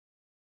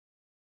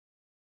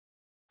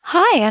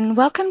Hi, and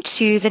welcome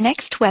to the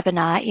next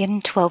webinar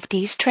in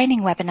 12D's training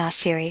webinar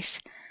series.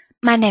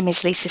 My name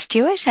is Lisa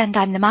Stewart, and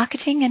I'm the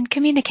Marketing and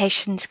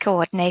Communications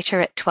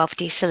Coordinator at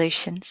 12D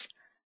Solutions.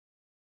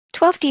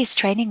 12D's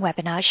training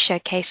webinars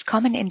showcase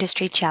common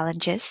industry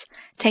challenges,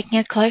 taking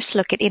a close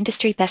look at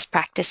industry best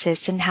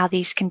practices and how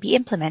these can be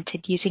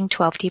implemented using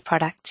 12D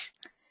products.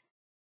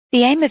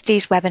 The aim of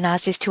these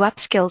webinars is to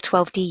upskill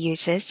 12D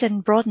users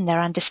and broaden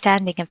their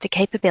understanding of the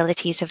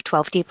capabilities of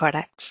 12D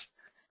products.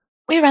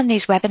 We run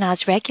these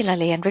webinars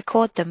regularly and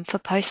record them for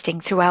posting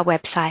through our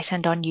website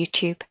and on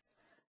YouTube.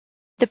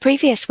 The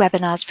previous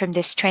webinars from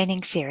this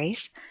training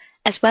series,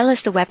 as well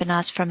as the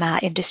webinars from our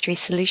Industry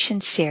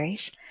Solutions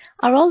series,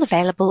 are all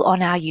available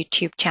on our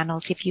YouTube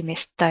channels if you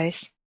missed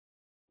those.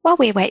 While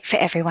we wait for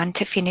everyone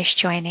to finish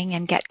joining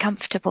and get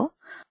comfortable,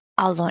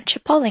 I'll launch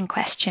a polling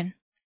question.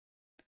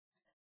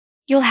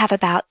 You'll have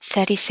about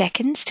 30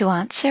 seconds to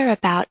answer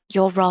about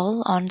your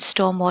role on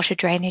stormwater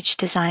drainage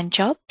design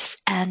jobs,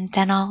 and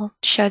then I'll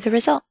show the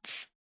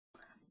results.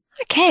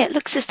 Okay, it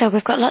looks as though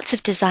we've got lots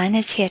of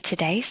designers here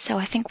today, so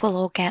I think we'll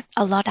all get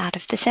a lot out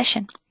of the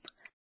session.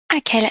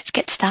 Okay, let's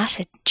get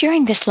started.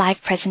 During this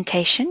live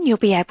presentation, you'll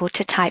be able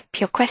to type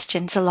your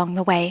questions along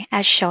the way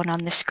as shown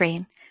on the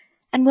screen,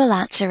 and we'll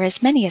answer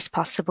as many as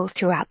possible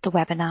throughout the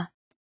webinar.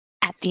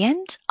 At the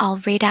end, I'll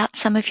read out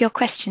some of your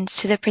questions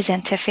to the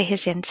presenter for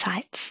his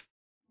insights.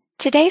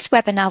 Today's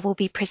webinar will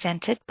be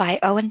presented by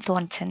Owen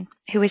Thornton,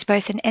 who is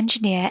both an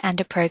engineer and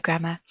a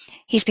programmer.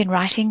 He's been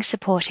writing,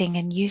 supporting,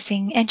 and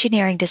using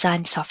engineering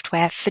design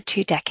software for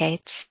 2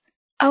 decades.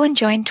 Owen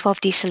joined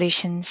 12D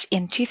Solutions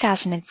in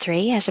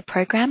 2003 as a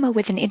programmer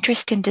with an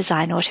interest in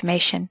design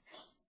automation,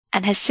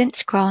 and has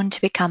since grown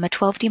to become a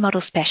 12D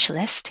model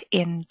specialist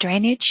in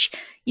drainage,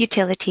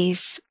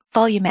 utilities,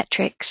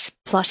 volumetrics,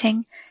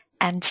 plotting,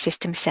 and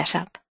system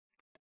setup.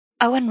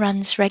 Owen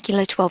runs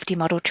regular 12D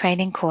model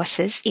training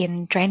courses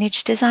in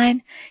drainage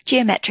design,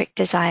 geometric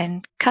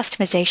design,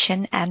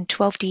 customization, and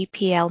 12D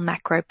PL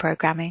macro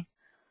programming.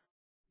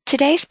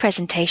 Today's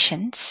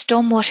presentation,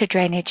 Stormwater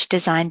Drainage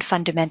Design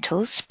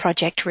Fundamentals,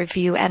 Project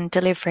Review and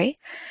Delivery,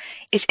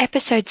 is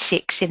episode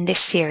 6 in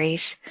this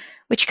series,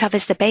 which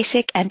covers the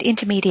basic and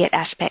intermediate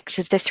aspects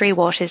of the 3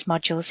 waters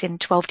modules in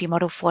 12D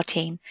Model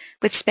 14,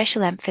 with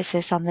special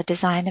emphasis on the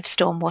design of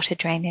stormwater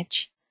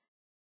drainage.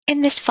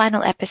 In this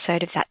final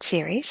episode of that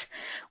series,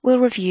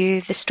 we'll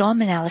review the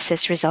storm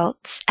analysis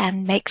results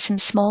and make some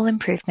small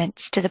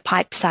improvements to the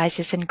pipe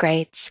sizes and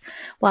grades,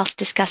 whilst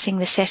discussing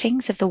the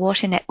settings of the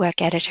water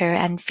network editor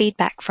and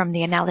feedback from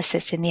the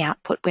analysis in the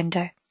output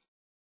window.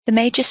 The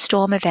major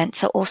storm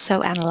events are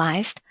also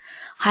analysed,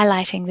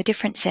 highlighting the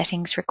different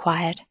settings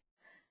required.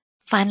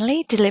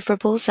 Finally,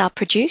 deliverables are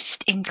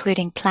produced,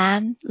 including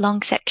plan,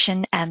 long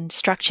section and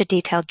structure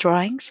detailed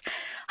drawings,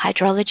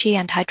 hydrology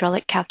and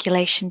hydraulic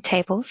calculation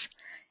tables,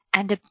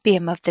 and a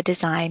BIM of the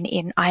design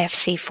in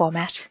IFC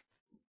format.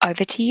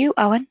 Over to you,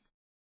 Owen.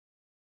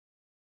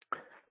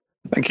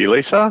 Thank you,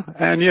 Lisa.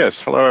 And yes,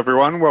 hello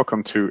everyone.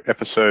 Welcome to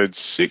episode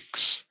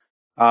 6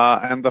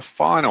 and the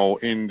final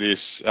in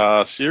this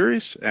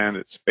series. And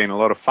it's been a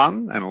lot of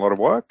fun and a lot of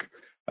work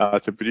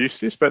to produce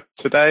this. But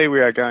today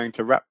we are going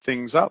to wrap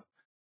things up,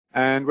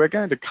 and we're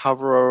going to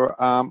cover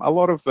a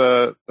lot of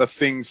the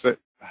things that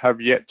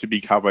have yet to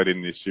be covered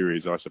in this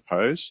series, I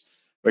suppose.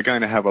 We're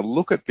going to have a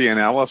look at the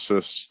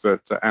analysis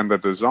and the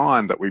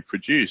design that we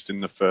produced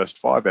in the first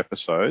 5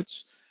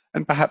 episodes,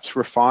 and perhaps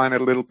refine it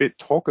a little bit,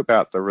 talk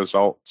about the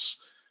results.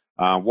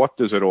 What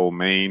does it all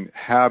mean?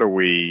 How do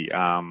we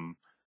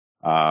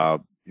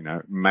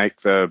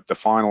make the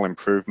final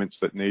improvements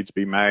that need to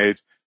be made?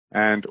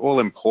 And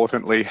all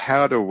importantly,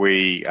 how do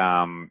we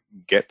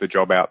get the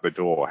job out the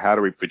door? How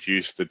do we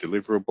produce the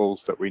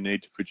deliverables that we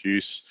need to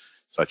produce,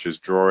 such as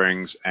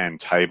drawings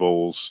and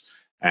tables?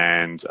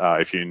 And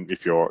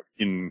if you're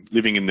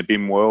living in the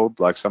BIM world,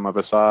 like some of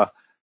us are,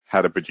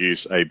 how to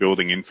produce a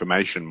building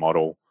information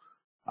model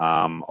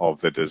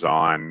of the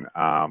design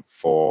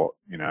for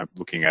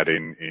looking at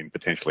in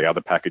potentially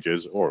other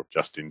packages or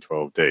just in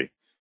 12D,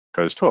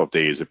 because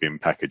 12D is a BIM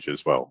package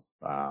as well,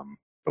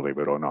 believe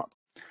it or not.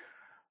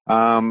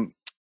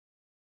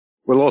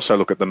 We'll also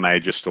look at the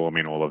major storm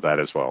in all of that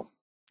as well.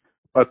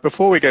 But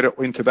before we get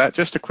into that,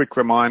 just a quick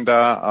reminder,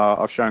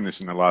 I've shown this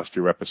in the last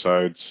few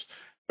episodes,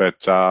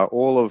 but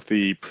all of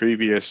the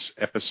previous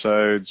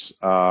episodes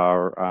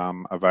are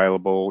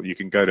available. You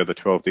can go to the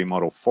 12D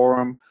Model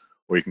Forum,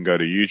 or you can go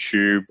to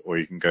YouTube, or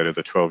you can go to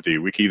the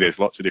 12D Wiki. There's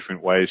lots of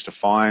different ways to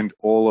find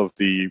all of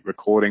the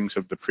recordings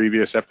of the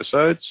previous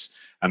episodes,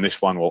 and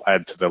this one will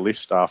add to the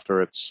list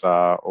after it's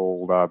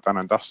all done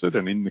and dusted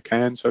and in the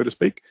can, so to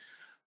speak.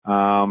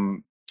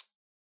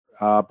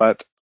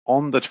 But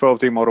on the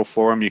 12D Model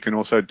Forum, you can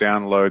also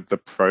download the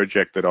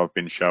project that I've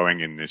been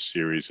showing in this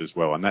series as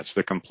well, and that's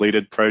the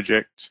completed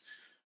project.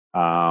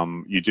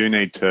 You do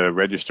need to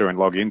register and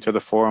log into the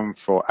forum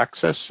for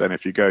access, and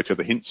if you go to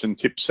the hints and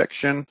tips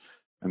section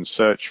and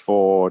search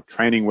for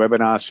training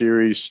webinar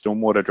series,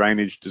 stormwater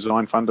drainage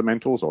design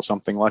fundamentals or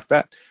something like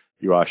that,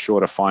 you are sure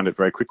to find it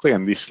very quickly.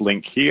 And this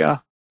link here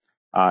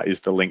is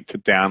the link to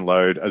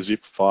download a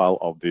zip file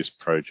of this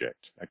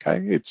project.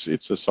 Okay, it's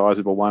a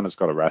sizable one. It's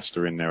got a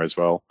raster in there as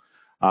well,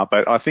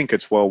 but I think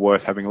it's well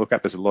worth having a look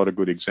at. There's a lot of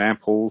good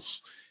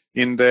examples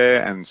in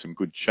there and some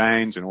good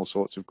chains and all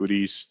sorts of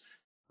goodies.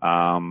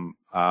 And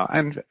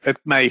it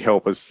may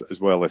help as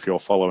well if you're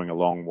following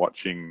along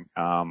watching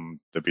the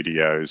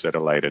videos at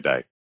a later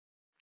date.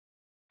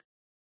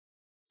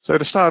 So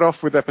to start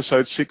off with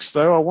episode 6,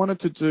 though, I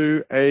wanted to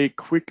do a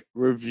quick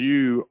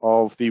review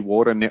of the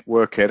water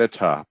network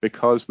editor,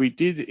 because we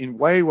did in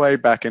way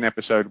back in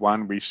episode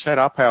 1, we set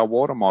up our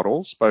water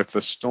models, both the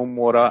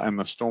stormwater and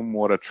the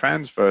stormwater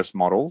transverse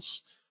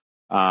models,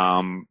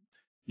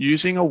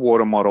 using a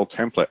water model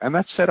template. And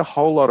that set a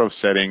whole lot of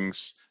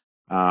settings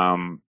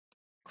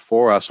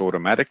for us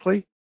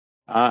automatically.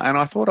 And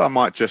I thought I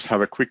might just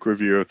have a quick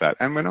review of that.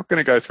 And we're not going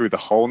to go through the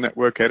whole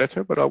network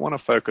editor, but I want to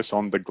focus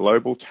on the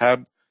global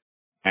tab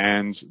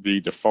and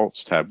the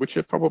defaults tab, which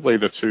are probably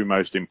the two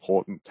most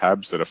important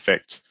tabs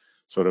that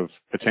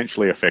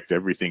potentially affect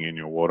everything in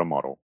your water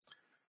model.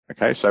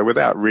 Okay, so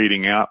without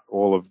reading out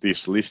all of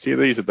this list here,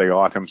 these are the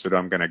items that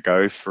I'm going to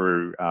go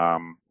through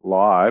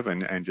live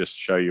and just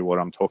show you what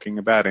I'm talking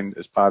about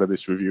as part of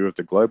this review of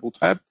the global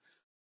tab.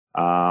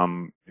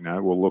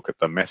 We'll look at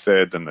the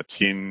method and the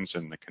TINs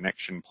and the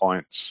connection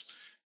points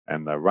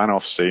and the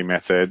runoff C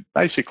method,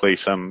 basically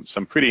some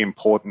pretty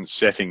important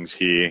settings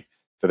here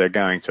that are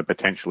going to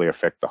potentially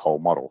affect the whole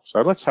model.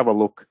 So let's have a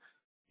look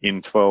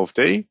in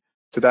 12D.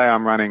 Today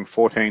I'm running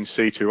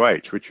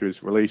 14C2H, which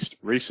was released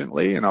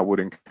recently, and I would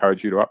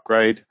encourage you to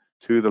upgrade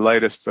to the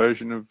latest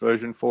version of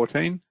version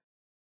 14.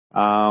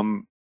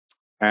 And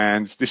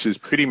this is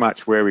pretty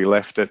much where we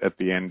left it at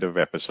the end of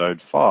episode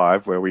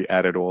 5, where we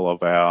added all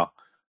of our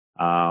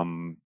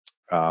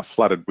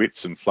flooded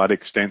widths and flood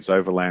extents,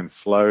 overland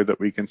flow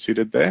that we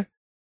considered there.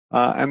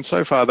 And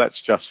so far,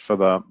 that's just for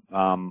the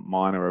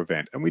minor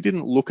event. And we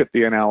didn't look at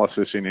the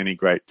analysis in any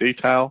great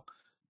detail.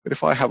 But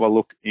if I have a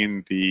look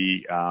in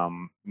the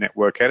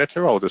network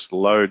editor, I'll just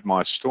load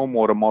my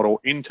stormwater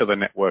model into the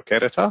network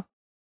editor.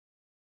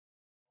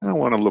 And I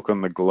want to look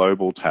on the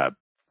global tab.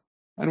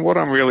 And what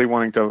I'm really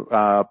wanting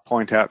to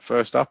point out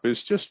first up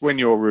is just when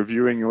you're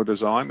reviewing your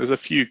design, there's a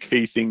few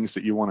key things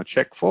that you want to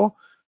check for.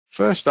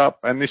 First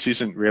up, and this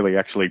isn't really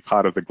actually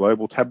part of the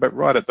global tab, but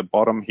right at the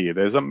bottom here,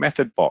 there's a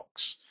method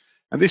box.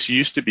 And this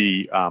used to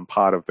be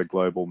part of the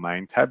global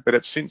main tab, but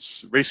it's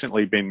since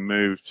recently been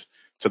moved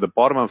to the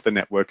bottom of the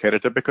network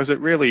editor because it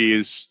really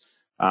is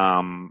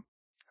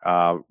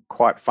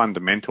quite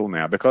fundamental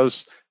now,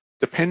 because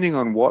depending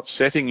on what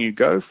setting you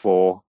go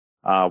for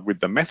with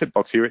the method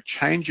box here, it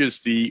changes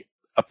the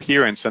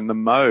appearance and the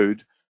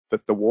mode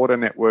that the water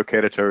network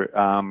editor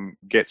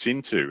gets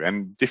into,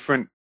 and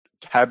different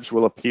tabs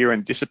will appear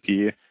and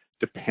disappear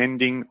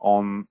depending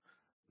on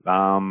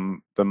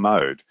the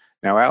mode.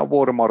 Now, our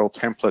water model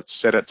templates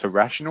set it to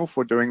rational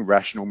for doing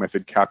rational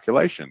method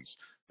calculations,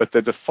 but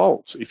the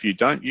default, if you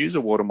don't use a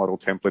water model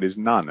template, is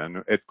none,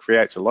 and it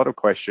creates a lot of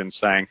questions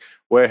saying,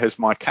 where has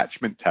my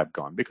catchment tab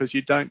gone? Because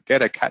you don't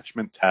get a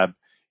catchment tab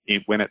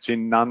when it's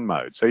in none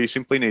mode, so you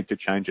simply need to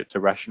change it to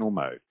rational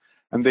mode.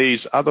 And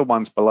these other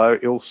ones below,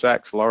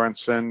 ILSACS,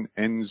 Lawrenson,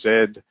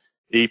 NZ,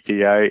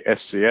 EPA,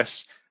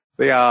 SCS,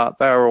 they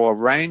are all a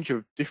range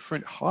of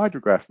different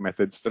hydrograph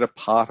methods that are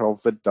part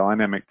of the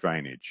dynamic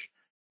drainage.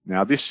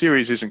 Now, this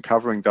series isn't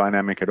covering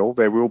dynamic at all.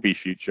 There will be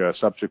future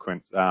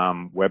subsequent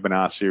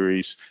webinar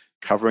series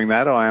covering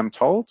that, I am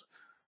told.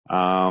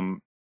 So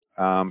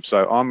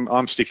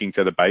I'm sticking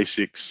to the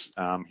basics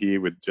here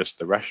with just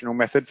the rational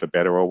method, for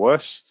better or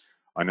worse.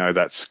 I know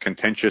that's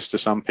contentious to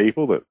some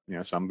people,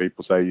 that some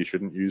people say you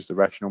shouldn't use the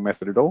rational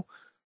method at all.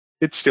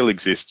 It still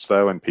exists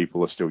though, and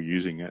people are still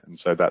using it, and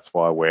so that's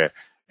why we're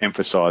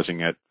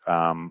emphasizing it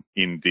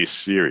in this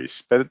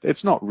series. But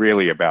it's not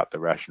really about the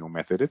rational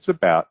method. It's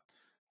about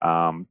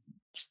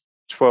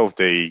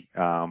 12D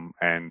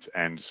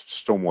and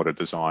stormwater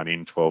design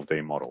in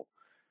 12D model.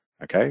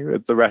 Okay,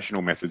 the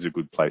rational method's a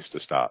good place to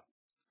start.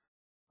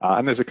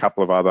 And there's a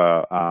couple of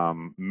other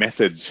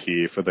methods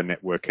here for the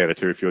network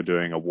editor if you're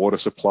doing a water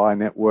supply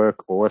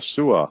network or a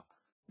sewer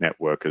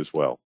network as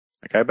well.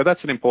 Okay, but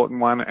that's an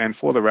important one. And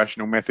for the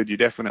rational method, you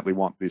definitely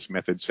want this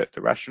method set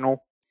to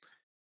rational.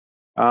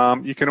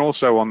 You can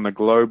also, on the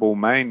global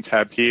main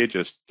tab here,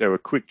 just do a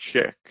quick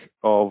check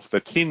of the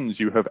TINs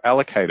you have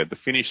allocated, the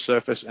finished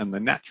surface and the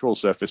natural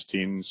surface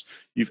TINs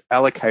you've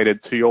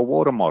allocated to your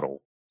water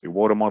model. Your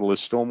water model is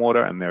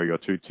stormwater, and there are your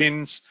two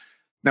TINs.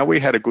 Now, we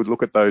had a good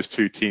look at those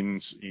two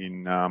TINs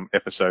in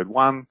episode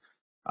 1,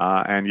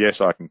 and yes,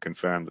 I can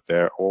confirm that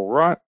they're all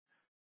right.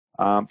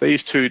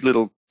 These two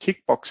little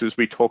tick boxes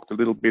we talked a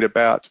little bit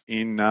about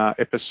in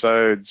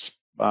episodes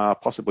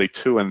possibly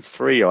 2 and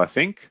 3, I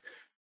think.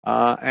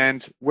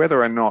 And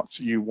whether or not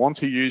you want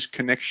to use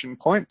connection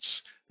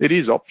points, it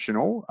is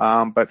optional,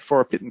 but for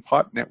a pit and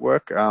pipe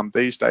network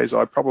these days,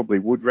 I probably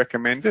would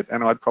recommend it,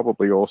 and I'd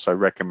probably also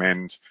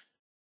recommend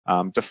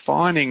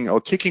defining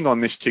or ticking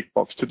on this tick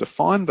box to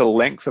define the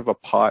length of a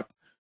pipe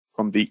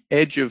from the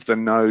edge of the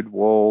node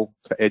wall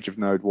to edge of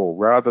node wall,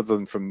 rather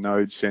than from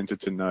node center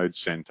to node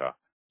center.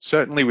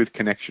 certainly with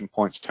connection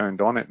points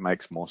turned on, it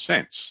makes more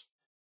sense.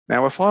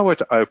 Now, if I were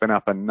to open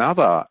up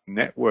another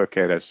network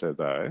editor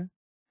though,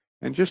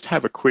 and just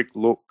have a quick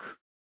look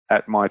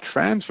at my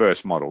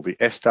transverse model, the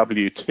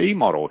SWT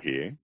model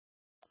here.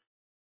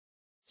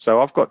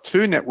 So I've got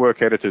two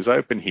network editors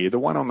open here. The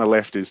one on the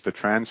left is the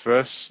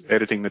transverse,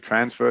 editing the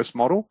transverse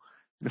model.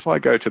 And if I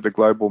go to the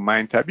global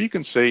main tab, you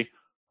can see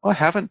I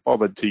haven't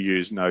bothered to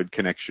use node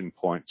connection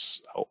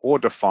points or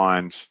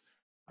defined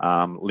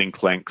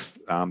link length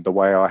the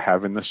way I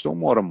have in the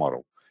stormwater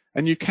model.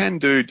 And you can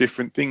do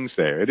different things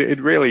there.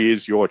 It really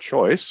is your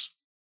choice.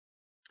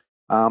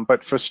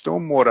 But for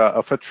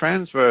stormwater, for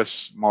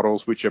transverse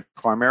models, which are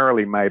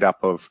primarily made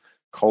up of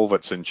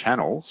culverts and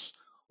channels,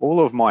 all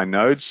of my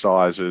node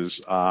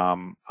sizes are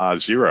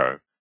 0.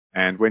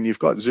 And when you've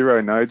got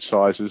 0 node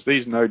sizes,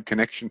 these node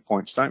connection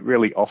points don't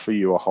really offer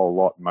you a whole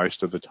lot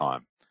most of the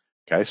time.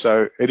 Okay,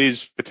 so it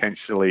is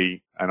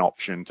potentially an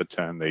option to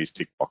turn these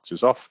tick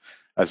boxes off,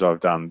 as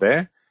I've done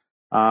there.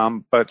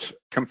 But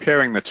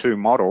comparing the two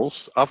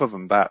models, other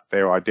than that,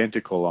 they're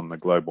identical on the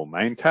global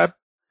main tab.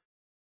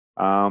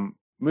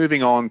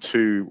 Moving on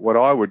to what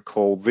I would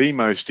call the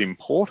most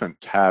important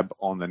tab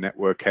on the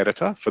network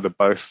editor for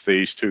both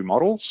these two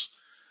models.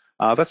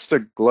 That's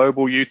the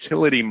Global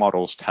Utility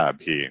Models tab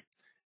here.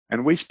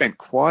 And we spent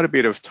quite a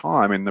bit of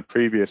time in the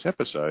previous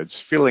episodes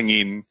filling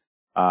in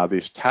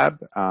this tab.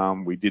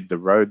 We did the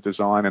road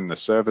design and the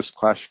service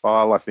clash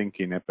file, I think,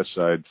 in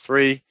episode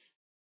 3.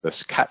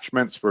 The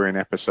catchments were in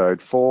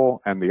episode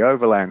 4, and the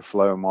overland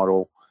flow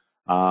model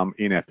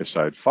in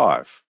episode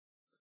 5.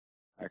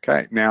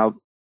 Okay, now,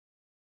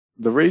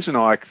 the reason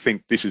I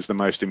think this is the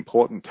most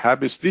important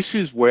tab is this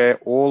is where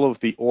all of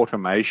the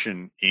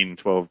automation in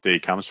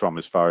 12D comes from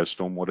as far as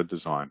stormwater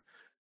design.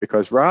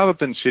 Because rather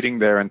than sitting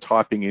there and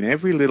typing in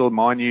every little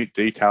minute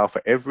detail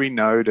for every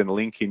node and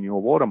link in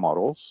your water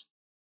models,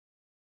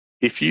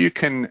 if you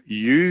can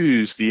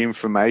use the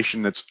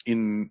information that's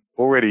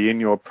already in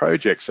your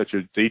project, such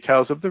as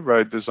details of the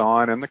road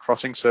design and the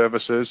crossing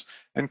services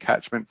and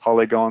catchment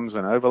polygons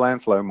and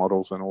overland flow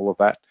models and all of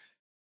that,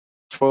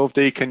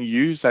 12D can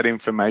use that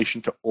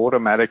information to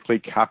automatically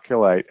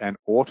calculate and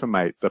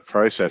automate the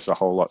process a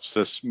whole lot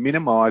to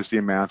minimize the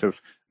amount of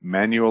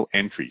manual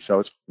entry. So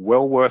it's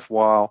well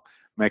worthwhile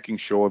making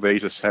sure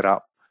these are set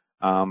up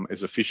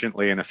as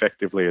efficiently and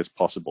effectively as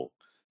possible.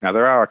 Now,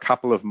 there are a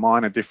couple of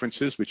minor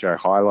differences which I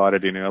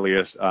highlighted in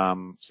earlier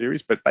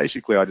series, but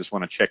basically I just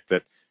want to check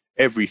that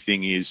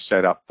everything is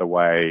set up the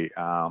way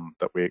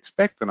that we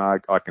expect, and I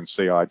can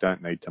see I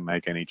don't need to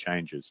make any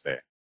changes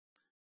there.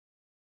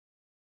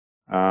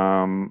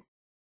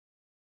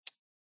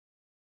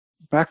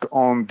 Back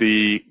on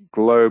the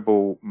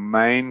global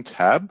main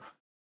tab,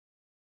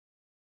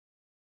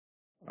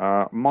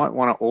 might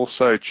want to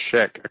also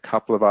check a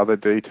couple of other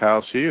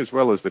details here, as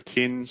well as the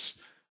TINs.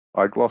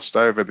 I glossed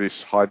over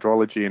this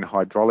hydrology and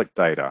hydraulic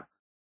data,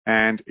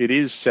 and it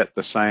is set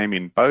the same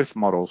in both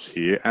models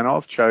here, and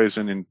I've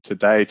chosen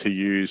today to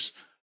use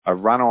a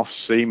runoff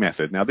C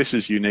method. Now, this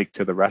is unique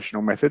to the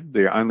rational method.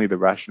 Only the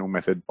rational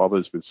method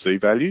bothers with C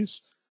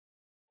values.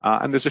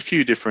 And there's a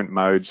few different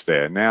modes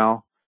there.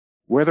 Now,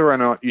 whether or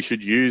not you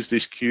should use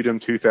this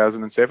QDM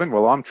 2007,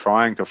 well, I'm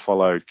trying to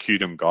follow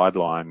QDM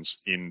guidelines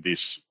in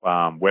this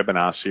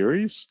webinar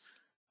series.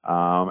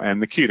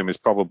 And the QDM is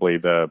probably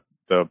the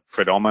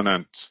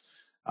predominant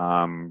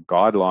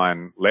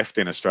guideline left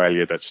in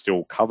Australia that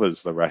still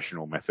covers the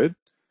rational method.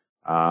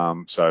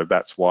 So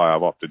that's why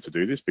I've opted to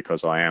do this,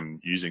 because I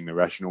am using the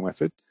rational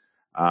method.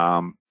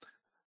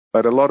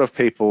 But a lot of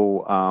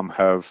people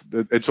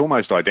it's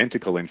almost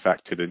identical, in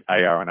fact, to the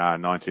AR&R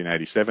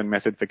 1987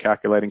 method for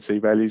calculating C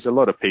values. A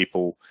lot of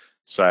people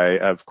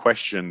have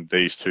questioned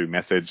these two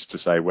methods to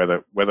say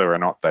whether or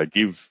not they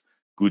give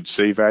good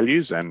C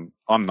values, and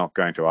I'm not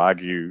going to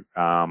argue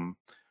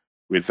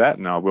with that.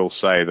 And I will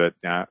say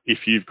that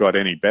if you've got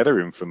any better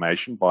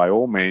information, by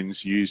all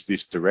means use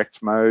this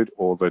direct mode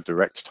or the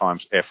direct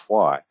times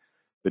FY.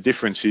 The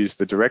difference is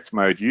the direct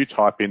mode, you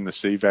type in the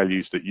C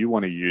values that you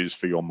want to use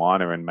for your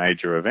minor and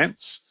major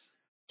events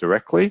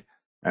directly,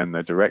 and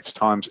the direct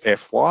times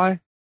FY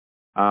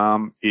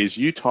is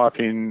you type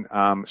in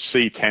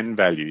C10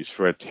 values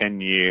for a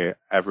 10-year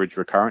average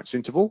recurrence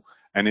interval,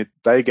 and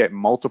they get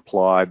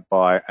multiplied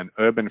by an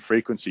urban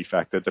frequency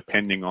factor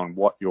depending on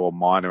what your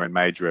minor and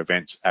major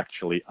events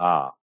actually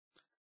are.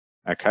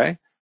 Okay,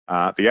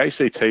 the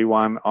ACT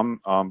one,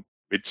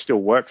 it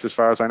still works as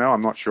far as I know.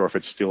 I'm not sure if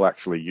it's still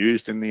actually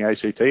used in the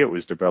ACT. It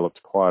was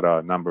developed quite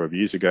a number of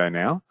years ago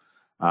now.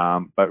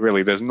 But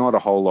really, there's not a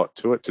whole lot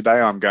to it. Today,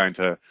 I'm going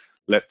to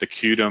let the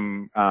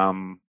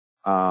QDM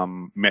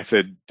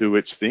method do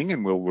its thing,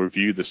 and we'll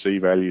review the C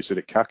values that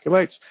it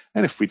calculates.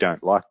 And if we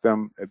don't like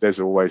them,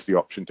 there's always the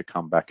option to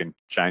come back and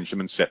change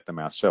them and set them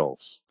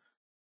ourselves.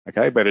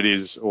 Okay, but it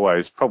is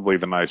always probably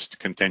the most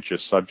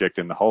contentious subject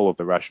in the whole of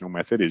the rational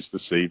method is the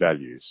C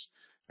values.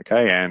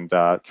 Okay, and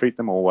treat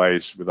them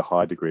always with a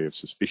high degree of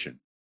suspicion.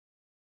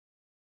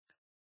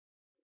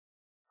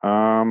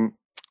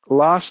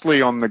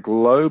 Lastly, on the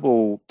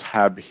global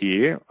tab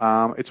here,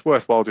 it's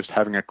worthwhile just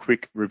having a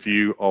quick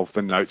review of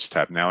the notes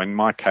tab. Now, in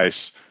my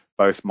case,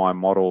 both my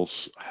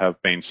models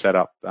have been set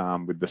up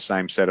with the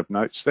same set of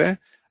notes there.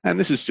 And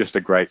this is just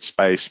a great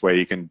space where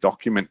you can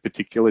document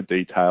particular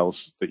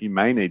details that you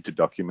may need to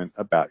document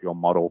about your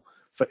model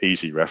for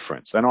easy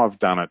reference. And I've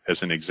done it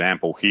as an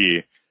example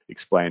here,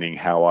 explaining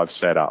how I've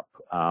set up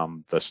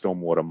the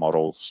stormwater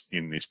models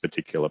in this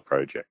particular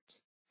project.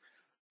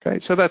 Okay,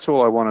 so that's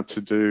all I wanted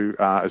to do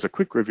as a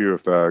quick review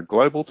of the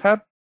global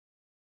tab.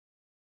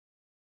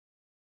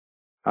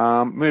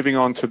 Moving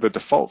on to the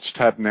defaults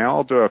tab now,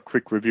 I'll do a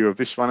quick review of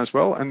this one as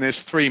well. And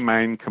there's three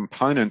main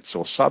components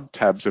or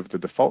sub-tabs of the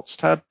defaults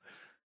tab.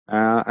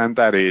 And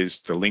that is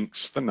the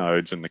links, the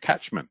nodes, and the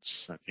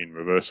catchments in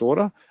reverse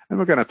order. And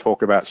we're going to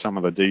talk about some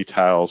of the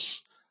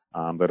details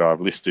that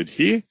I've listed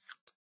here.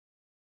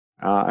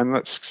 And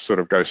let's sort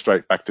of go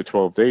straight back to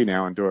 12D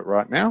now and do it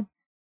right now.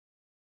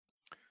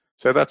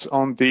 So that's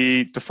on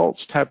the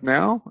defaults tab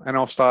now, and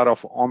I'll start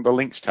off on the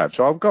links tab.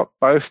 So I've got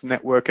both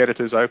network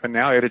editors open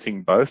now,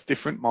 editing both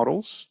different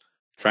models,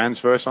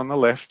 transverse on the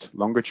left,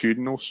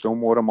 longitudinal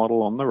stormwater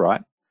model on the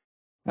right.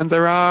 And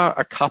there are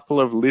a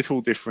couple of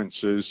little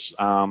differences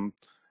in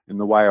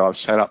the way I've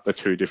set up the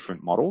two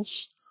different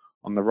models.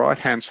 On the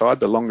right-hand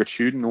side, the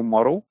longitudinal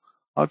model,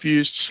 I've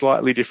used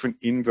slightly different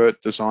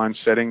invert design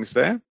settings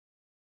there.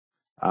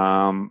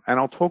 And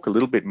I'll talk a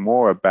little bit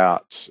more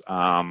about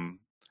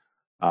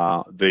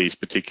these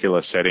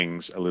particular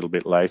settings a little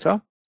bit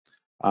later.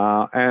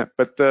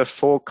 But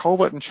for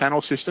culvert and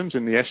channel systems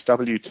in the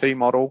SWT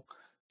model,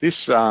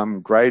 this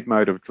grade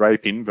mode of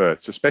drape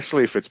inverts,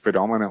 especially if it's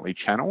predominantly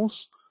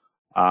channels,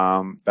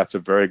 that's a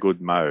very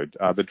good mode.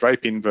 The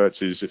drape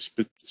inverts is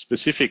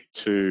specific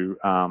to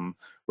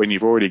when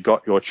you've already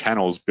got your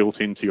channels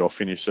built into your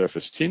finished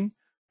surface tin,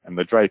 and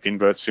the drape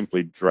invert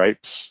simply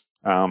drapes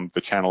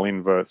the channel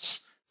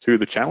inverts to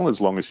the channel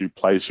as long as you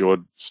place your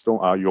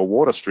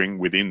water string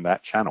within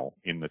that channel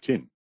in the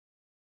tin.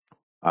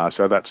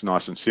 So that's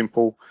nice and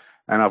simple.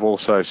 And I've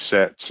also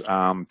set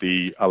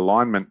the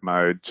alignment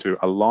mode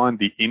to align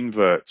the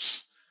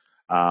inverts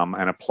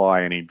and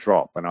apply any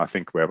drop. And I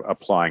think we're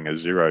applying a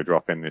 0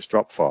 drop in this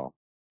drop file.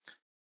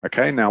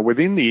 Okay, now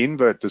within the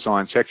invert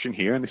design section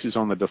here, and this is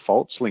on the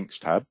defaults links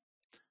tab,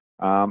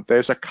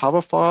 there's a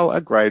cover file,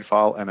 a grade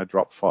file, and a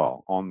drop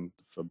file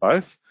for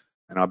both.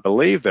 And I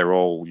believe they're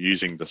all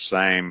using the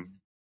same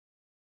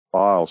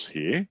files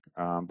here.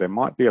 There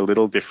might be a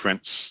little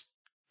difference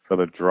for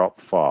the drop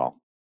file.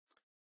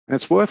 And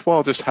it's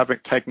worthwhile just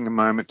taking a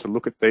moment to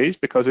look at these,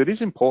 because it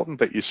is important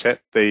that you set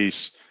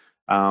these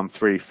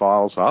three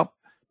files up,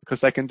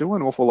 because they can do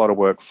an awful lot of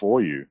work for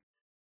you.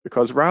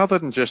 Because rather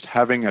than just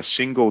having a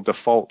single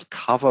default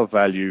cover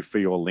value for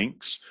your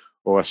links,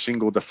 or a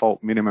single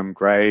default minimum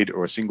grade,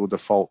 or a single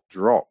default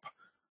drop,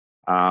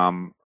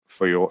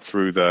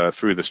 through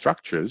the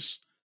structures,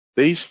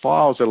 these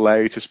files allow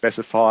you to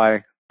specify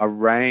a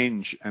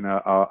range and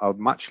a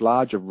much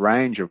larger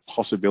range of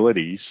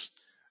possibilities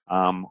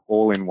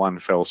all in one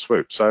fell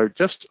swoop. So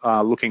just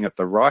looking at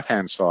the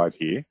right-hand side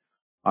here,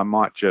 I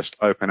might just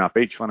open up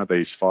each one of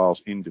these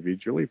files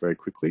individually very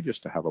quickly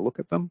just to have a look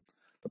at them.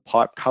 The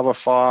pipe cover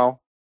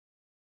file,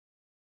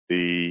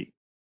 the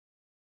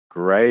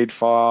grade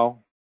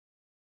file,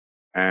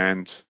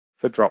 and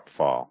the drop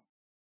file.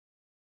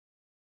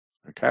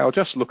 Okay, I'll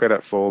just look at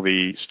it for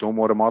the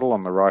stormwater model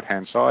on the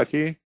right-hand side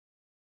here.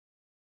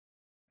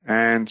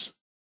 And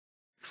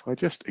if I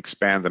just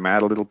expand them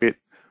out a little bit,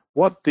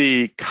 what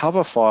the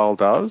cover file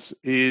does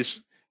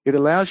is it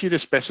allows you to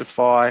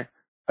specify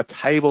a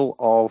table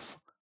of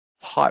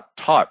pipe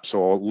types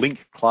or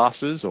link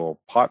classes or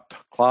pipe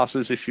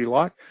classes, if you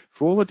like.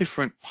 For all the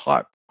different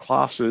pipe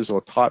classes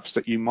or types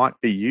that you might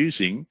be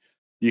using,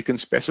 you can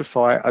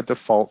specify a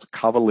default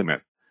cover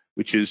limit,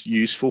 which is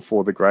useful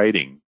for the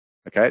grading.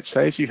 Okay, it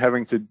saves you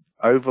having to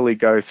overly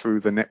go through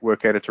the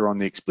network editor on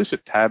the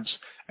explicit tabs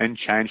and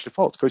change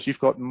defaults, because you've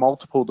got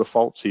multiple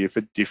defaults here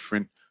for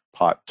different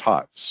pipe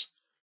types.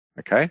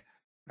 Okay,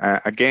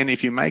 again,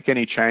 if you make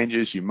any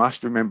changes, you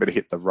must remember to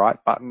hit the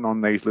right button on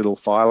these little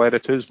file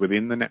editors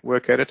within the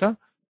network editor,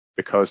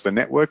 because the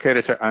network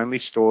editor only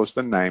stores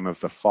the name of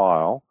the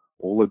file.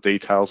 All the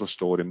details are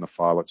stored in the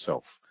file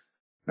itself.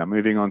 Now,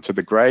 moving on to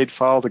the grade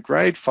file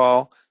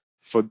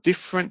for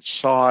different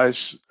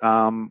size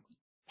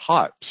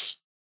pipes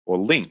or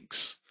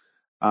links,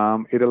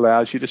 it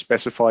allows you to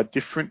specify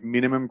different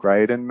minimum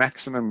grade and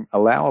maximum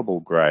allowable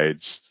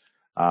grades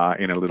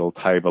in a little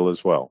table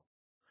as well.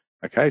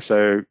 Okay,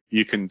 so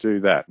you can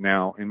do that.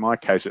 Now, in my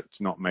case, it's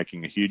not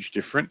making a huge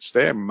difference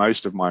there.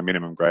 Most of my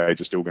minimum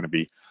grades are still going to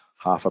be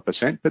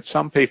 0.5%, but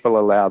some people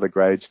allow the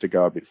grades to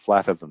go a bit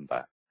flatter than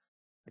that.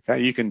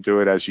 Okay, you can do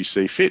it as you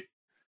see fit.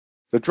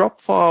 The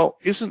drop file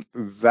isn't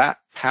that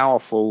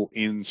powerful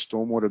in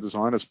stormwater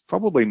design. It's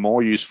probably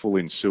more useful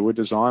in sewer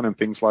design and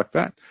things like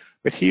that.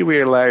 But here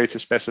we allow you to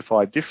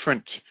specify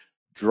different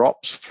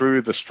drops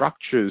through the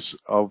structures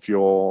of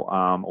your,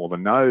 or the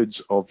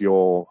nodes of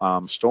your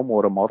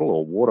stormwater model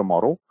or water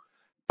model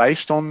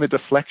based on the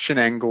deflection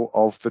angle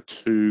of the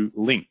two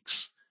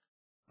links.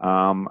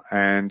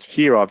 And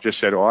here I've just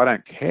said, oh, I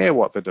don't care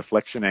what the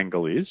deflection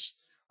angle is.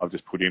 I've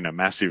just put in a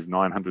massive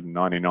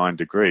 999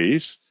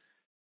 degrees.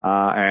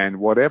 And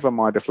whatever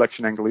my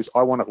deflection angle is,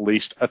 I want at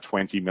least a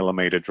 20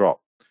 millimeter drop.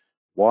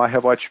 Why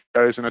have I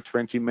chosen a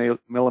 20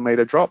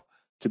 millimeter drop?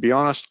 To be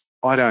honest,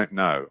 I don't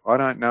know. I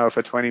don't know if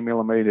a 20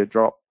 millimeter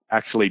drop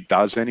actually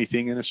does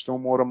anything in a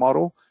stormwater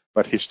model,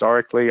 but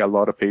historically, a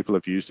lot of people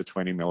have used a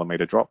 20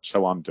 millimeter drop,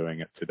 so I'm doing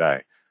it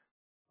today.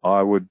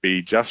 I would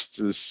be just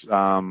as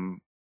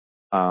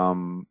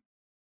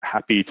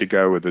happy to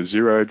go with a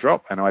 0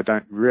 drop, and I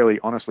don't really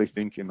honestly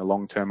think in the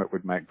long term it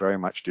would make very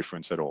much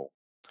difference at all.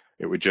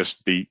 It would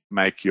just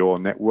make your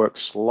network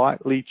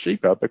slightly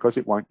cheaper because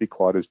it won't be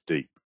quite as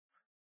deep.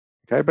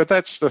 Okay, but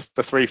that's the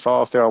 3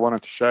 files there I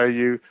wanted to show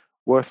you.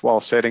 Worthwhile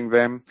setting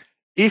them.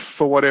 If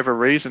for whatever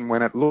reason,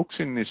 when it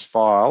looks in this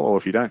file, or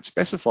if you don't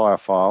specify a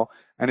file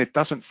and it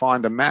doesn't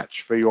find a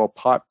match for your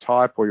pipe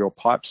type or your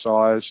pipe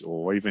size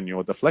or even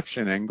your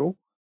deflection angle,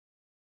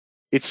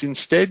 it's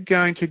instead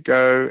going to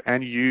go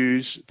and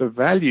use the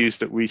values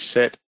that we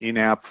set in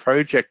our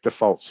project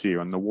defaults here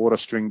on the water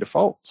string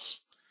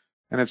defaults.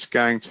 And it's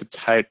going to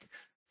take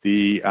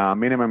the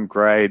minimum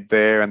grade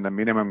there and the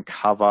minimum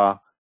cover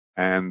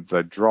and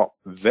the drop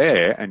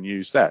there and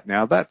use that.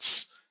 Now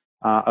that's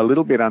a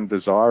little bit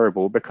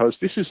undesirable because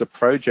this is a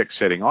project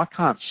setting. I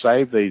can't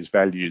save these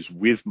values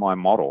with my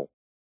model.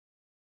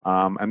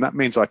 And that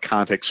means I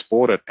can't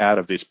export it out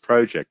of this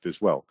project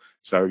as well.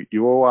 So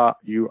you are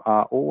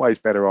always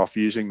better off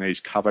using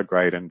these cover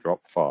grade and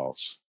drop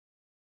files.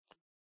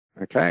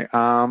 Okay,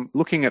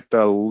 looking at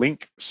the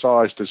link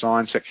size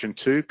design section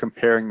 2,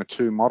 comparing the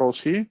 2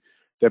 models here,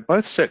 they're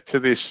both set to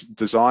this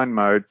design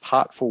mode,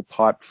 part full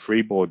pipe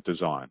freeboard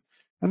design.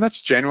 And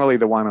that's generally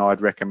the one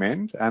I'd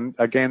recommend. And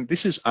again,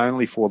 this is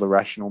only for the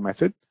rational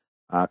method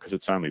because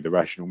it's only the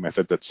rational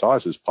method that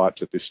sizes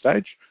pipes at this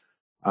stage.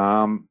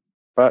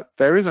 But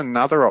there is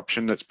another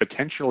option that's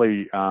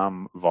potentially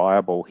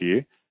viable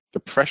here, the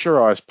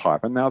pressurized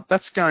pipe. And now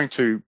that's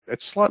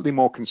it's slightly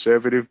more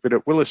conservative, but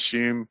it will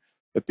assume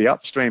at the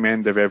upstream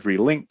end of every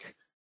link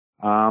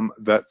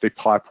that the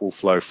pipe will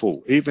flow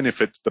full. Even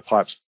if the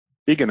pipe's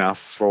big enough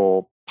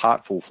for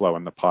part full flow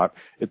in the pipe,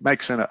 it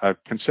makes a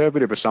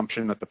conservative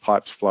assumption that the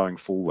pipe's flowing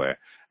full there.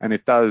 And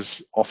it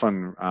does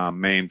often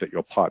mean that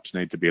your pipes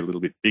need to be a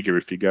little bit bigger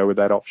if you go with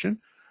that option.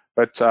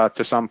 But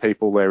to some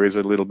people, there is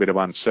a little bit of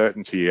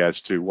uncertainty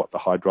as to what the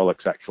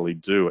hydraulics actually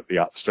do at the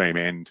upstream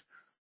end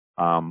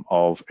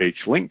of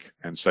each link.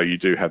 And so you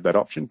do have that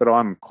option, but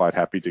I'm quite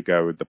happy to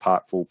go with the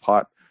part full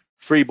pipe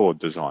freeboard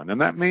design.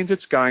 And that means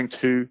it's going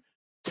to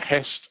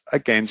test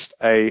against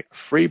a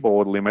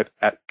freeboard limit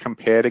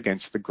compared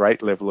against the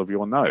grate level of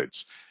your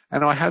nodes.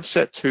 And I have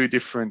set 2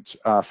 different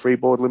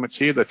freeboard limits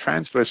here. The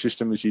transverse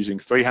system is using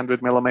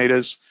 300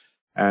 millimeters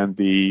and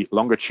the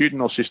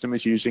longitudinal system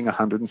is using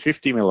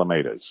 150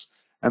 millimeters.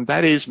 And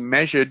that is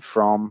measured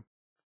from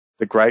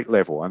the grate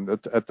level. And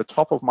at the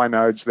top of my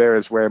nodes there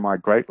is where my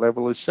grate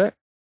level is set.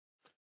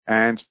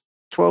 And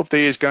 12D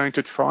is going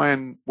to try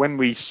and, when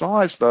we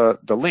size the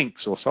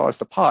links or size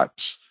the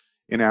pipes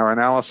in our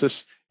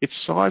analysis, it's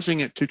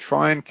sizing it to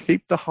try and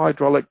keep the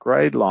hydraulic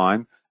grade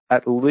line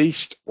at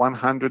least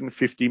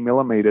 150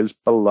 millimeters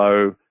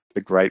below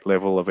the grate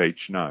level of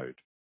each node.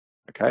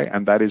 Okay,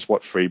 and that is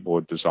what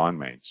freeboard design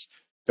means.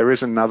 There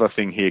is another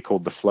thing here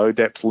called the flow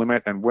depth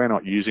limit, and we're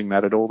not using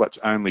that at all. That's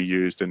only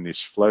used in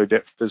this flow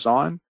depth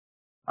design.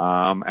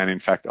 And in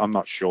fact, I'm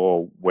not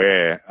sure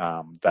where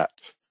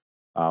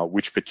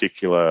which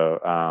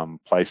particular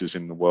places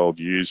in the world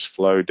use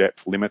flow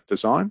depth limit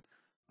design.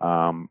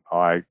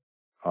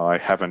 I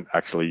haven't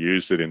actually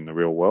used it in the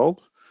real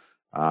world,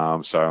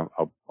 so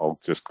I'll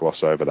just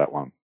gloss over that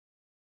one.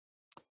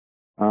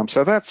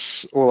 So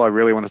that's all I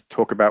really want to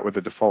talk about with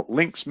the default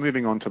links.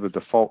 Moving on to the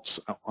defaults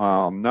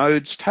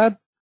nodes tab.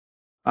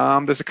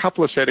 There's a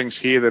couple of settings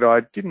here that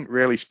I didn't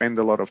really spend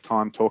a lot of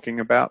time talking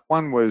about.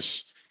 One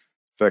was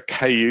the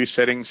KU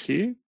settings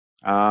here.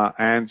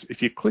 And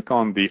if you click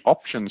on the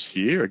options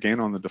here, again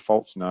on the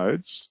defaults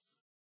nodes,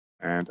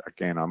 and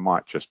again, I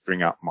might just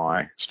bring up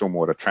my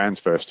stormwater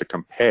transverse to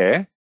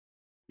compare,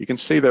 you can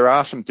see there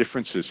are some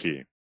differences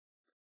here.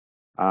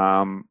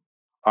 I'm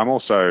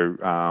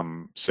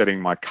also setting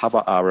my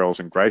cover RLs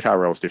and grate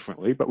RLs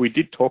differently, but we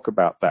did talk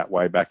about that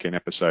way back in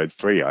episode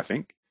 3, I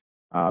think,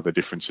 the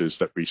differences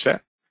that we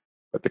set.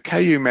 But the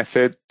KU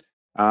method,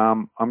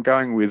 I'm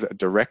going with a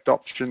direct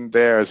option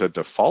there as a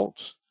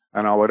default,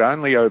 and I would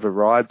only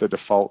override the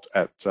default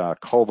at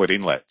culvert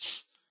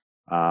inlets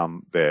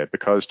there,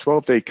 because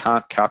 12D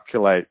can't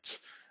calculate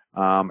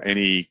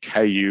any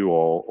KU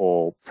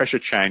or pressure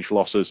change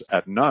losses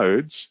at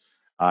nodes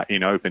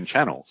in open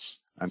channels.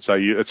 And so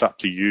it's up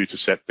to you to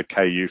set the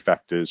KU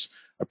factors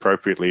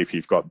appropriately if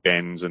you've got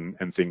bends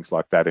and things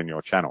like that in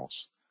your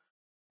channels.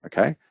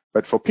 Okay,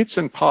 but for pits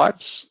and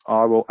pipes,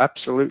 I will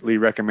absolutely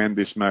recommend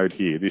this mode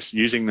here, this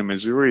using the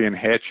Missouri and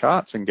hair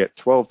charts and get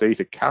 12D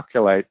to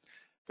calculate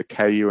the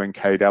KU and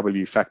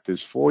KW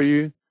factors for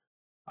you.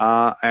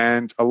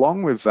 And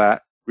along with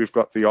that, we've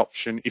got the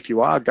option, if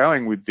you are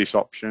going with this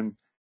option,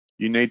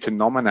 you need to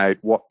nominate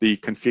what the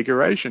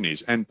configuration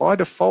is. And by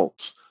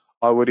default,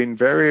 I would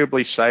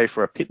invariably say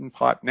for a pit and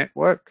pipe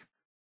network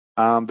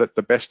that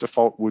the best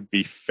default would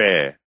be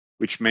fair,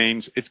 which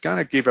means it's going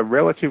to give a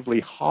relatively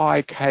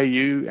high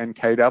KU and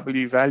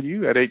KW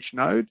value at each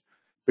node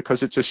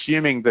because it's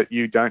assuming that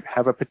you don't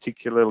have a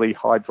particularly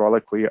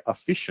hydraulically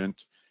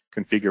efficient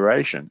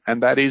configuration.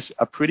 And that is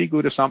a pretty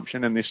good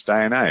assumption in this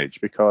day and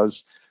age,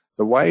 because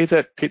the way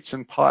that pits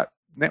and pipe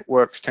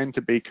networks tend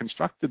to be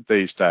constructed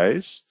these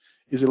days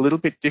is a little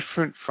bit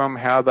different from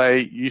how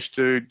they used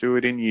to do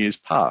it in years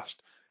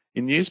past.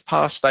 In years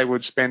past, they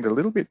would spend a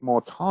little bit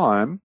more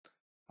time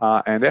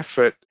and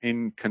effort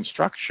in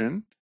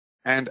construction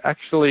and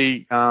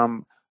actually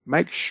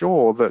make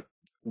sure that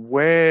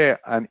where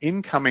an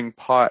incoming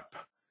pipe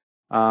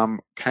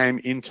came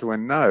into a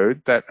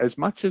node, that as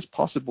much as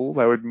possible,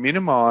 they would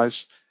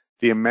minimize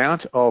the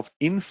amount of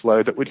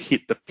inflow that would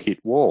hit the pit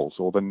walls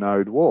or the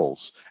node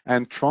walls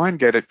and try and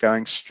get it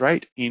going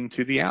straight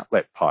into the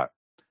outlet pipe.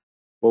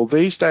 Well,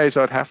 these days,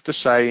 I'd have to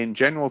say in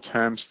general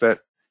terms that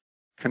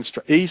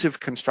ease of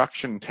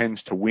construction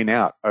tends to win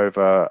out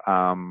over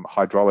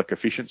hydraulic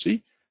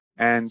efficiency,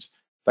 and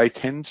they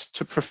tend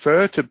to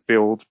prefer to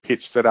build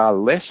pits that are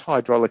less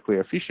hydraulically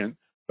efficient,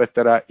 but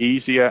that are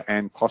easier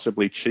and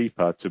possibly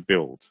cheaper to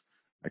build.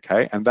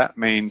 Okay, and that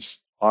means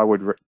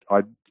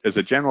as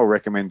a general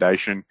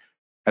recommendation,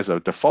 as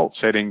a default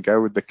setting,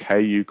 go with the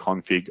KU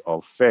config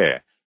of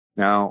fair.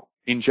 Now,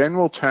 in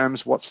general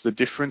terms, what's the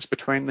difference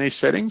between these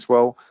settings?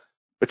 Well,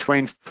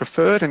 between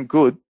preferred and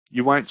good,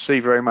 you won't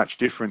see very much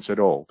difference at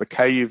all. The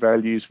KU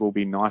values will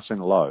be nice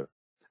and low,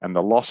 and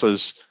the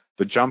losses,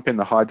 the jump in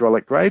the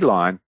hydraulic grade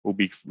line will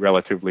be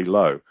relatively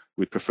low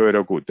with preferred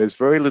or good. There's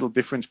very little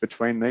difference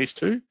between these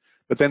two,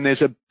 but then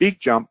there's a big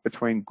jump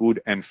between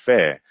good and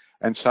fair.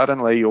 And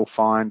suddenly you'll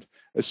find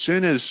as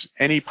soon as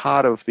any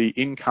part of the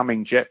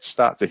incoming jets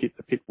start to hit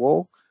the pit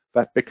wall,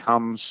 that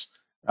becomes,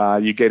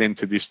 you get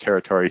into this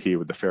territory here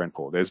with the fair and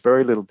poor. There's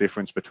very little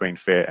difference between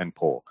fair and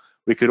poor.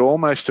 We could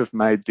almost have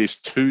made this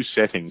 2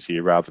 settings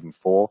here rather than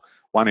 4.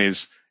 One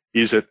is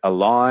it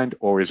aligned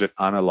or is it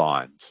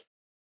unaligned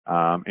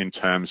in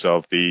terms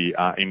of the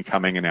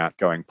incoming and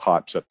outgoing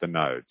pipes at the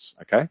nodes,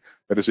 okay?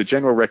 But as a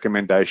general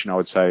recommendation, I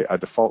would say a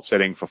default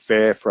setting for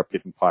fair for a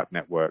pit and pipe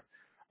network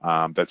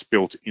that's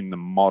built in the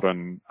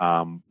modern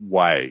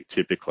way,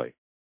 typically,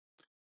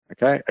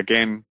 okay?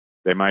 Again,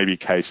 there may be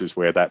cases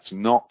where that's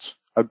not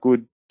a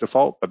good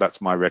default, but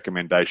that's my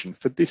recommendation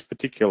for this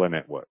particular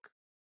network.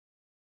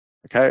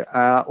 Okay,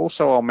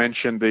 also I'll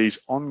mention these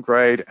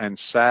on-grade and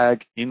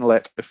sag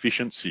inlet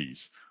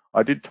efficiencies.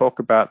 I did talk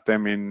about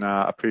them in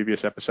a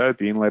previous episode,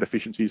 the inlet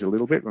efficiencies a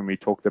little bit when we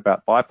talked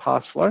about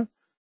bypass flow.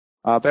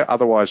 They're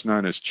otherwise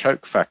known as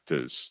choke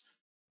factors.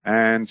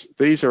 And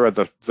these are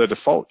the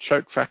default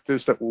choke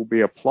factors that will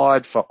be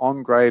applied for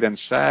on-grade and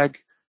sag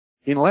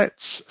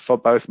inlets for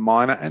both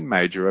minor and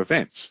major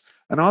events.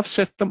 And I've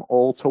set them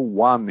all to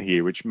 1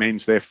 here, which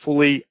means they're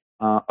fully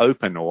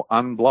open or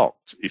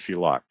unblocked, if you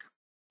like.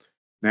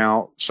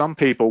 Now, some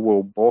people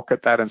will balk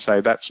at that and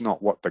say that's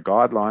not what the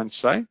guidelines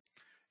say.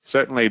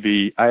 Certainly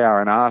the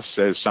AR&R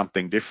says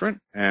something different,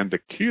 and the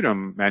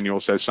QDM manual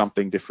says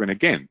something different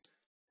again.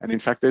 And in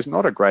fact, there's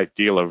not a great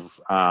deal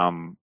of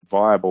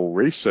viable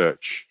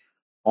research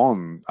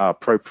on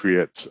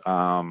appropriate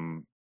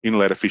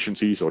inlet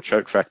efficiencies or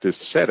choke factors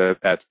set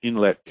at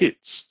inlet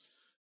pits.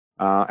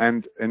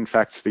 And in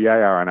fact, the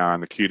AR&R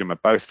and the QDM are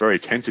both very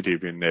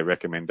tentative in their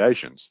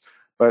recommendations.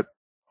 But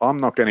I'm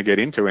not going to get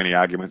into any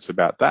arguments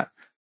about that.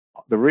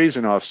 The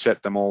reason I've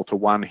set them all to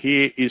 1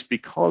 here is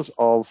because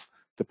of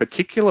the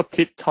particular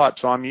pit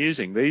types I'm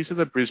using. These are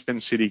the Brisbane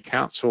City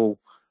Council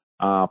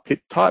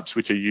pit types,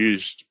 which are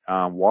used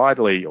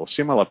widely, or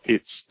similar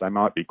pits. They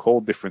might be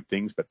called different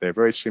things, but they're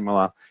very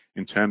similar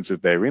in terms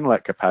of their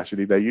inlet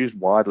capacity. They're used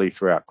widely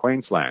throughout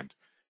Queensland.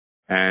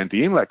 And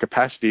the inlet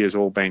capacity has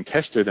all been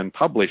tested and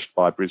published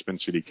by Brisbane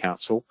City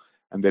Council.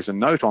 And there's a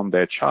note on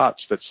their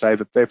charts that say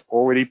that they've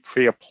already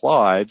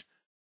pre-applied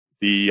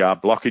the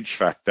blockage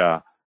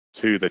factor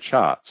to the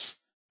charts.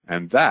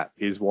 And that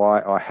is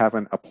why I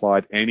haven't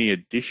applied any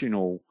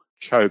additional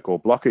choke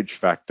or blockage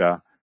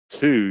factor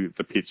to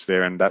the pits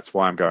there, and that's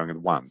why I'm going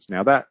with 1s.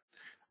 Now that,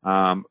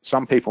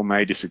 some people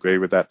may disagree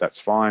with that, that's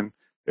fine.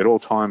 At all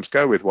times,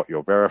 go with what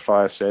your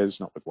verifier says,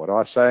 not with what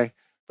I say,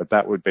 but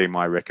that would be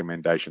my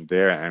recommendation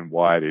there and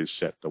why it is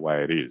set the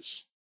way it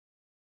is.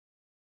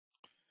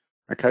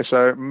 Okay,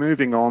 so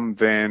moving on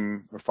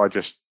then, if I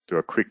just do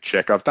a quick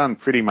check, I've done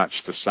pretty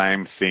much the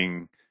same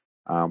thing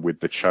with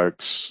the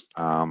chokes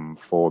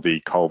for the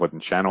culvert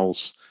and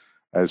channels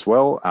as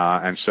well.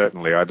 And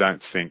certainly I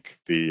don't think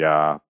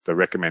the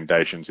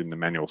recommendations in the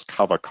manuals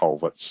cover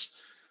culverts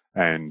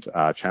and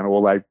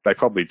channel. Well, they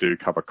probably do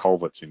cover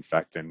culverts, in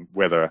fact, and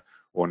whether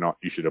or not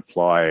you should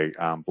apply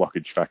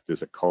blockage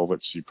factors at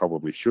culverts, you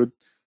probably should.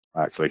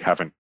 I actually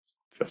haven't,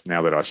 just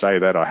now that I say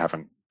that,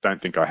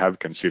 don't think I have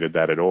considered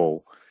that at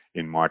all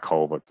in my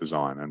culvert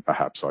design, and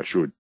perhaps I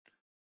should.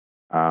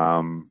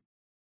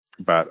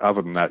 But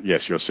other than that,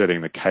 yes, you're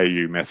setting the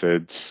KU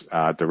methods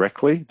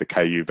directly, the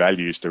KU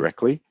values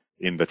directly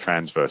in the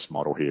transverse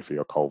model here for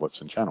your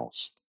culverts and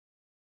channels.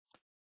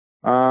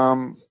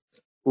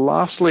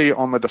 Lastly,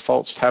 on the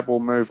defaults tab, we'll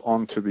move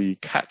on to the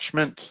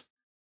catchment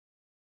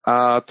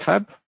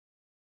tab.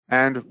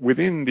 And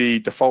within the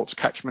defaults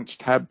catchments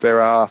tab,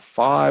 there are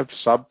 5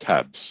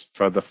 sub-tabs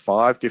for the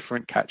 5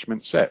 different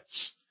catchment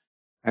sets.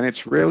 And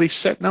it's really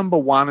set number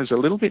 1 is a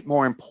little bit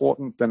more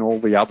important than all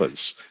the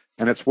others.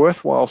 And it's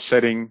worthwhile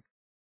setting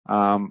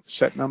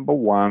set number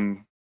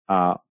 1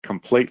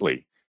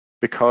 completely,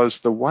 because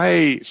the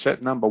way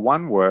set number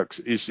 1 works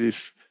is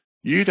if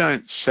you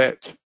don't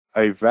set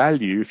a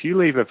value, if you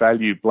leave a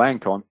value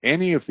blank on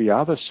any of the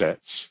other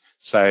sets,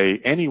 say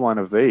any one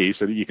of these,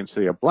 so that you can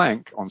see a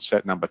blank on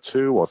set number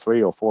 2 or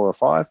 3 or 4 or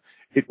 5,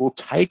 it will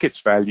take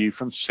its value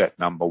from set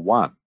number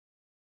 1.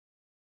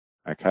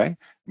 Okay,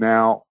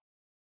 now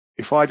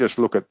if I just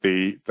look at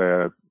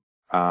the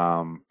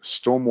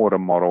stormwater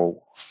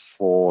model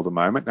for the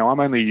moment, now I'm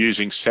only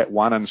using set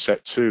 1 and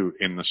set 2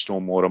 in the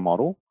stormwater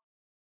model,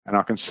 and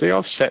I can see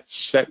I've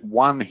set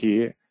 1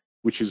 here,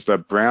 which is the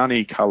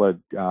brownie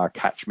colored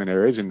catchment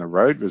areas in the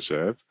road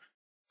reserve.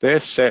 They're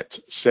set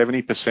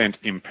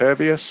 70%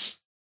 impervious,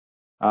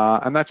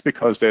 and that's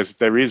because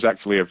there is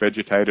actually a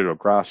vegetated or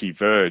grassy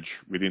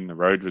verge within the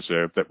road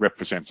reserve that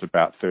represents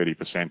about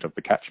 30% of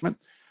the catchment.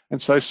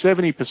 And so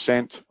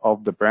 70%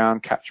 of the brown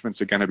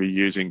catchments are going to be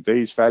using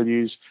these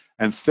values,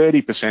 and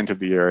 30% of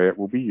the area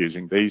will be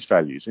using these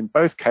values. In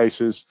both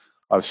cases,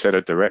 I've set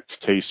a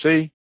direct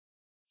TC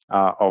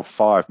of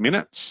 5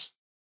 minutes,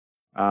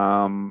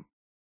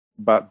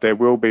 but there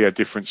will be a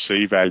different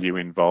C value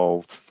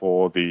involved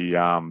for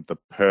the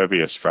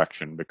pervious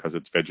fraction because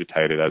it's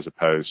vegetated as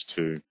opposed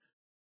to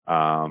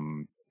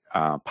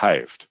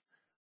paved.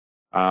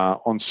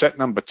 On set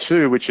number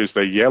 2, which is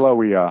the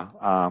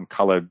yellowier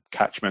colored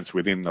catchments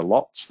within the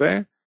lots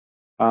there,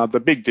 the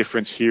big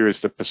difference here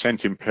is the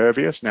percent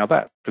impervious. Now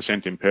that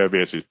percent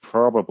impervious is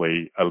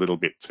probably a little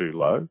bit too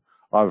low.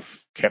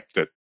 I've kept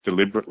it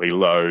deliberately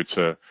low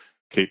to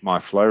keep my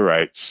flow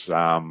rates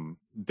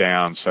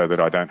down so that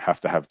I don't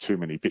have to have too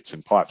many bits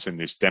and pipes in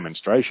this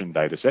demonstration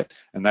data set.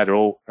 And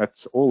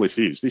that's all this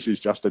is. This is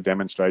just a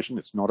demonstration.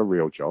 It's not a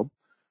real job.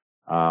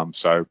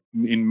 So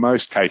in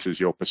most cases,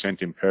 your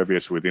percent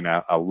impervious within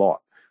a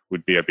lot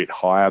would be a bit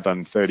higher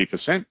than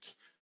 30%.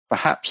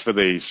 Perhaps for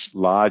these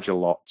larger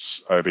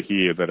lots over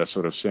here that are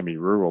sort of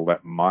semi-rural,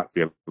 that might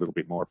be a little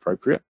bit more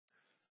appropriate.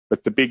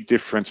 But the big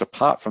difference,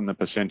 apart from the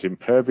percent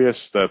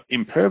impervious, the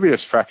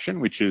impervious fraction,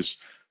 which is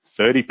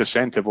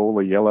 30% of all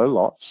the yellow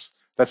lots,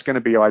 that's going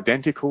to be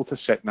identical to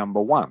set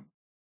number 1.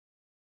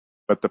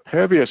 But the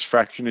pervious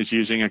fraction is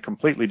using a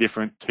completely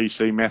different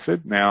TC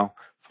method. Now,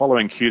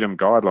 following QDM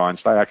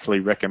guidelines, they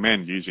actually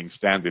recommend using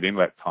standard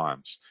inlet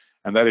times.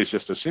 And that is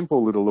just a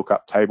simple little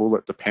lookup table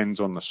that depends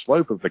on the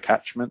slope of the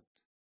catchment.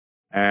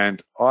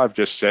 And I've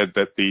just said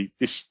that the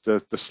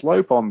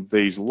slope on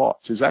these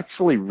lots is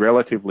actually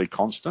relatively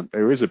constant.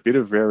 There is a bit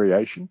of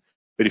variation,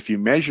 but if you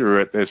measure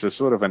it, there's a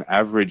sort of an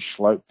average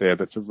slope there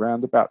that's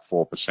around about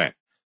 4%.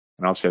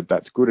 And I've said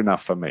that's good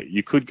enough for me.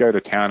 You could go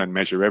to town and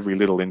measure every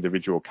little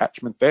individual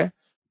catchment there,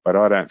 but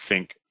I don't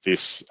think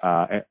this,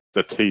 the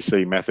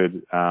TC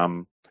method,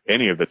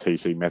 any of the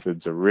TC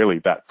methods are really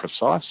that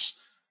precise.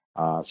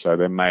 So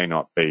there may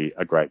not be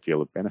a great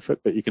deal of benefit,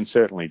 but you can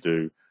certainly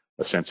do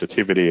a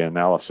sensitivity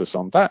analysis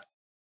on that.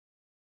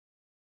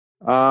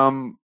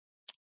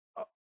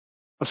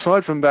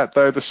 Aside from that,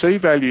 though, the C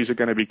values are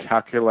going to be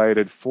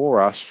calculated for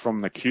us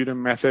from the QDM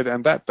method,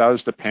 and that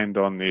does depend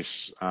on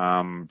this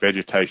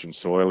vegetation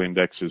soil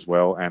index as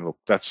well. And look,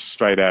 that's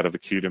straight out of the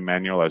QDM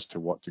manual as to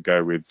what to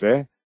go with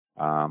there,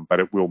 but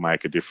it will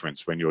make a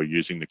difference when you're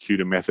using the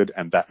QDM method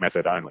and that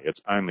method only.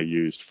 It's only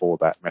used for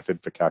that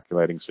method for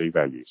calculating C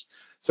values.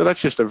 So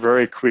that's just a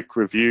very quick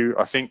review.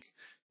 I think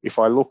if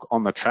I look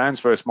on the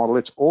transverse model,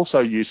 it's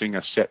also using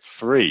a set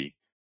 3,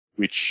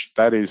 which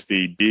that is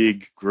the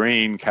big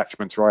green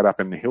catchments right up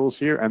in the hills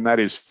here, and that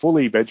is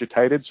fully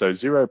vegetated, so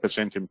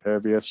 0%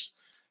 impervious,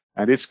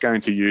 and it's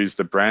going to use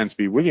the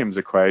Bransby-Williams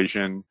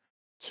equation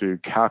to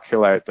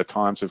calculate the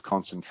times of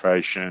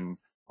concentration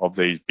of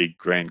these big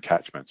green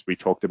catchments. We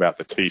talked about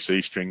the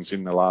TC strings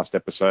in the last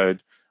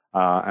episode,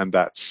 and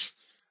that's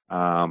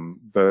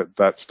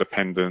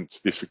dependent,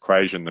 this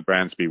equation, the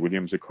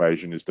Bransby-Williams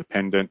equation, is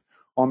dependent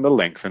on the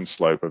length and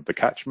slope of the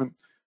catchment,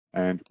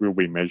 and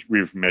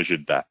we've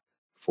measured that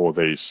for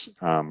these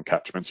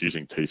catchments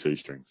using TC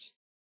strings.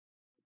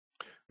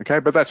 Okay,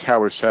 but that's how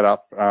we're set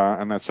up,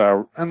 and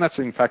that's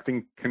in fact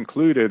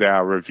concluded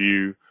our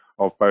review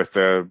of both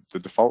the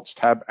defaults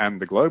tab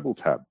and the global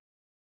tab.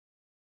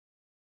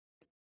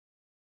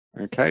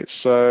 Okay,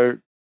 so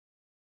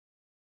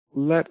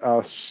let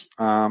us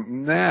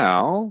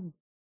now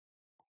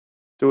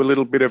do a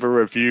little bit of a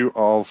review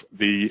of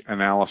the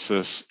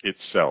analysis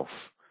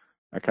itself.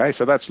 Okay,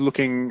 so that's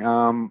looking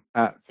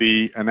at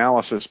the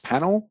analysis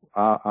panel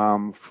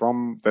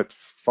that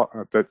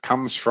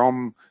comes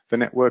from the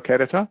network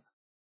editor,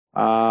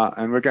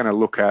 and we're going to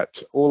look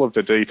at all of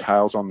the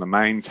details on the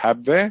main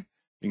tab there,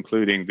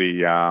 including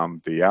the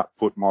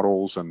output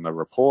models and the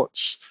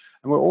reports,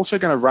 And we're also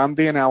going to run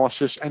the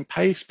analysis and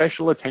pay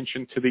special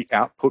attention to the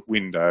output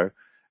window,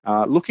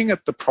 looking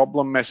at the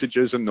problem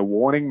messages and the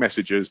warning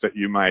messages that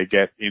you may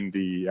get in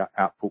the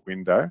output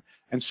window.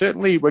 And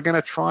certainly we're going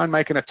to try and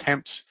make an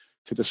attempt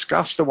to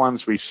discuss the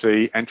ones we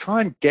see and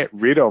try and get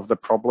rid of the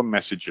problem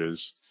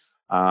messages.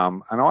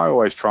 And I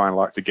always try and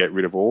like to get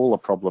rid of all the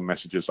problem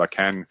messages I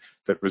can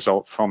that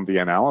result from the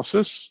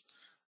analysis.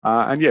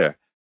 And yeah,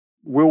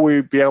 will we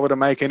be able to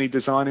make any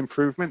design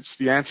improvements?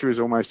 The answer is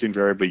almost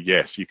invariably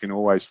yes. You can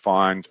always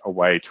find a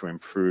way to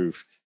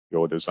improve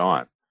your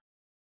design.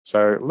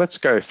 So let's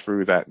go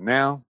through that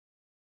now.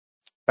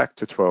 Back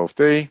to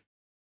 12D.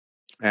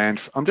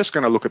 And I'm just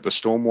going to look at the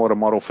stormwater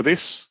model for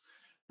this.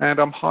 And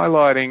I'm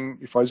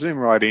highlighting, if I zoom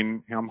right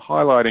in, I'm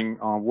highlighting,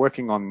 I'm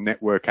working on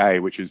network A,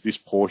 which is this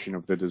portion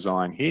of the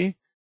design here.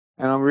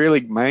 And I'm really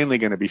mainly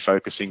going to be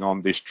focusing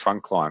on this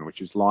trunk line, which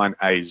is line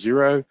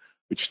A0,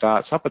 which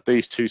starts up at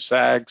these two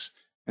sags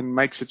and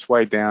makes its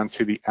way down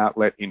to the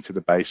outlet into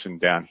the basin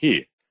down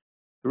here.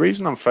 The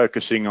reason I'm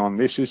focusing on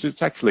this is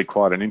it's actually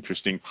quite an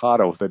interesting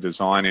part of the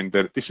design in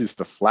that this is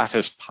the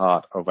flattest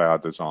part of our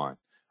design.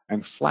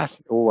 And flat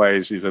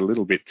always is a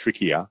little bit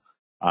trickier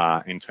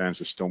in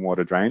terms of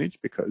stormwater drainage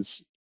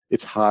because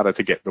it's harder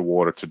to get the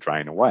water to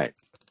drain away.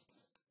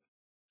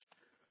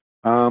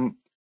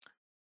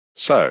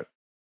 So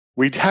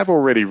we have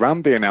already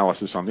run the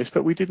analysis on this,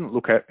 but we didn't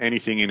look at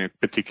anything in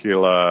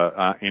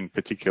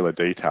particular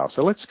detail.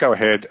 So let's go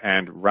ahead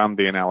and run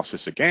the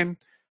analysis again.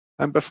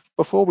 And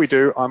before we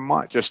do, I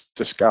might just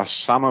discuss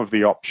some of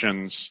the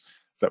options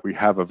that we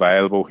have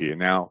available here.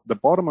 Now, the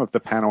bottom of the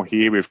panel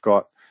here, we've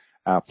got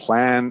our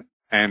plan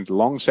and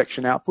long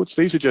section outputs.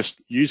 These are just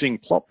using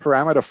plot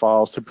parameter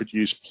files to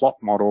produce plot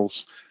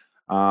models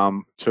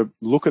to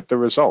look at the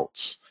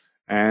results.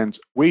 And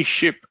we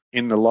ship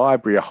in the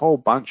library a whole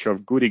bunch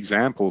of good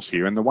examples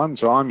here. And the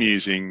ones I'm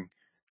using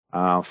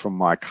from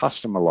my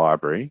customer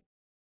library,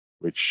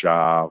 which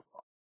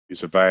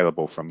is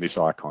available from this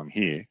icon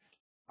here,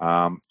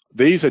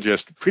 these are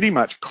just pretty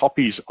much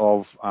copies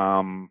of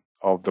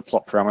the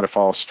plot parameter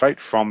file straight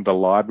from the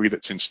library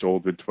that's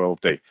installed with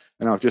 12D.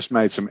 And I've just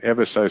made some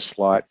ever so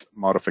slight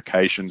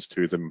modifications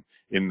to them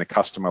in the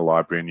customer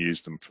library and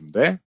used them from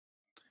there.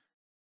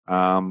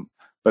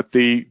 But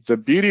the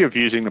beauty of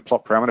using the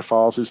plot parameter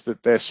files is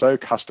that they're so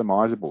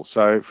customizable.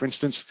 So for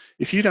instance,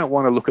 if you don't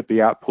want to look at the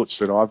outputs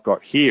that I've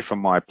got here from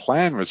my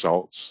plan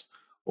results,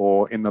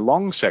 or in the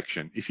long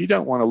section, if you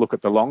don't want to look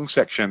at the long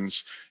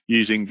sections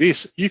using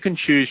this, you can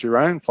choose your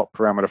own plot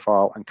parameter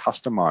file and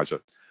customize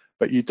it.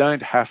 But you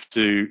don't have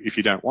to, if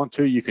you don't want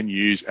to, you can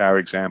use our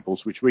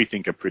examples, which we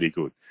think are pretty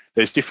good.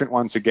 There's different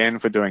ones again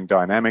for doing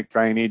dynamic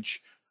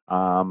drainage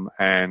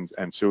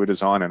and sewer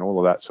design and all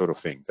of that sort of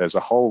thing. There's a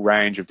whole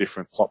range of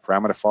different plot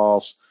parameter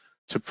files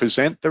to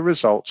present the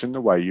results in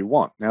the way you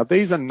want. Now,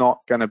 these are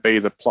not going to be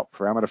the plot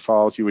parameter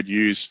files you would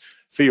use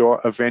for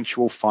your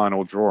eventual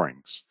final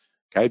drawings.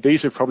 Okay,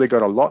 these have probably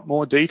got a lot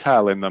more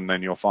detail in them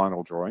than your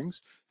final drawings.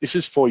 This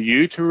is for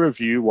you to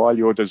review while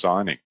you're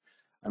designing.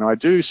 And I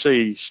do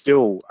see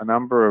still a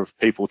number of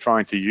people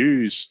trying to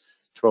use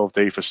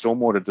 12D for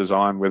stormwater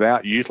design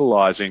without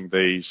utilizing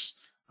these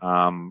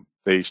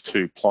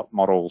two plot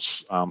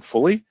models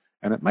fully.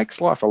 And it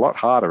makes life a lot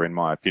harder, in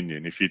my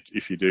opinion, if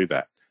you do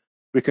that.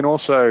 We can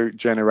also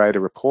generate a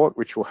report,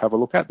 which we'll have a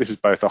look at. This is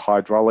both a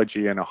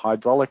hydrology and a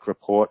hydraulic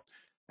report.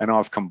 And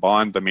I've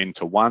combined them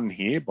into one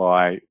here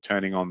by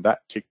turning on that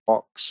tick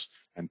box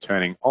and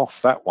turning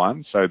off that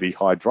one. So the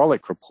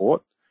hydraulic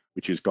report,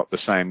 which has got the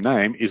same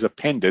name, is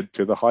appended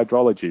to the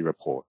hydrology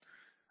report.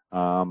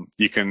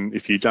 You can,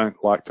 if you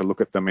don't like to look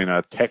at them in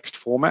a text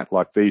format,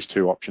 like these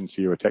two options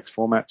here are text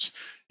formats,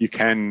 you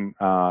can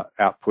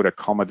output a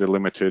comma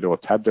delimited or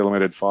tab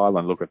delimited file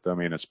and look at them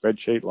in a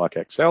spreadsheet like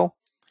Excel.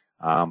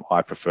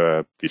 I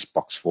prefer this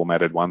box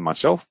formatted one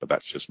myself, but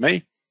that's just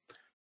me.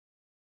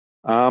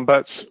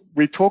 But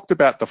we talked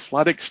about the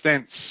flood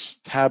extents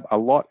tab a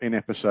lot in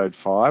episode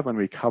 5, and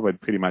we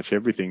covered pretty much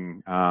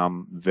everything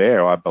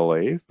there, I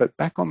believe. But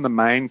back on the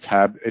main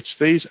tab, it's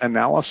these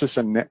analysis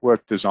and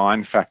network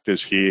design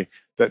factors here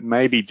that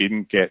maybe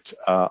didn't get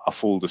a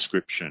full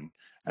description,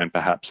 and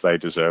perhaps they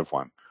deserve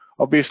one.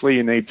 Obviously,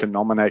 you need to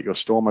nominate your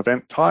storm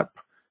event type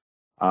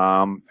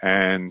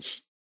and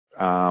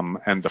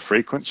the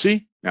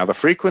frequency. Now, the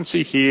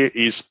frequency here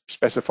is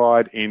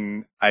specified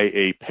in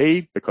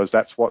AEP because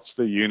that's what's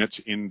the units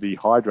in the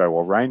hydro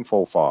or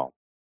rainfall file.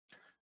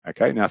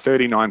 Okay, now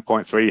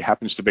 39.3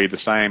 happens to be the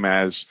same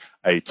as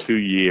a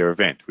 2-year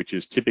event, which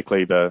is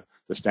typically the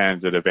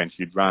standard event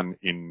you'd run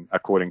in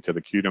according to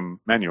the QDM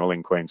manual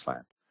in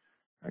Queensland.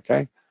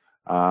 Okay,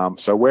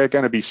 so we're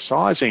going to be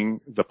sizing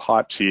the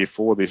pipes here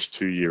for this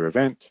 2-year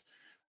event.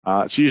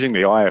 It's using the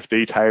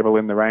IFD table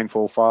in the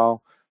rainfall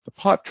file. The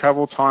pipe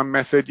travel time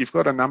method, you've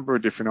got a number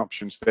of different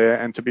options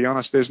there. And to be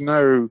honest, there's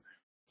no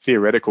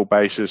theoretical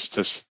basis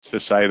to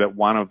say that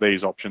one of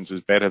these options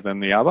is better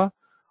than the other.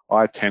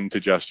 I tend to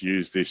just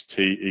use this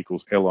T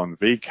equals L on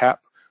V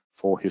cap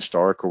for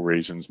historical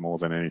reasons more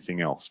than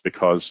anything else,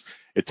 because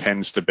it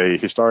tends to be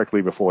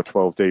historically before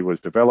 12D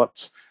was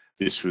developed,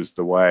 this was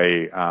the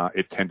way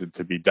it tended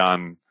to be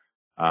done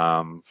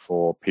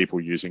for people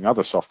using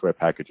other software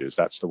packages.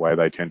 That's the way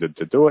they tended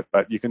to do it,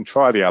 but you can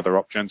try the other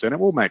options and it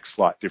will make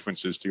slight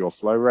differences to your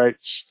flow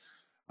rates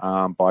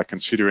by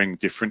considering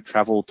different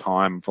travel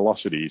time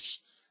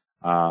velocities,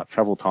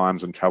 travel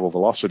times and travel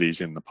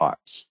velocities in the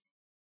pipes.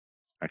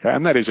 Okay,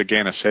 and that is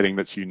again a setting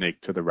that's unique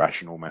to the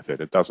rational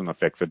method. It doesn't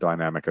affect the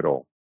dynamic at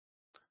all.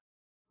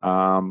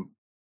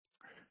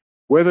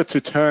 Whether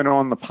to turn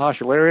on the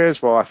partial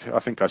areas, well, I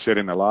think I said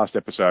in the last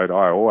episode,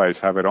 I always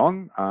have it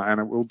on, and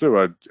it will do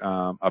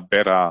a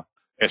better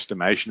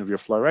estimation of your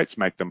flow rates,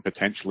 make them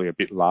potentially a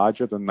bit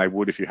larger than they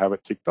would if you have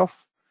it ticked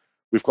off.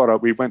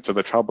 We went to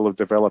the trouble of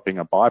developing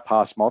a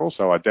bypass model,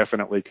 so I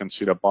definitely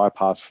consider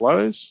bypass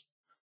flows.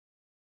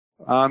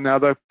 Now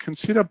the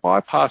consider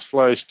bypass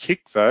flows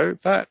tick though,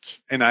 that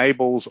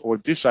enables or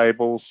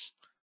disables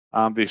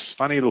this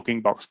funny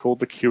looking box called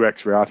the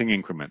QX routing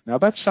increment. Now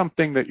that's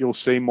something that you'll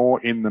see more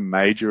in the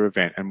major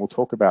event, and we'll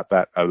talk about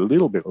that a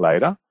little bit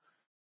later.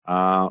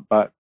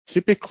 But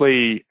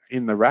typically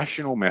in the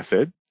rational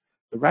method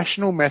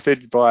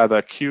via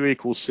the Q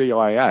equals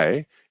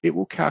CIA, it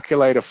will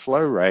calculate a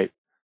flow rate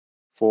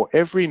for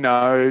every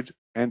node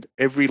and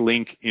every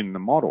link in the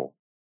model.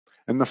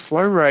 And the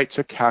flow rates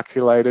are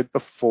calculated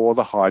before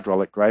the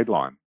hydraulic grade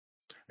line.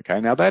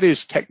 Okay, now that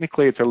is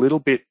technically, it's a little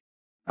bit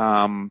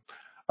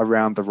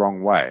around the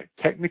wrong way.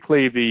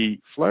 Technically, the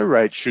flow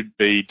rate should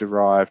be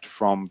derived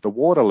from the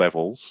water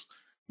levels,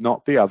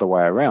 not the other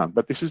way around.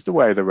 But this is the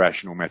way the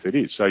rational method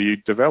is. So you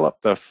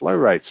develop the flow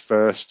rates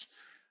first,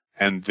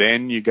 and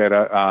then you get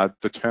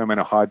determine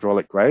a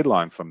hydraulic grade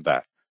line from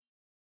that.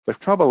 The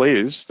trouble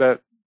is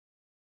that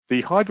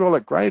the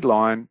hydraulic grade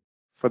line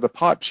for the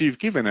pipes you've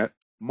given it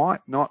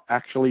might not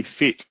actually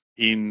fit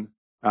in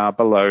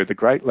below the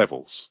grate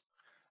levels.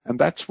 And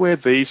that's where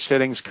these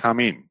settings come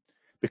in,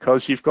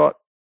 because you've got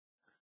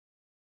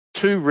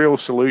two real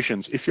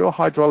solutions. If your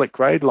hydraulic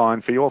grade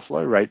line for your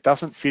flow rate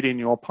doesn't fit in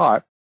your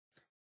pipe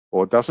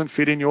or doesn't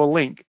fit in your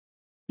link,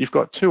 you've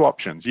got two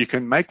options. You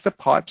can make the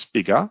pipes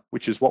bigger,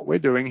 which is what we're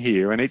doing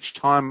here, and each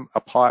time a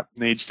pipe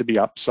needs to be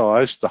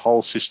upsized, the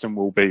whole system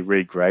will be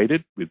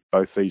regraded with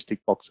both these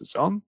tick boxes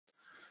on.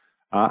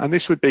 And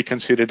this would be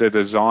considered a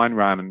design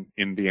run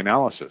in the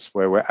analysis,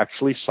 where we're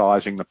actually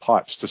sizing the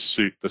pipes to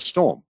suit the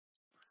storm.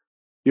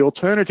 The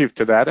alternative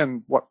to that,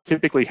 and what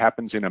typically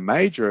happens in a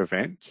major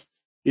event,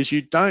 is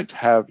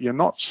you're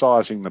not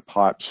sizing the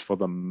pipes for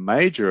the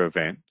major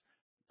event,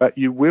 but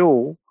you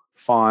will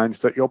find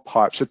that your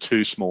pipes are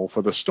too small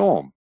for the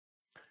storm.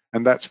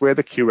 And that's where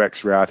the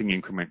QX routing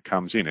increment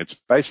comes in. It's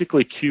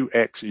basically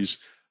QX is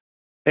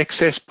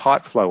excess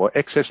pipe flow or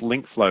excess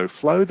link flow,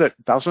 flow that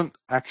doesn't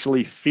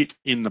actually fit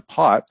in the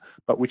pipe,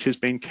 but which has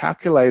been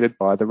calculated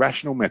by the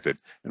rational method,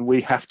 and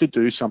we have to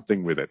do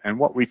something with it. And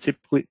what we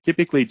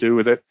typically do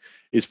with it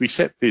is we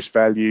set this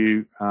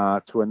value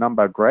to a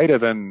number greater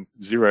than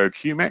 0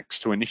 Qmax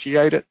to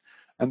initiate it,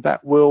 and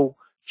that will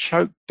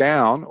choke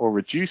down or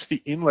reduce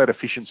the inlet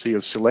efficiency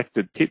of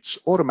selected pits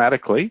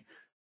automatically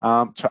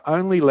to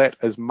only let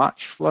as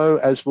much flow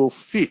as will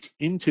fit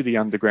into the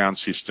underground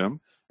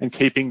system, and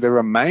keeping the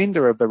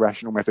remainder of the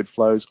rational method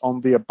flows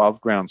on the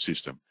above ground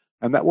system.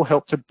 And that will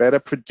help to better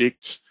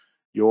predict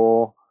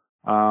your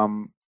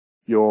overland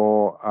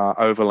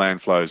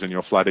flows and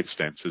your flood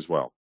extents as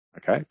well.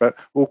 Okay, but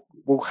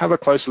we'll have a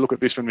closer look at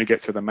this when we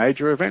get to the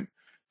major event.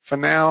 For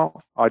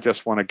now, I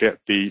just want to get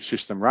the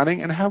system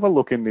running and have a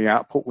look in the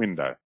output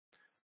window.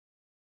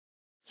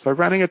 So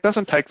running, it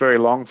doesn't take very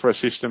long for a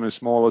system as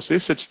small as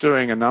this. It's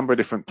doing a number of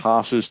different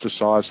passes to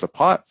size the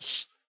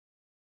pipes.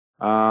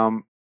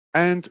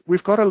 And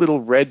we've got a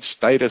little red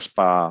status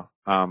bar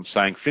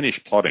saying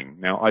finish plotting.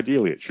 Now,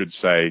 ideally, it should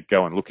say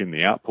go and look in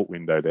the output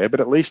window there,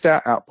 but at least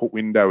our output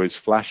window is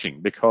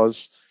flashing,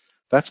 because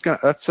that's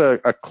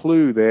a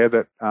clue there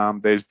that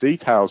there's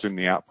details in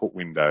the output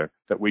window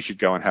that we should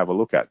go and have a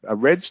look at. A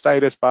red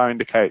status bar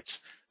indicates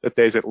that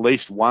there's at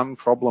least one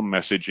problem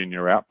message in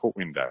your output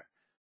window.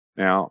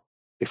 Now,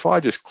 if I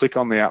just click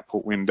on the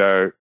output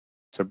window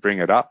to bring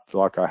it up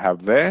like I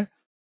have there,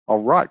 I'll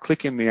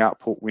right-click in the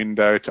output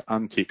window to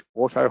untick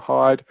auto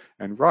hide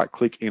and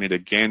right-click in it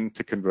again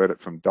to convert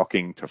it from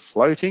docking to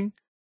floating,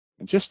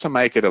 and just to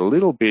make it a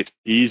little bit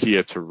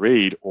easier to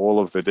read all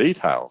of the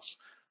details,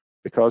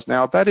 because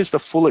now that is the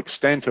full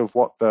extent of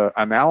what the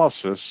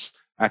analysis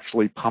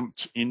actually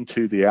pumped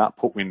into the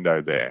output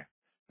window there.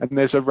 And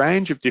there's a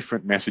range of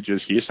different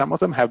messages here. Some of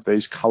them have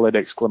these colored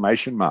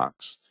exclamation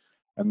marks.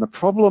 And the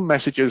problem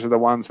messages are the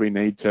ones we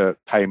need to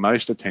pay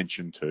most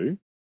attention to.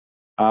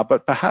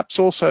 But perhaps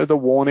also the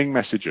warning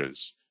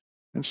messages.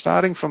 And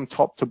starting from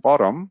top to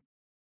bottom,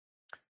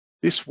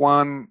 this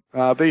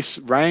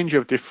range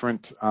of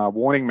different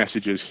warning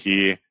messages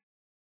here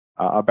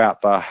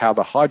about how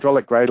the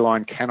hydraulic grade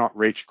line cannot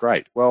reach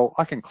grate. Well,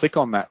 I can click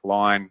on that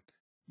line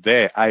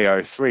there,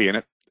 AO3, and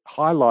it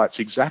highlights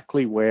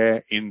exactly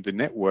where in the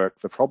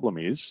network the problem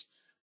is.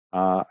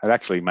 It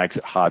actually makes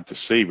it hard to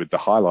see with the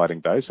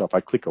highlighting though, so if I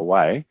click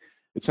away,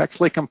 it's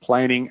actually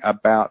complaining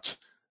about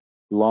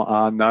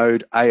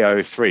node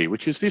AO3,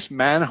 which is this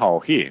manhole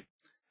here.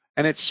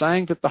 and it's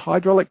saying that the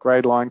hydraulic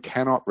grade line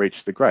cannot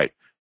reach the grate.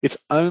 It's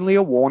only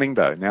a warning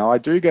though. Now I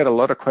do get a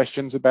lot of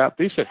questions about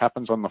this. It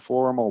happens on the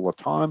forum all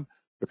the time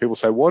where people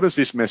say, what does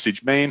this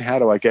message mean? How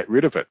do I get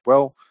rid of it?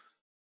 Well,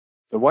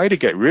 the way to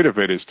get rid of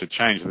it is to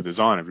change the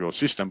design of your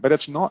system, but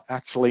it's not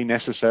actually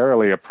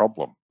necessarily a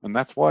problem. And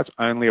that's why it's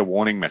only a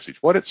warning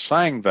message. What it's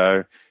saying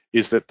though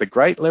is that the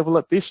grate level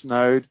at this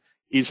node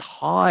is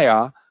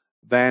higher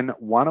than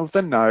one of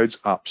the nodes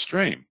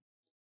upstream.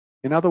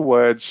 In other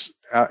words,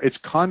 it's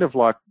kind of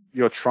like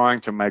you're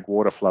trying to make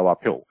water flow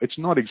uphill. It's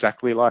not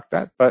exactly like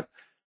that, but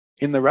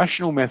in the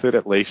rational method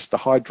at least, the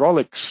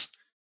hydraulics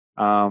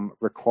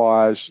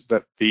requires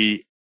that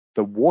the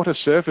water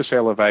surface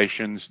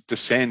elevations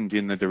descend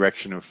in the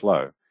direction of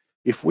flow.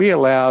 If we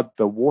allowed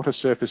the water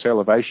surface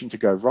elevation to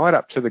go right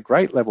up to the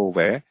grate level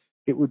there,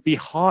 it would be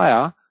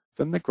higher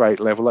than the grate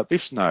level at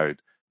this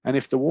node. And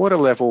if the water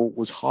level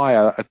was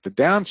higher at the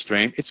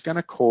downstream, it's going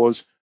to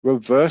cause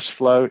reverse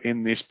flow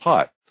in this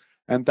pipe.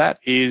 And that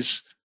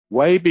is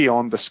way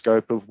beyond the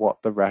scope of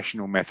what the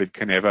rational method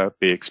can ever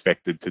be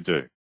expected to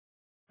do,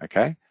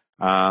 okay?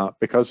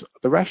 Because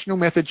the rational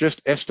method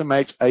just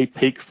estimates a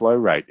peak flow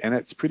rate, and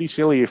it's pretty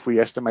silly if we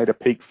estimate a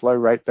peak flow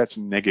rate that's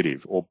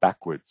negative or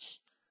backwards,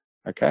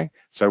 okay?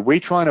 So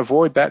we try and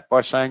avoid that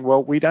by saying,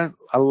 well, we don't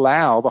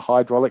allow the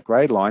hydraulic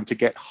grade line to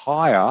get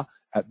higher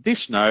at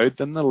this node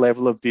than the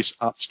level of this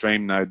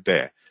upstream node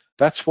there.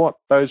 That's what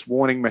those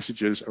warning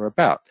messages are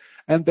about.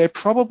 And they're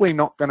probably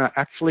not going to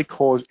actually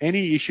cause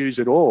any issues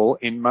at all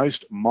in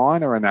most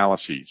minor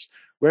analyses.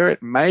 Where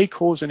it may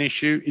cause an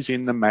issue is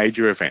in the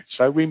major event.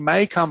 So we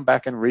may come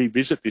back and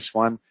revisit this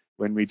one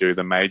when we do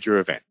the major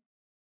event.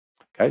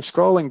 Okay,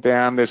 scrolling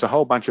down, there's a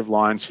whole bunch of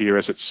lines here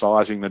as it's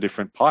sizing the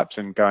different pipes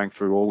and going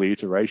through all the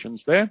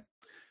iterations there.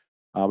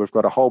 We've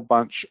got a whole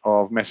bunch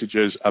of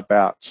messages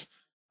about,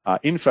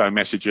 info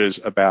messages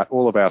about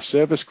all of our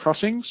service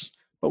crossings,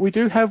 but we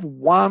do have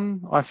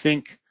one, I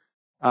think,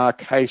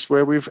 case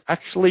where we've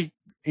actually,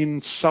 in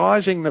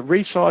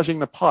resizing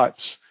the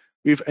pipes,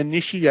 we've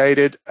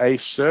initiated a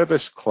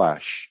service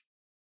clash.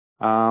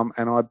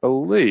 And I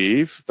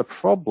believe the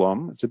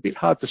problem, it's a bit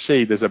hard to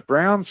see, there's a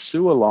brown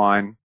sewer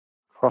line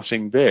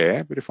crossing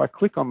there, but if I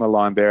click on the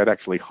line there, it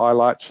actually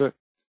highlights it.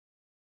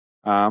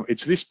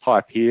 It's this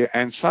pipe here,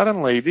 and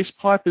suddenly this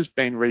pipe has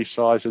been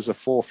resized as a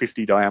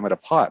 450 diameter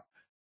pipe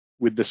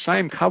with the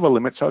same cover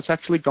limit, so it's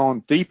actually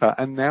gone deeper,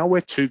 and now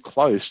we're too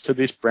close to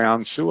this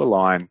brown sewer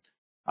line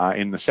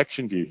in the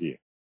section view here.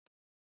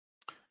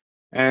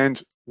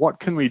 And what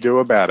can we do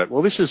about it?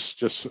 Well, this is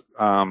just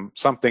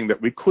something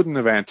that we couldn't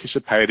have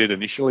anticipated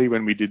initially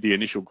when we did the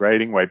initial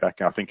grading way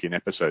back, I think, in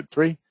episode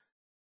 3.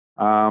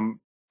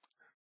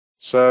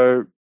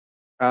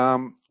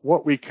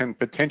 What we can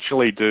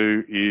potentially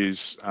do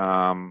is,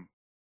 well,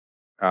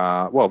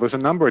 there's a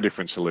number of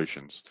different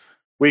solutions.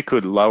 We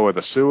could lower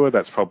the sewer.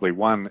 That's probably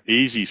one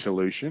easy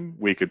solution.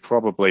 We could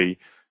probably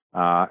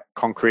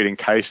concrete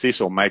encase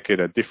this or make it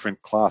a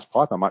different class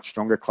pipe, a much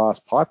stronger class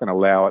pipe, and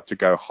allow it to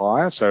go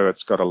higher so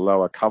it's got a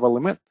lower cover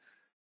limit.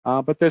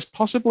 But there's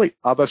possibly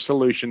other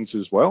solutions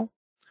as well.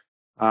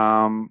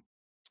 I'll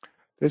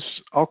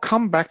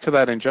come back to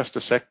that in just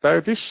a sec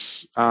though.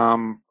 This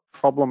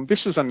problem,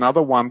 this is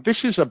another one.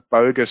 This is a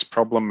bogus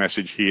problem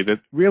message here that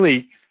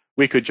really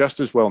we could just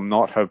as well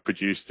not have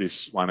produced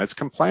this one. It's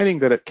complaining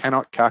that it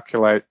cannot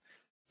calculate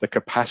the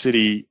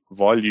capacity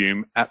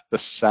volume at the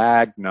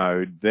sag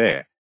node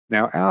there.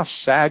 Now, our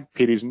sag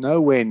pit is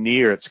nowhere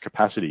near its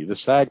capacity. The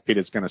sag pit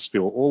is going to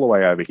spill all the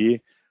way over here,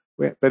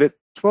 but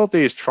 12D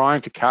is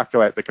trying to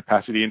calculate the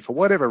capacity, and for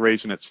whatever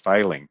reason, it's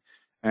failing.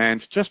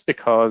 And just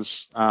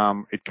because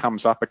it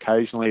comes up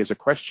occasionally as a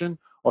question,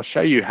 I'll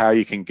show you how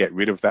you can get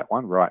rid of that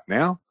one right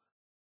now.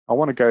 I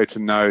want to go to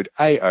node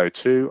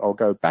A02. I'll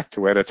go back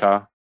to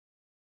editor,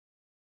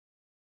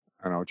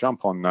 and I'll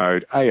jump on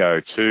node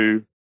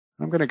A02.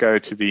 I'm going to go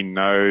to the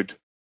node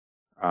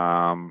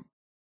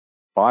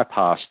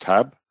bypass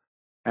tab.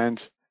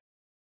 And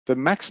the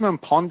maximum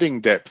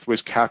ponding depth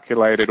was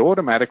calculated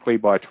automatically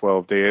by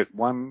 12D at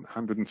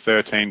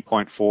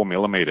 113.4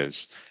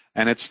 millimeters.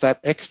 And it's that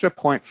extra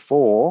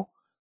 0.4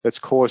 that's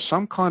caused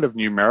some kind of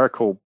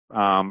numerical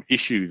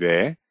issue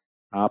there,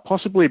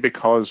 possibly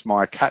because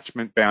my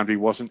catchment boundary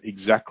wasn't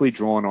exactly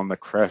drawn on the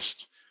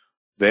crest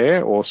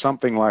there or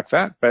something like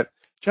that. But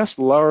just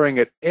lowering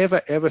it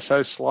ever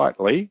so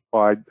slightly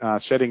by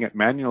setting it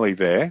manually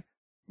there,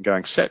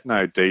 going set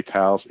node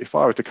details, if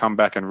I were to come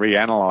back and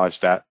reanalyze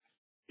that,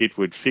 it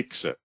would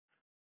fix it.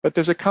 But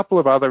there's a couple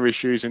of other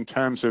issues in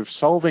terms of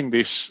solving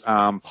this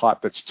pipe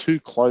that's too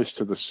close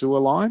to the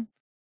sewer line.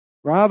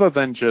 Rather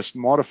than just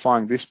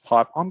modifying this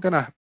pipe, I'm going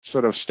to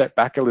sort of step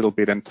back a little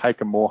bit and take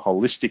a more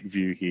holistic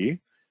view here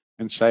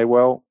and say,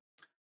 well,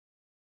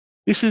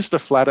 this is the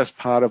flattest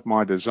part of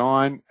my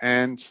design,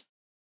 and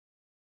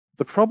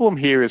the problem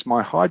here is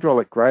my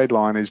hydraulic grade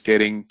line is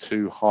getting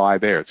too high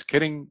there. It's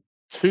getting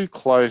too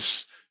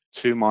close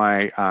to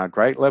my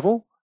grate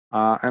level,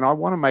 and I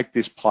want to make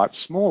this pipe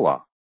smaller.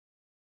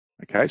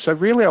 Okay, so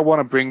really I want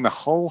to bring the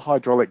whole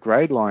hydraulic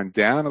grade line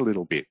down a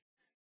little bit.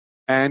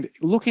 And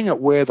looking at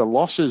where the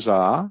losses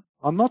are,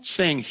 I'm not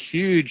seeing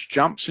huge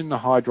jumps in the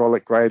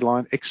hydraulic grade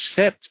line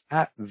except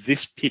at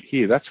this pit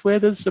here. That's where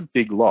there's a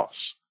big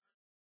loss.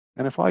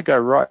 And if I go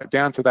right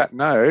down to that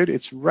node,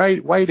 it's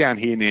way down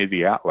here near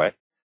the outlet.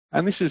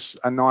 And this is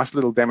a nice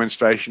little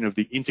demonstration of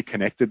the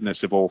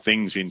interconnectedness of all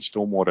things in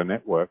stormwater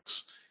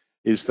networks,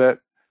 is that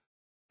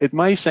it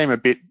may seem a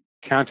bit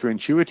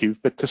counterintuitive,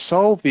 but to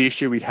solve the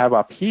issue we have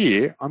up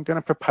here, I'm going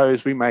to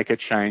propose we make a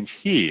change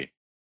here,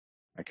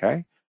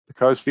 okay?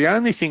 Because the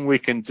only thing we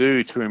can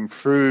do to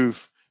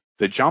improve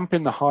the jump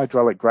in the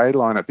hydraulic grade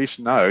line at this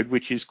node,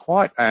 which is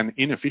quite an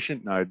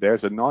inefficient node,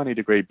 there's a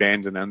 90-degree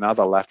bend and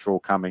another lateral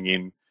coming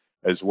in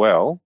as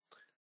well.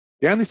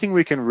 The only thing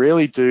we can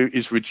really do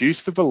is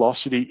reduce the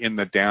velocity in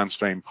the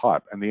downstream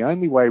pipe. And the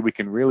only way we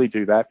can really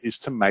do that is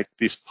to make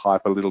this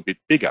pipe a little bit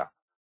bigger.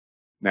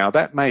 Now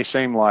that may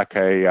seem like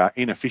a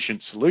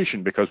inefficient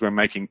solution because we're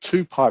making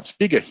two pipes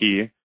bigger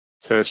here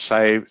to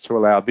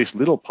allow this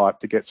little pipe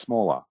to get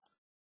smaller.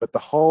 But the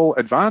whole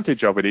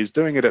advantage of it is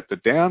doing it at the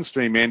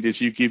downstream end is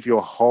you give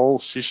your whole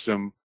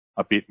system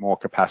a bit more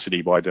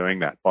capacity by doing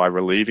that. By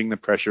relieving the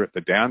pressure at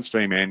the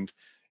downstream end,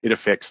 it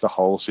affects the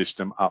whole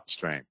system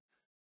upstream.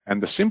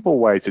 And the simple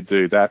way to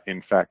do that,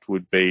 in fact,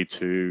 would be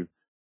to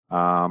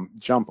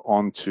jump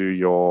onto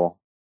your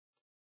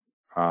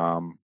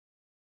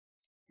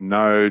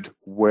node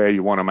where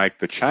you want to make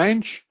the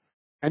change.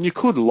 And you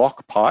could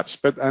lock pipes,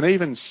 but an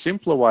even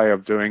simpler way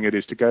of doing it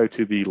is to go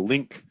to the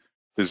link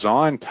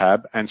design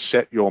tab and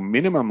set your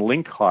minimum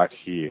link height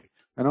here.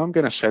 And I'm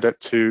going to set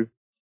it to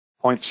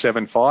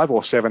 0.75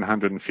 or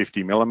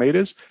 750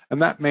 millimeters.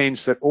 And that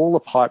means that all the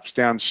pipes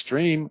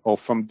downstream or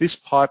from this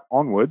pipe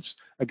onwards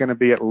are going to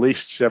be at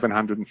least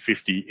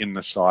 750 in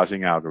the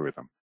sizing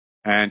algorithm.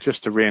 And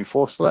just to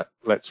reinforce that,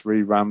 let's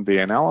rerun the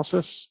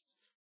analysis.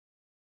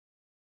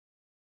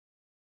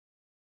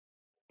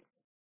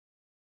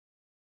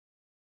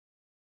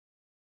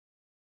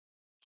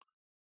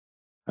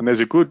 And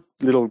there's a good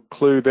little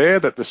clue there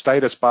that the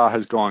status bar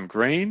has gone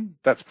green.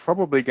 That's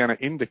probably going to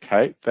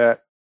indicate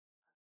that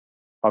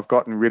I've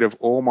gotten rid of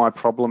all my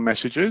problem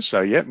messages.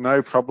 So yet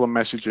no problem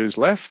messages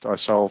left. I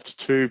solved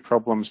two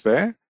problems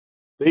there.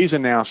 These are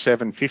now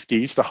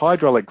 750s. The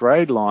hydraulic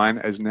grade line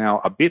is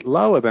now a bit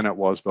lower than it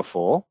was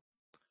before.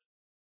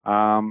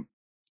 And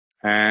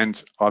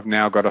I've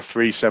now got a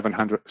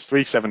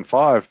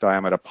 375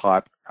 diameter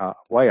pipe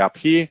way up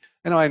here.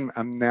 And I'm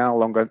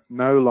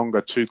no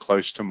longer too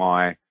close to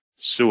my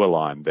sewer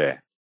line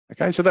there.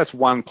 Okay, so that's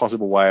one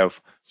possible way of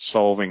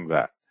solving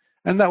that.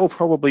 And that will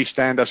probably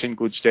stand us in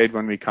good stead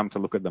when we come to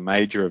look at the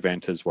major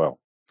event as well.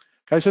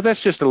 Okay, so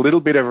that's just a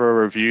little bit of a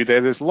review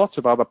there. There's lots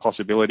of other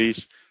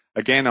possibilities.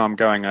 Again, I'm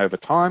going over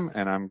time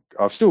and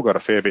I've still got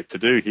a fair bit to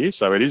do here.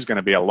 So it is going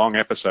to be a long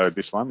episode,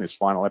 this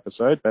final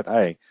episode, but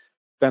hey,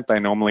 don't they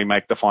normally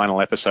make the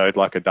final episode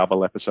like a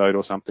double episode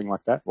or something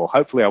like that? Well,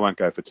 hopefully I won't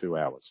go for 2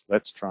 hours.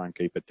 Let's try and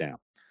keep it down.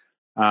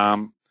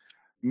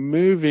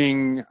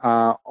 Moving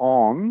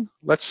on,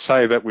 let's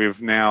say that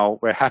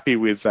we're happy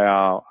with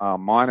our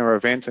minor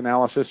event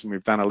analysis and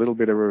we've done a little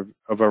bit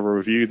of a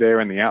review there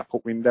in the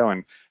output window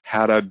and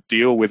how to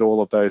deal with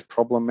all of those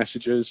problem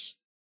messages.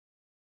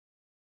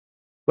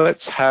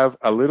 Let's have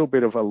a little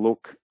bit of a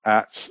look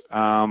at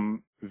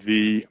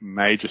the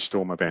major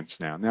storm events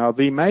now. Now,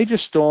 the major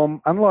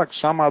storm, unlike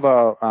some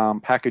other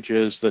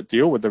packages that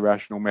deal with the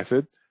rational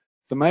method,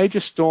 the major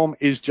storm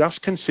is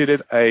just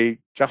considered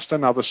just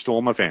another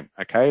storm event,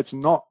 okay? It's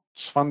not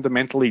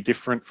fundamentally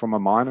different from a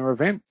minor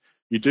event.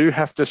 You do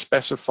have to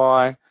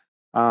specify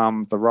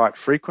the right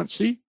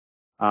frequency,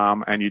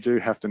 and you do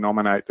have to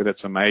nominate that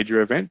it's a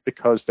major event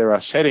because there are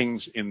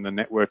settings in the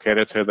network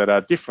editor that are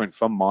different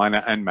from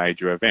minor and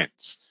major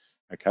events,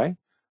 okay?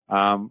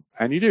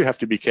 And you do have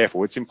to be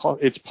careful.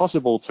 It's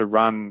possible to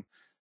run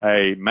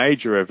a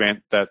major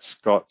event that's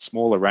got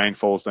smaller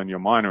rainfalls than your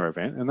minor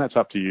event, and that's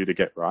up to you to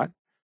get right.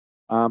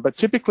 But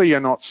typically you're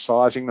not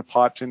sizing the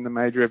pipes in the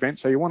major event,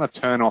 so you want to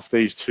turn off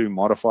these two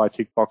modify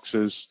tick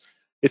boxes.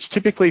 It's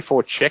typically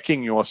for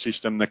checking your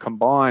system, the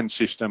combined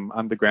system,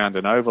 underground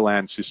and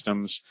overland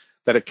systems,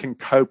 that it can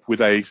cope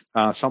with a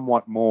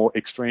somewhat more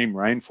extreme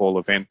rainfall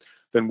event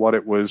than what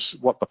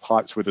the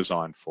pipes were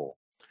designed for.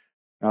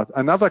 Now,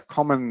 another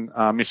common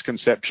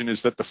misconception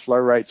is that the flow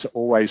rates are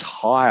always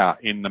higher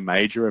in the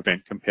major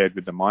event compared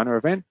with the minor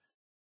event.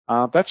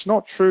 That's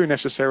not true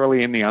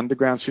necessarily in the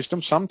underground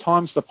system.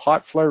 Sometimes the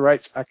pipe flow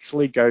rates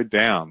actually go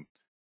down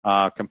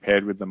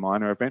compared with the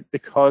minor event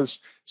because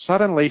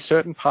suddenly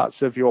certain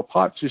parts of your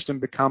pipe system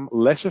become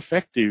less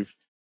effective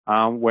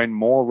when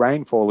more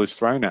rainfall is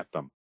thrown at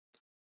them.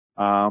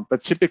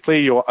 But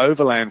typically your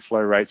overland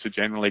flow rates are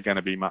generally going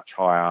to be much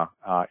higher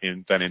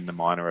than in the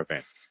minor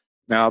event.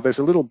 Now, there's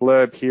a little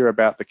blurb here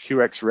about the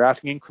QX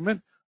routing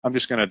increment. I'm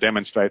just going to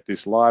demonstrate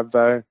this live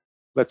though.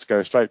 Let's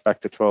go straight back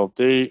to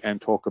 12D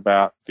and talk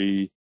about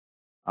the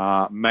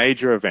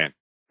major event.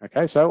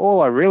 Okay, so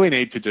all I really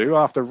need to do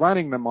after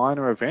running the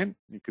minor event,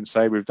 you can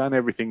say we've done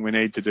everything we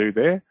need to do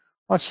there.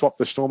 I swap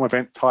the storm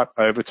event type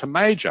over to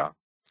major.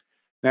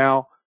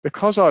 Now,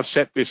 because I've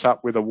set this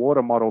up with a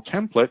water model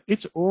template,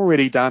 it's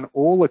already done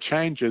all the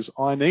changes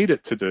I need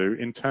it to do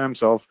in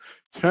terms of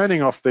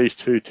turning off these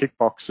two tick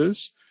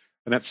boxes,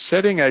 and it's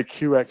setting a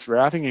QX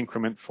routing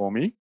increment for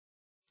me,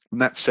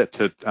 and that's set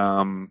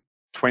to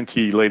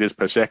 20 litres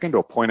per second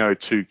or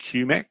 0.02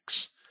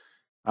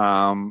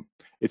 QMEX.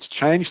 It's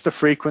changed the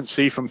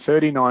frequency from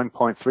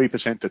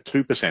 39.3% to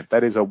 2%.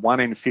 That is a 1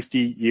 in 50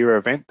 year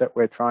event that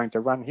we're trying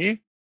to run here.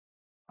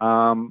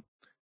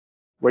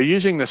 We're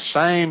using the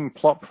same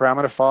plot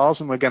parameter files,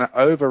 and we're going to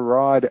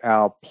override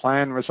our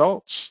plan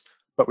results,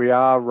 but we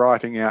are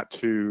writing out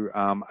to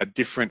a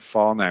different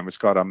file name. It's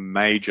got a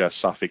major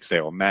suffix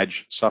there, or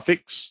MAJ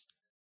suffix.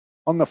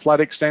 On the flood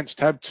extents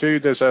tab too,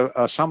 there's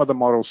some of the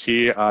models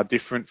here are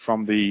different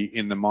from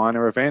in the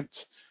minor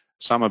event.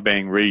 Some are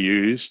being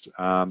reused.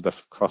 The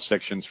cross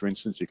sections, for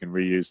instance, you can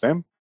reuse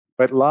them.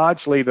 But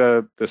largely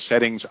the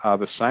settings are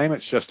the same.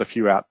 It's just a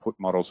few output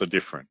models are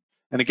different.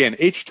 And again,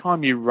 each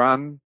time you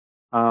run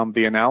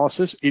the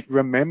analysis, it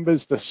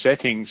remembers the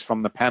settings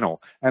from the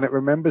panel, and it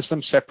remembers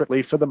them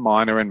separately for the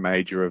minor and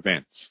major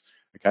events.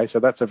 Okay, so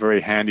that's a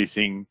very handy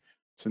thing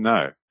to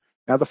know.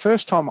 Now, the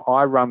first time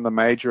I run the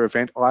major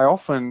event, I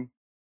often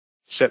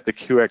set the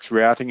QX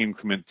routing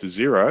increment to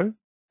 0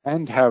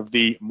 and have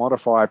the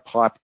modify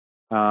pipe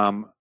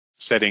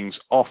settings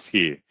off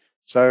here.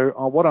 So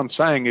what I'm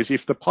saying is,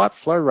 if the pipe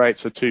flow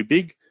rates are too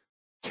big,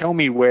 tell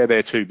me where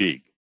they're too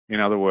big. In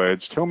other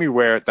words, tell me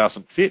where it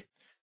doesn't fit.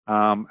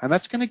 And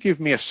that's going to give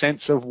me a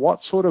sense of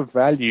what sort of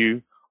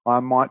value I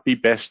might be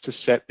best to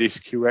set this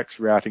QX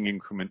routing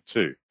increment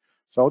to.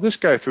 So I'll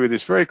just go through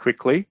this very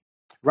quickly.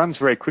 It runs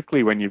very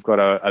quickly when you've got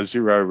a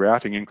 0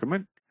 routing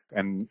increment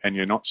and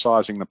you're not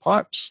sizing the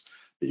pipes.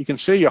 But you can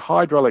see your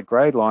hydraulic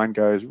grade line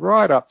goes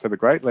right up to the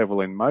grade level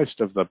in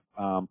most of the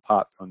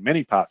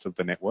many parts of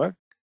the network.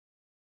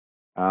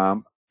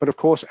 But of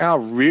course, our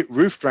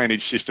roof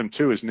drainage system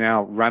too is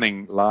now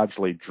running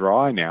largely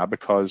dry now,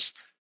 because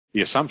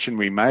the assumption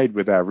we made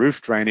with our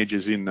roof drainage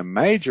is in the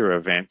major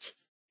event,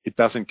 it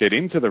doesn't get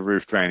into the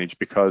roof drainage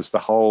because the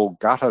whole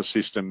gutter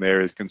system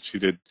there is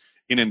considered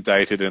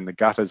inundated and the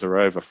gutters are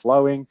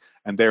overflowing,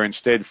 and they're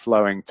instead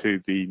flowing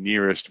to the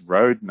nearest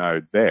road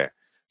node there.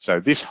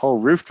 So this whole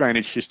roof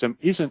drainage system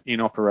isn't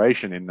in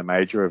operation in the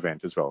major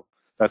event as well.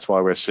 That's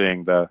why we're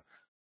seeing the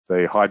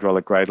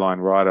hydraulic grade line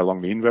right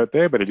along the invert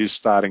there, but it is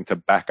starting to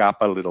back up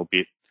a little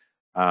bit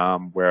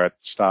where it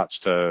starts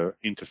to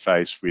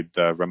interface with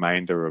the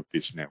remainder of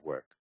this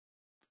network.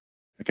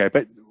 Okay,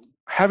 but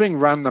having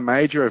run the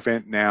major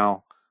event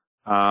now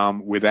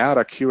without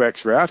a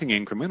QX routing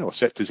increment or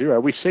set to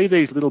 0, we see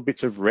these little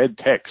bits of red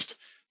text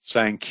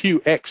saying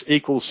QX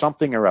equals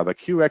something or other,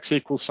 QX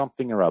equals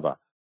something or other.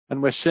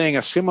 And we're seeing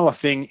a similar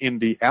thing in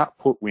the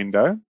output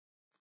window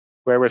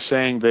where we're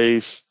seeing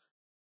these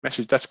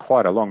messages. That's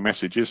quite a long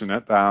message, isn't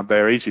it?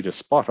 They're easy to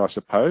spot, I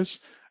suppose.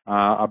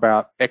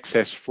 About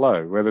excess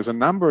flow, where there's a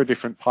number of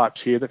different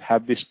pipes here that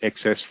have this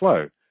excess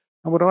flow.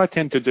 And what I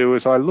tend to do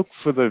is I look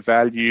for the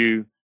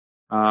value,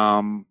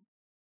 the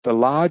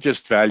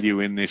largest value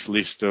in this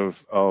list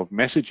of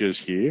messages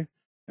here.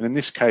 And in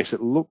this case,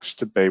 it looks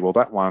to be, well,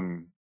 that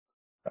one's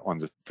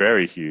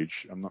very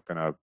huge.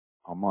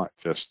 I might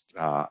just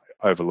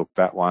overlook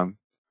that one.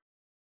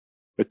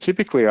 But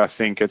typically, I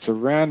think it's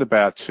around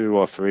about 200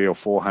 or 300 or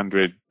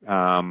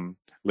 400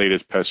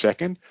 litres per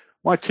second.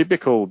 My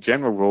typical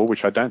general rule,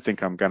 which I don't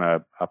think I'm going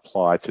to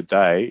apply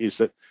today, is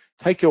that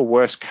take your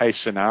worst case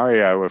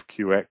scenario of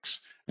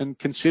QX and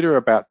consider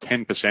about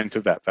 10%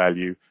 of that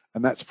value,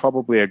 and that's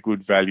probably a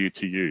good value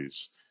to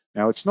use.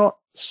 Now, it's not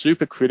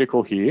super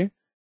critical here,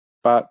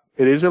 but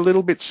it is a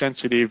little bit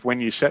sensitive when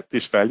you set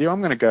this value.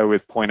 I'm going to go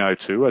with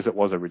 0.02 as it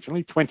was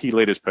originally, 20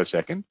 litres per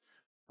second.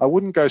 I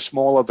wouldn't go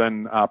smaller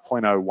than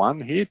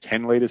 0.01 here,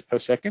 10 litres per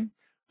second.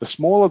 The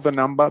smaller the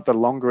number, the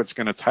longer it's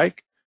going to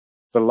take.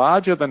 The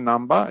larger the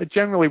number, it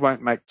generally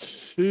won't make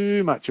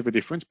too much of a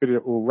difference, but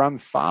it will run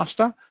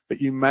faster, but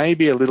you may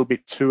be a little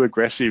bit too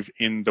aggressive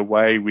in the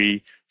way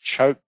we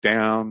choke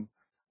down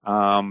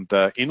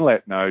the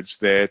inlet nodes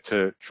there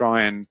to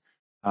try and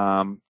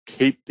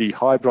keep the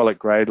hydraulic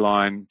grade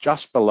line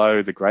just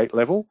below the grate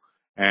level.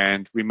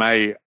 And we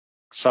may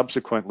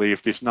subsequently,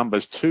 if this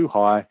number's too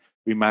high,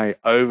 we may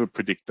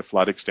over-predict the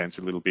flood extents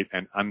a little bit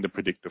and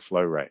under-predict the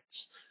flow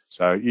rates.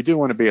 So you do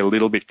want to be a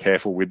little bit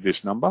careful with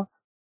this number.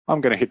 I'm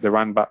going to hit the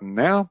run button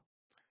now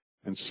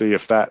and see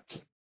if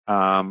that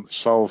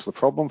solves the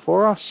problem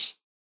for us.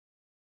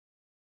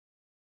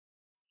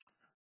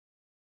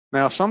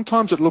 Now,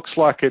 sometimes it looks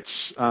like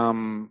it's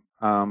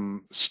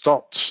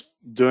stopped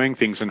doing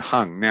things and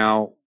hung.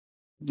 Now,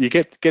 you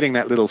getting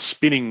that little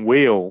spinning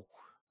wheel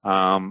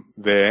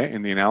there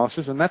in the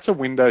analysis, and that's a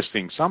Windows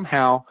thing.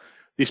 Somehow,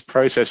 this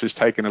process has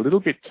taken a little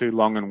bit too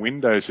long, and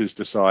Windows has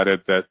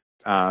decided that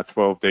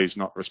 12D is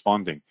not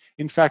responding.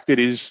 In fact, it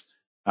is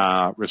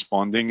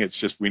responding. It's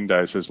just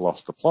Windows has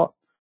lost the plot.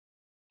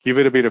 Give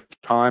it a bit of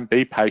time,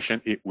 be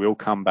patient, it will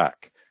come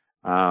back.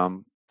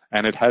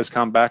 And it has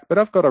come back, but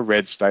I've got a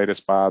red status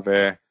bar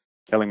there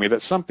telling me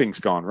that something's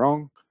gone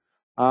wrong.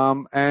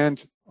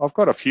 And I've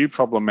got a few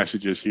problem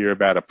messages here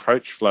about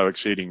approach flow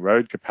exceeding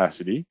road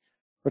capacity,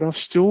 but I've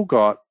still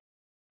got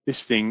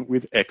this thing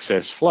with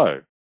excess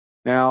flow.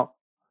 Now,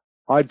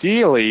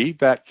 ideally,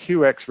 that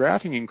QX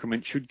routing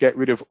increment should get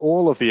rid of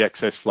all of the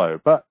excess flow,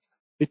 but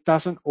it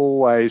doesn't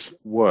always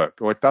work,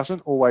 or it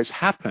doesn't always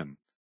happen.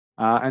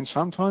 And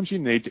sometimes you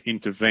need to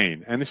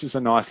intervene. And this is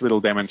a nice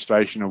little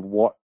demonstration of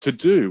what to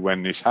do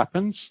when this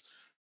happens.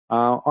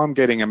 I'm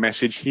getting a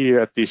message here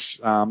at this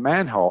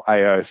manhole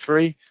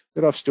A03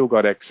 that I've still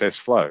got excess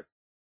flow.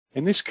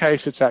 In this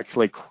case, it's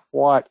actually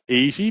quite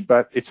easy,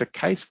 but it's a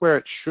case where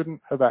it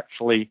shouldn't have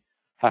actually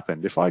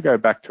happened. If I go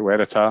back to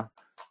editor,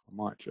 I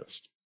might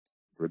just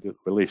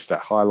release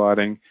that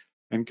highlighting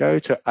and go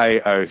to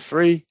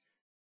A03.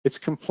 It's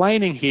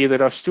complaining here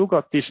that I've still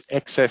got this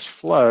excess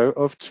flow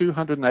of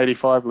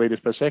 285 litres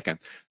per second.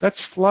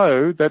 That's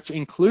flow that's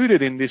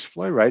included in this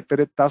flow rate,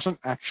 but it doesn't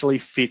actually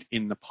fit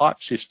in the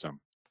pipe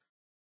system.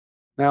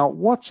 Now,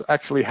 what's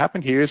actually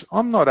happened here is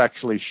I'm not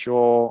actually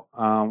sure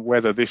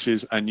whether this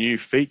is a new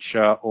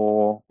feature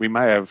or we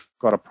may have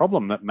got a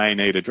problem that may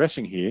need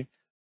addressing here,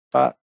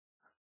 but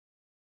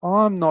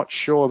I'm not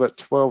sure that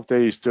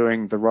 12D is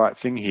doing the right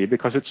thing here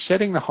because it's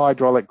setting the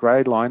hydraulic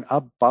grade line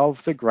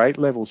above the grate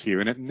levels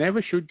here, and it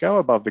never should go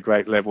above the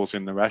grate levels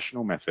in the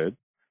rational method.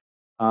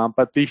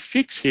 But the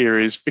fix here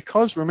is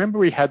because, remember,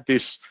 we had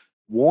this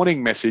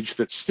warning message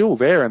that's still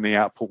there in the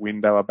output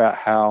window about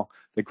how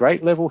the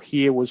grate level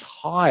here was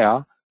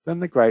higher than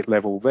the grate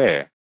level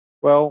there.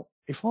 Well,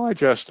 if I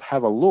just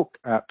have a look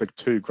at the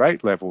two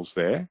grate levels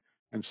there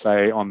and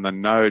say on the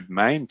node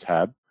main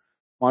tab,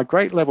 my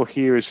grate level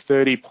here is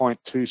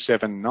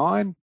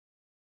 30.279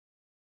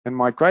 and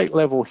my grate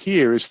level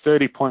here is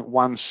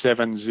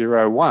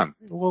 30.1701.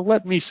 Well,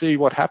 let me see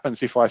what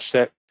happens if I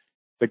set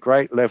the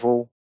grate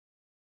level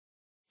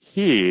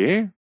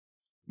here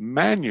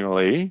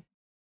manually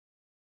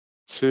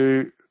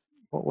to,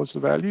 what was the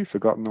value?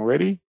 Forgotten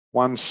already.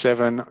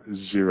 170.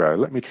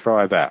 Let me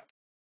try that.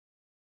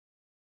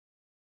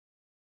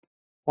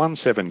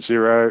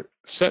 170,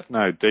 set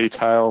node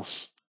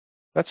details.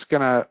 That's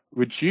going to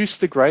reduce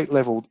the grate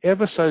level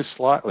ever so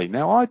slightly.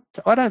 Now,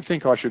 I don't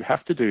think I should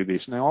have to do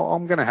this. Now,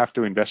 I'm going to have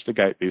to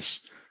investigate this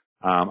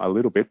a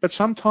little bit, but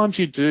sometimes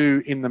you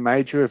do in the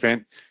major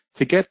event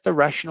to get the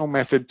rational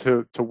method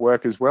to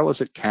work as well as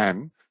it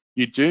can.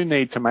 You do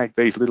need to make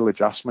these little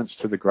adjustments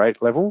to the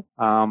grate level.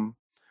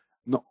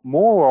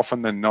 More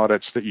often than not,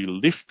 it's that you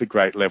lift the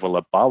grate level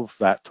above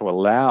that to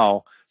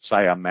allow,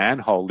 say, a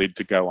manhole lid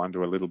to go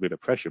under a little bit of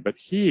pressure. But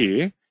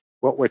here,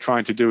 what we're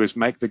trying to do is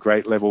make the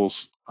grate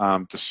levels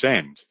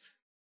descend.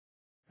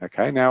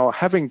 Okay, now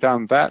having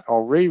done that,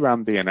 I'll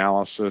rerun the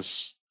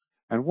analysis.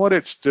 And what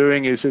it's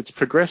doing is it's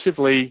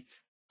progressively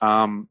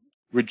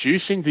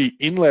reducing the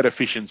inlet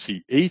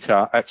efficiency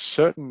eta at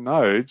certain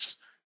nodes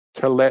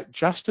to let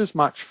just as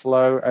much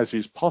flow as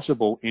is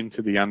possible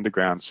into the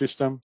underground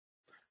system.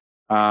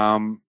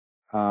 So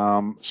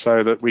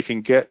that we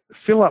can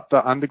fill up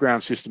the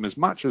underground system as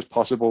much as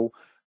possible,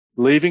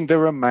 leaving the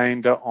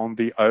remainder on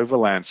the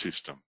overland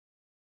system.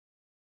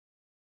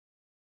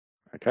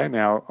 Okay,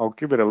 now I'll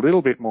give it a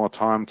little bit more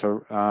time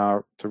to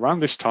run.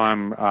 This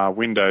time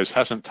Windows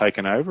hasn't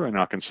taken over and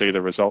I can see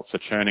the results are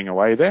churning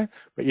away there.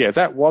 But yeah,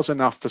 that was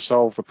enough to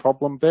solve the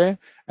problem there.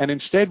 And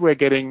instead we're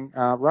getting,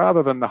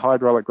 rather than the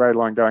hydraulic grade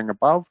line going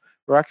above,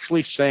 we're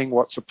actually seeing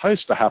what's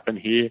supposed to happen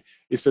here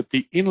is that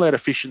the inlet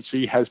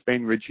efficiency has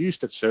been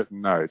reduced at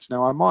certain nodes.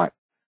 Now I might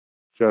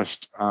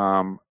just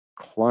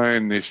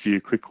clone this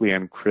view quickly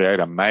and create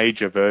a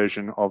major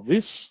version of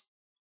this.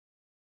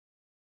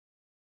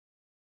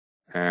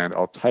 And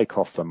I'll take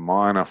off the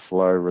minor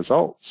flow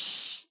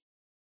results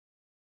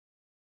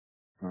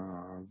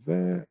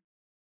there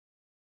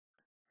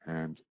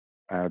and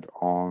add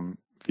on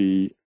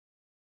the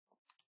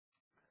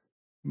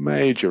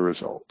major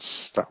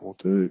results. That will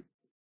do.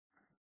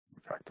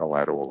 In fact, I'll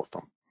add all of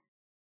them.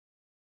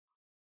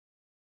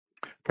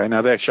 Okay,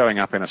 now they're showing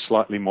up in a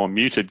slightly more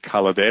muted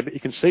color there, but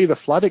you can see the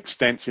flood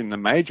extents in the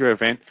major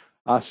event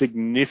are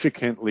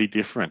significantly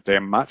different.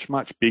 They're much,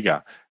 much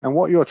bigger. And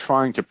what you're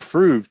trying to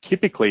prove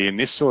typically in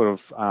this sort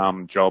of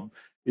job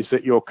is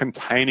that you're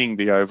containing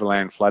the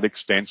overland flood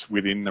extents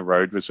within the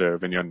road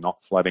reserve and you're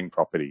not flooding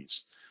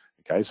properties.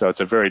 Okay, so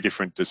it's a very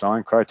different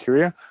design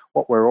criteria.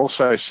 What we're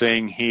also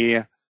seeing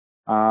here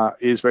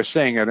is we're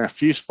seeing in a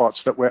few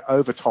spots that we're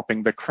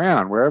overtopping the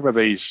crown. Wherever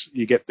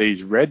you get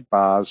these red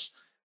bars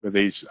with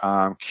these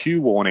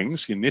Q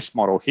warnings in this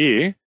model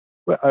here,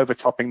 we're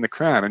overtopping the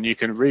crown, and you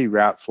can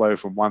reroute flow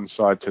from one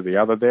side to the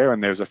other there,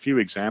 and there's a few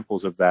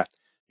examples of that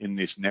in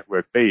this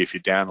Network B if you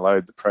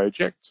download the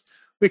project.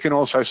 We can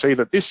also see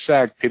that this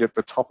sag pit at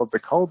the top of the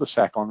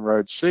cul-de-sac on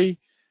Road C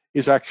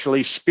is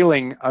actually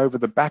spilling over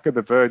the back of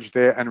the verge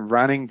there and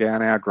running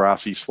down our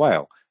grassy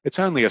swale. It's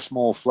only a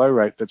small flow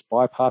rate that's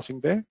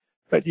bypassing there,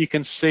 but you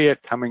can see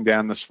it coming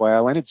down the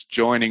swale and it's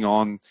joining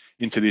on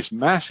into this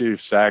massive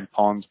sag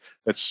pond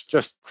that's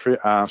just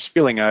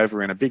spilling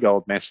over in a big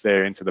old mess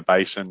there into the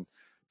basin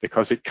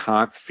because it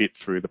can't fit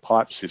through the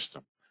pipe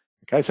system.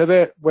 Okay,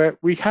 so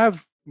we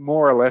have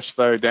more or less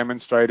though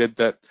demonstrated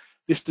that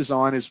this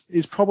design is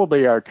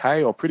probably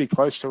okay or pretty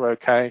close to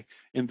okay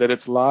in that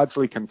it's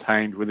largely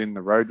contained within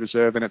the road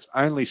reserve and it's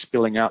only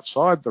spilling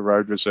outside the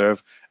road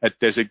reserve at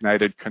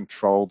designated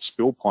controlled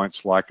spill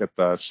points like at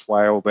the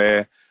swale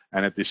there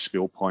and at this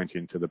spill point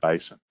into the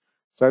basin.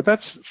 So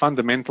that's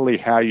fundamentally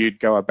how you'd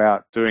go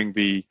about doing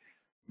the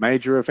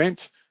major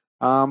event.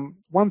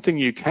 One thing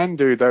you can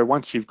do though,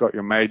 once you've got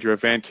your major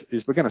event,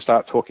 is we're going to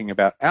start talking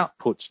about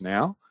outputs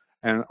now.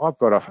 And I've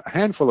got a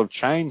handful of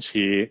chains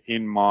here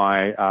in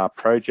my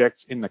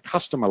project, in the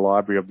customer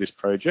library of this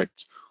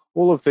project,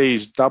 all of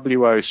these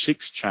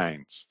W06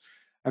 chains.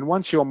 And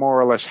once you're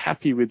more or less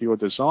happy with your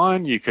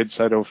design, you could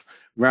sort of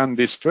run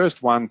this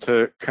first one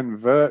to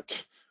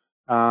convert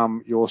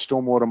your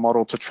stormwater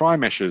model to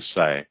tri-meshes,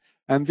 say.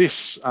 And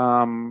this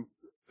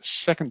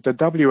second, the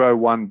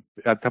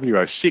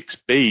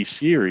W06B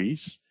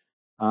series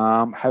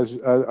has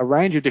a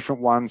range of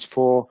different ones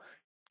for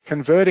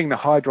converting the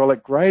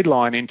hydraulic grade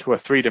line into a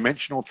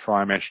three-dimensional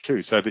tri-mesh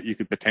too, so that you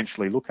could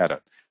potentially look at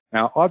it.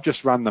 Now, I've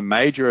just run the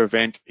major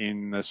event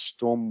in the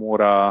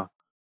stormwater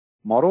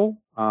model,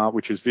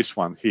 which is this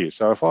one here.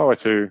 So if I were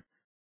to,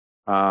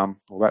 well,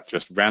 that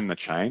just ran the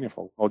chain.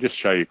 I'll just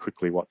show you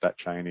quickly what that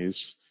chain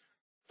is.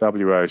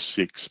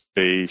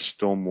 W06B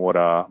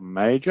stormwater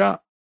major.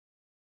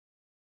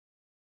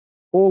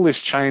 All this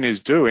chain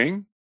is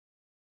doing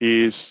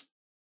is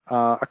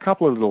a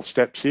couple of little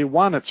steps here.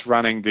 One, it's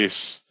running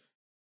this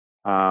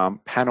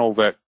panel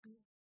that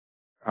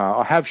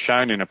I have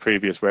shown in a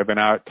previous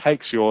webinar. It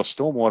takes your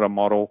stormwater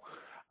model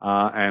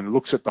and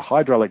looks at the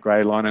hydraulic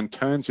grade line and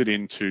turns it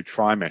into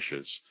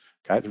tri-meshes.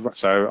 Okay,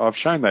 so I've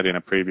shown that in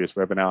a previous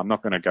webinar. I'm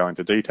not going to go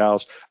into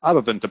details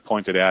other than to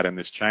point it out in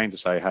this chain to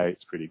say, hey,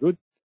 it's pretty good.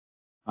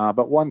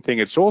 But one thing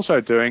it's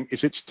also doing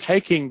is it's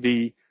taking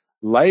the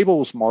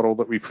labels model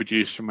that we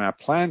produced from our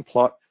plan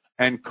plot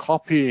and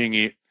copying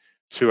it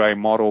to a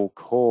model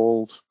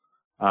called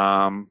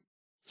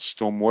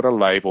stormwater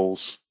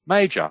labels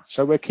major.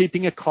 So we're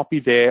keeping a copy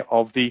there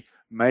of the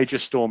major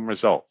storm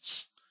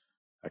results.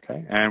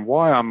 Okay, and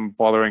why I'm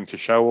bothering to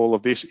show all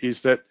of this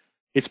is that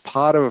it's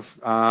part of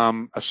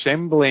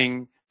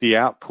assembling the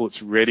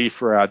outputs ready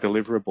for our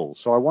deliverables.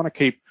 So I want to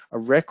keep a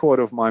record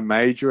of my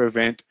major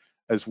event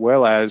as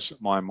well as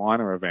my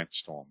minor event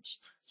storms.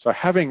 So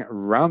having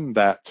run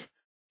that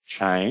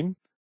chain,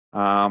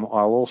 I'll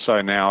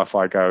also now, if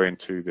I go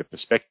into the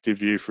perspective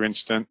view, for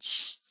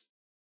instance,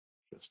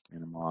 just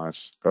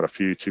minimize, got a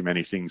few too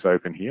many things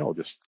open here. I'll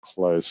just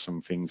close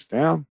some things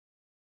down.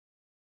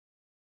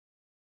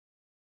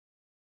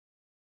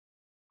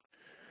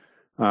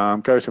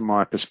 Go to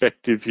my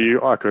perspective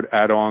view. I could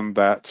add on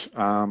that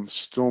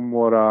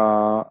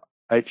stormwater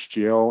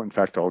HGL. In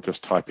fact, I'll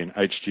just type in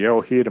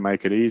HGL here to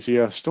make it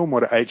easier.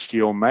 Stormwater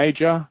HGL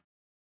major,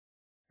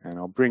 and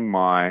I'll bring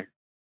my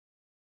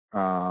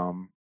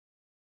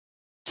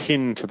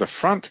tin to the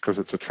front because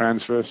it's a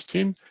transverse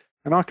tin.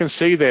 And I can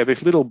see there,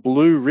 this little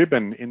blue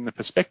ribbon in the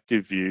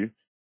perspective view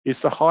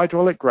is the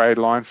hydraulic grade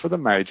line for the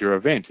major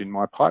event in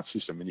my pipe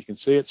system. And you can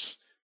see it's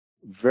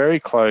very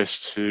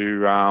close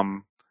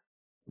to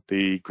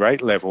the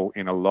grade level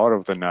in a lot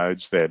of the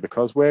nodes there,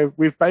 because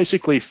we've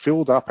basically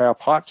filled up our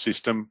pipe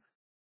system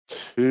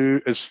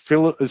to as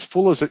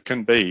full as it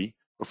can be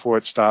before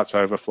it starts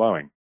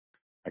overflowing.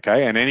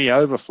 Okay, and any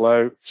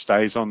overflow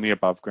stays on the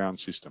above ground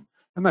system.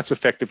 And that's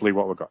effectively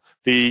what we've got.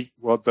 The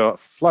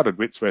flooded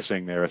widths we're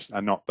seeing there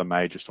are not the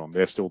major storm.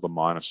 They're still the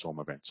minor storm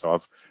event. So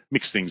I've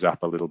mixed things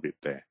up a little bit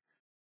there.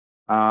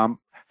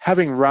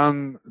 Having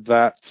run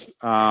that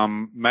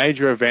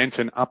major event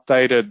and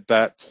updated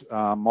that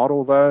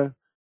model though,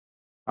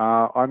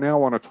 I now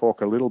want to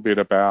talk a little bit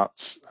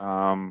about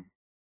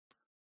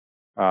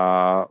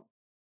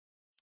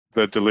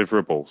the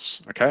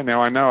deliverables. Okay,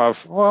 now I know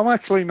I'm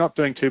actually not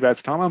doing too bad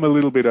for time. I'm a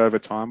little bit over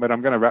time, but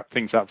I'm going to wrap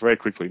things up very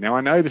quickly. Now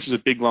I know this is a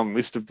big long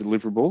list of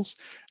deliverables,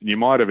 and you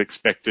might have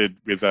expected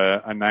with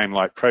a name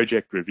like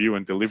project review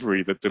and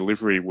delivery that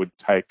delivery would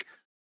take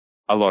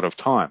a lot of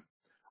time.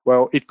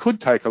 Well, it could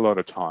take a lot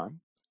of time,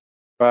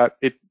 but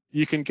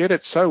you can get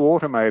it so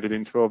automated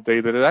in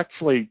 12D that it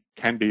actually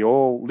can be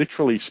all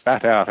literally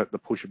spat out at the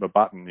push of a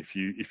button if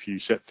you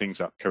set things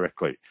up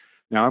correctly.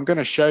 Now I'm going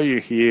to show you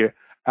here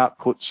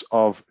outputs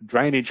of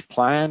drainage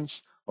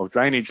plans, of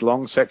drainage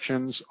long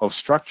sections, of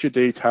structure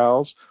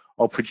details.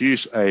 I'll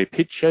produce a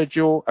pitch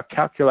schedule, a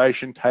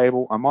calculation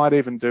table. I might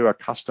even do a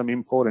custom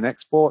import and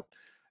export,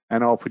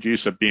 and I'll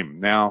produce a BIM.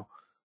 Now,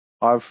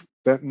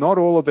 not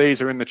all of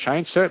these are in the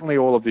chain. Certainly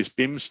all of this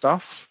BIM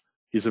stuff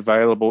is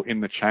available in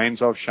the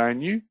chains I've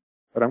shown you,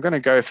 but I'm going to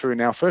go through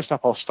now. First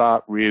up, I'll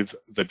start with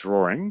the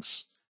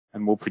drawings,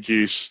 and we'll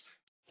produce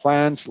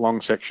plans,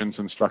 long sections,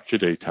 and structure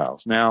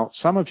details. Now,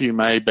 some of you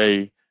may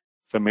be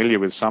familiar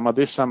with some of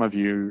this, some of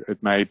you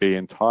it may be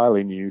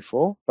entirely new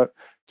for, but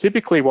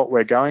typically what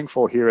we're going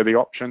for here are the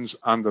options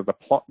under the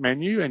plot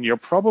menu, and you're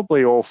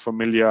probably all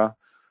familiar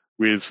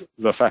with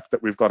the fact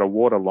that we've got a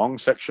water long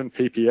section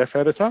PPF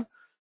editor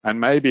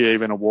and maybe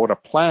even a water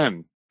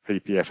plan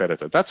PPF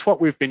editor. That's what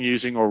we've been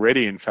using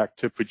already, in fact,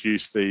 to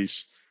produce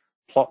these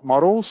plot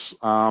models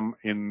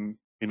in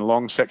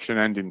long section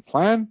and in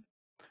plan.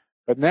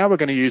 But now we're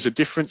going to use a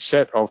different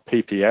set of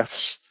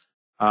PPFs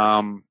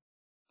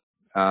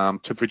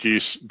to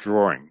produce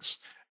drawings.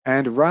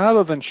 And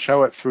rather than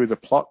show it through the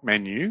plot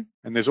menu,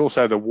 and there's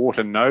also the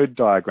water node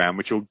diagram,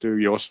 which will do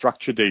your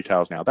structure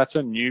details now. That's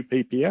a new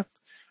PPF.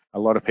 A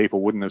lot of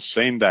people wouldn't have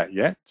seen that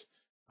yet,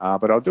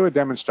 but I'll do a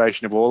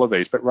demonstration of all of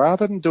these. But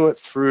rather than do it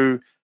through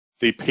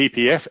the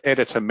PPF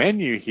editor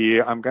menu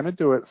here, I'm going to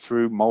do it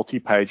through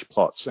multi-page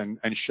plots and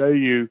show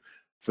you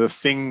the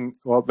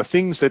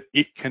things that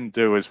it can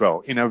do as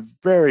well in a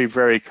very,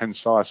 very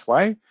concise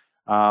way.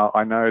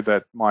 I know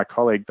that my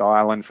colleague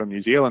Dylan from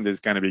New Zealand is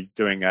going to be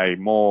doing a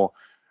more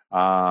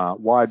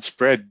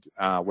widespread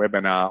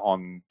webinar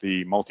on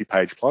the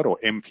multi-page plot, or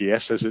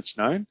MPS as it's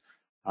known.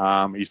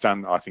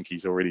 I think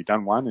he's already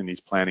done one, and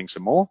he's planning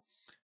some more.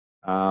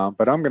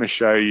 But I'm going to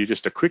show you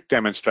just a quick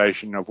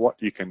demonstration of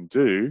what you can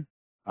do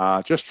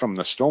just from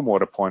the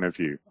Stormwater point of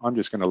view. I'm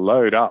just going to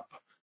load up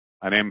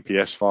an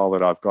MPS file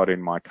that I've got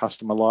in my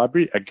customer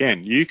library.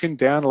 Again, you can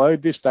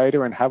download this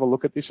data and have a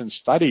look at this and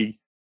study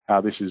how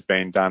this has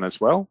been done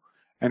as well,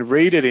 and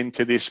read it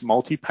into this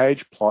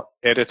multi-page plot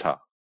editor.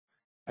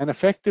 And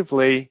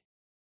effectively,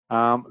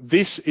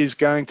 this is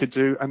going to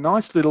do a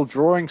nice little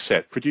drawing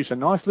set, produce a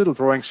nice little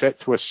drawing set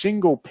to a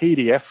single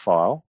PDF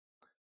file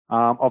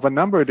of a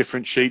number of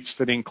different sheets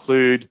that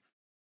include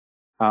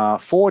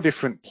 4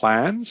 different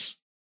plans.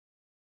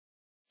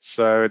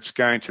 So it's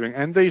going to,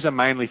 and these are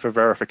mainly for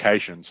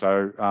verification.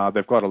 So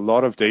they've got a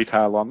lot of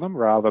detail on them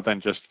rather than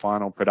just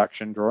final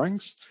production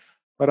drawings.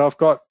 But I've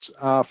got,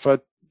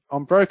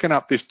 I'm broken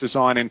up this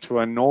design into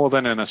a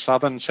northern and a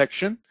southern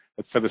section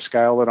for the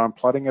scale that I'm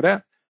plotting it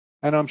at.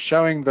 And I'm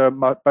showing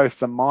both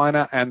the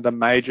minor and the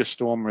major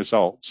storm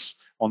results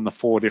on the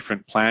 4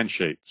 different plan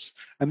sheets.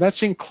 And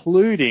that's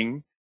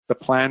including the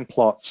plan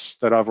plots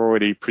that I've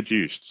already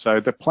produced. So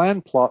the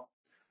plan plot,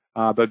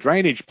 the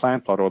drainage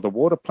plan plot or the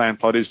water plan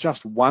plot is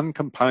just one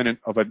component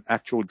of an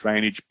actual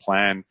drainage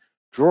plan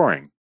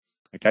drawing.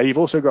 Okay, you've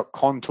also got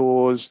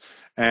contours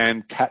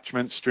and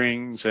catchment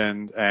strings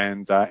and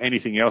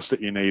anything else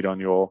that you need on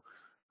your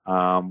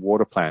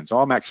water plans.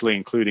 I'm actually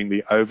including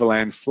the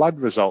overland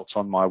flood results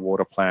on my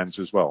water plans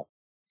as well.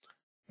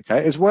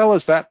 Okay, as well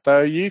as that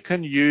though, you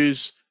can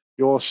use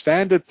your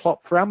standard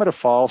plot parameter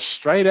file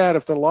straight out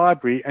of the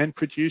library and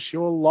produce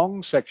your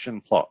long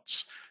section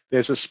plots.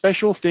 There's a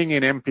special thing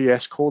in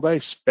MPS called a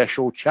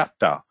special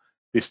chapter,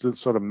 this little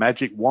sort of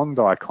magic wand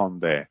icon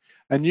there.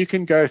 And you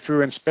can go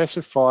through and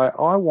specify,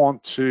 I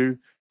want to,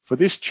 for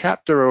this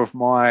chapter of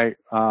my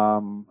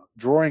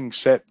drawing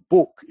set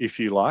book, if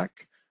you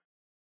like,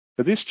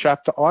 for this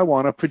chapter, I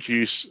want to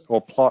produce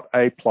or plot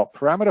a plot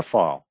parameter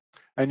file.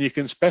 And you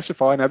can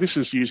specify, now this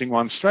is using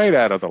one straight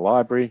out of the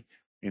library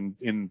in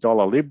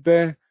 $lib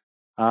there.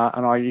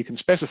 And you can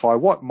specify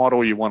what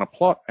model you want to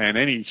plot and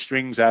any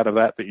strings out of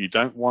that you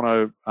don't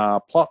want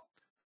to plot,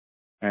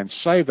 and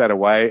save that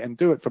away and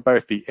do it for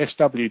both the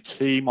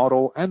SWT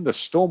model and the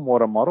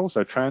stormwater model,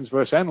 so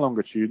transverse and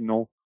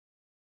longitudinal.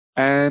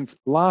 And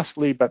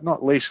lastly, but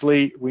not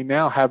leastly, we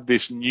now have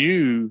this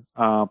new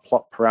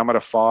plot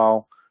parameter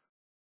file,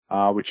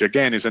 which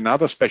again is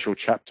another special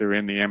chapter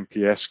in the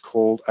MPS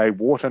called a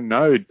water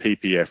node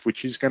PPF,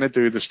 which is going to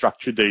do the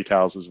structure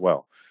details as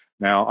well.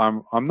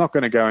 Now, I'm not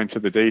going to go into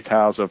the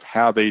details of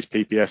how these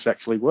PPFs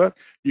actually work.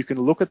 You can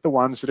look at the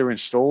ones that are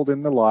installed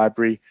in the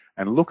library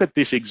and look at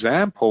this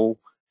example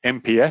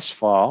MPS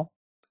file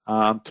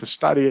to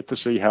study it to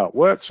see how it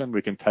works, and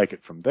we can take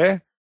it from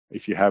there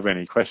if you have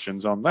any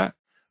questions on that.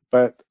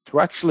 But to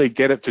actually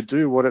get it to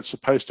do what it's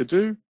supposed to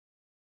do,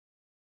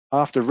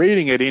 after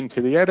reading it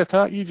into the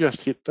editor, you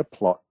just hit the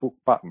plot book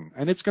button,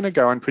 and it's going to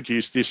go and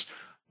produce this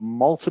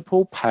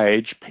multiple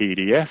page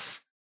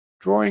PDF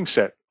drawing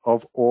set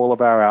of all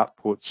of our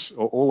outputs,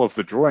 or all of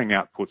the drawing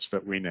outputs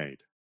that we need.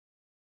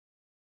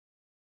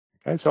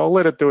 Okay, so I'll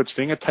let it do its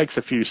thing. It takes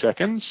a few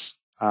seconds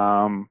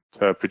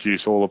to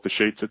produce all of the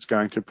sheets it's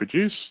going to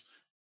produce.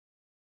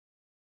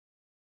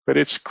 But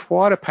it's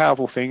quite a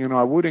powerful thing, and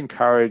I would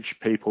encourage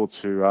people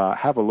to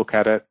have a look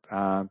at it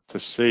to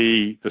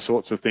see the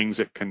sorts of things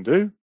it can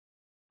do.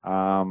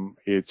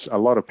 It's a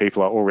lot of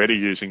people are already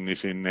using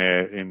this in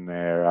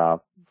their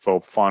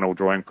for final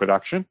drawing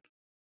production.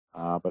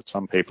 But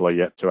some people are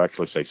yet to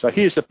actually see. So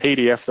here's the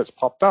PDF that's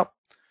popped up,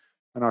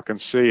 and I can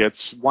see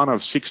it's one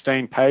of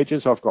 16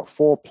 pages. I've got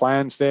 4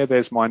 plans there.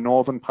 There's my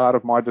northern part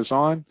of my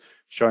design,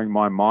 showing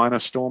my minor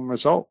storm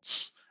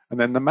results, and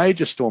then the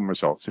major storm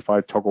results. If I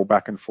toggle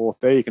back and forth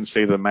there, you can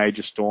see the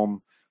major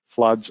storm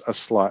floods are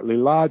slightly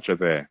larger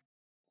there.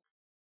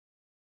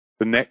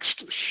 The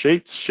next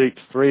sheet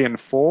 3 and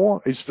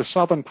 4, is the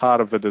southern part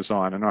of the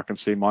design, and I can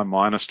see my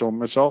minor storm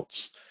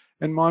results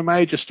and my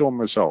major storm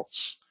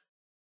results.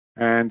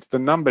 And the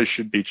numbers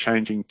should be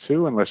changing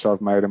too, unless I've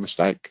made a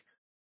mistake.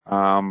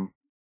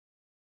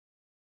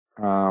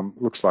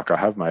 Looks like I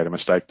have made a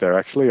mistake there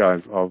actually.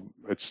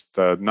 It's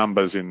the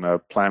numbers in the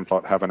plan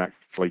plot haven't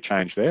actually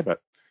changed there,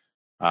 but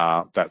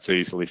that's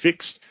easily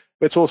fixed.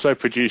 It's also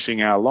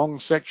producing our long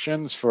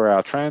sections for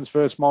our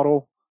transverse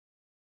model.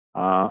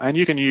 And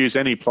you can use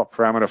any plot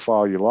parameter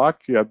file you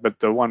like, but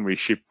the one we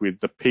ship with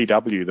the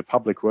PW, the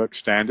Public Works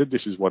Standard,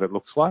 this is what it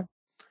looks like.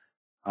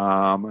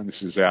 And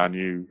this is our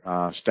new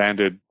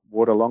standard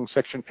water long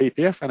section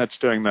PPF, and it's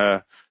doing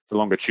the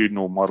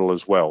longitudinal model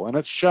as well. And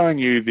it's showing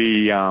you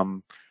the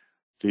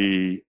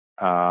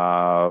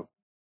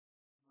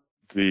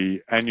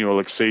annual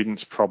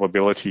exceedance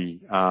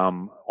probability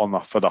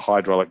for the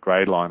hydraulic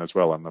grade line as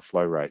well, and the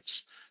flow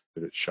rates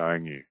that it's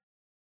showing you.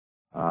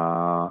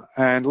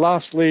 And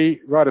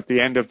lastly, right at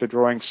the end of the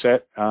drawing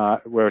set,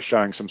 we're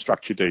showing some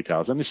structure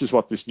details. And this is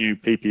what this new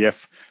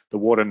PPF, the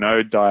water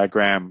node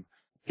diagram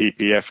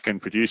PPF, can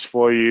produce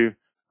for you.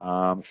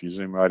 If you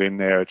zoom right in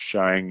there, it's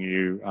showing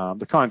you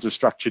the kinds of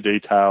structure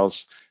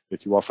details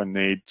that you often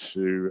need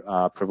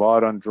to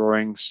provide on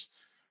drawings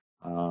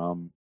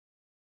to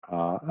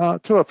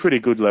a pretty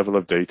good level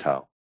of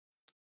detail.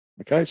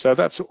 Okay, so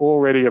that's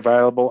already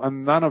available,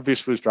 and none of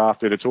this was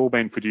drafted. It's all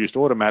been produced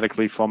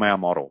automatically from our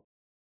model.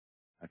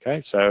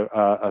 Okay, so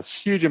a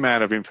huge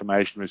amount of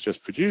information was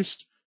just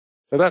produced.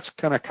 So that's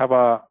going to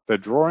cover the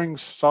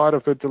drawings side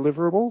of the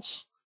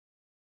deliverables.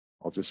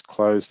 I'll just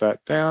close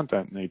that down,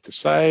 don't need to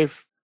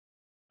save.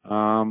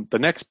 The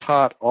next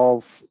part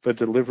of the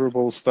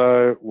deliverables,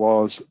 though,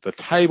 was the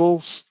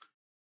tables.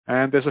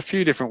 And there's a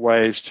few different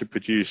ways to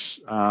produce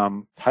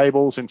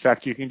tables. In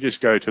fact, you can just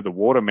go to the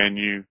water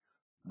menu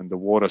and the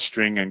water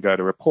string and go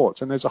to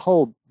reports. And there's a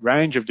whole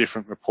range of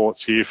different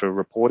reports here for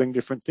reporting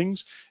different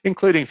things,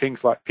 including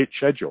things like pitch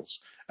schedules.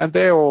 And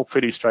they're all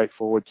pretty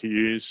straightforward to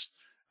use,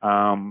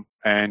 and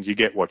you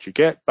get what you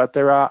get. But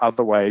there are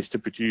other ways to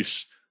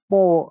produce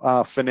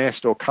more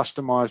finessed or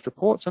customized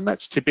reports, and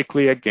that's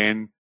typically,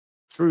 again,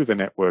 through the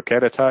network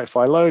editor. If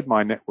I load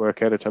my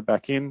network editor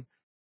back in,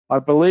 I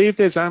believe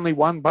there's only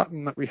one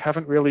button that we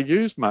haven't really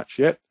used much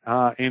yet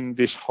in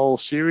this whole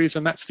series,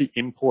 and that's the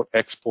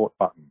import-export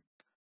button.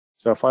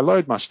 So if I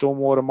load my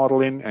stormwater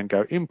model in and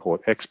go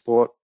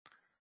import-export,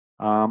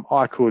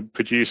 I could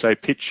produce a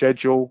pitch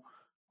schedule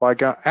by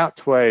going out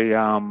to a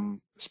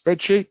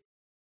spreadsheet,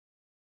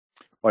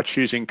 by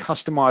choosing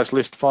customized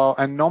list file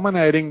and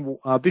nominating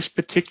this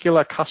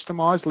particular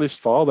customized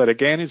list file that,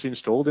 again, is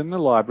installed in the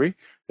library.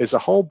 There's a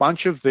whole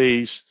bunch of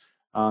these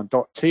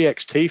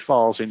 .txt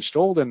files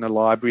installed in the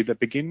library that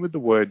begin with the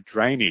word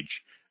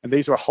drainage. And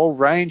these are a whole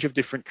range of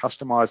different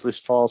customized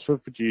list files for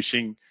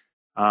producing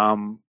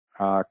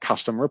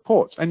custom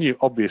reports. And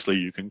obviously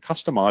you can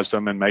customize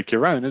them and make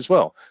your own as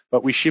well.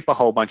 But we ship a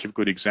whole bunch of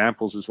good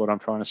examples is what I'm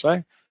trying to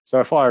say. So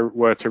if I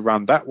were to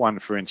run that one,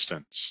 for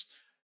instance,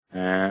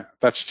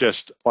 that's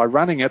just, by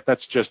running it,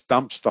 that's just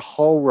dumps the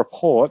whole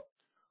report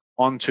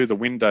onto the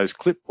Windows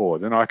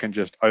clipboard. And I can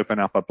just open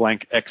up a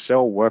blank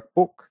Excel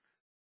workbook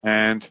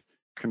and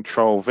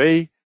Control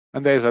V,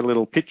 and there's a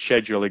little pitch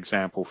schedule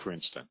example, for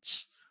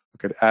instance. I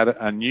could add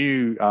a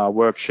new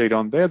worksheet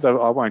on there,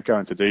 though I won't go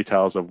into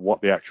details of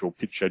what the actual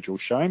pitch schedule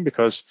is showing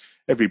because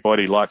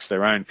everybody likes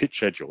their own pitch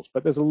schedules,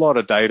 but there's a lot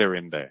of data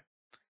in there.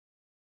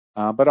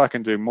 But I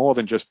can do more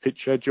than just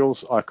pitch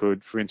schedules. I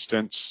could, for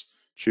instance,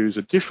 choose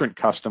a different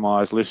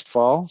customized list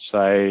file.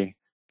 Say,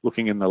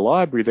 looking in the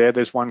library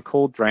there's one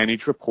called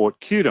Drainage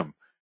Report QDM.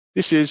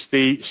 This is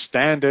the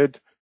standard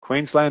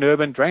Queensland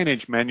Urban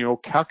Drainage Manual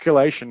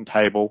calculation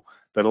table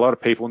that a lot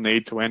of people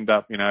need to end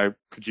up,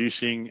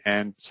 producing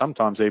and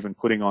sometimes even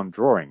putting on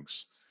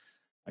drawings.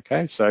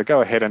 Okay, so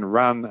go ahead and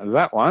run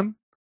that one.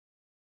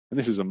 And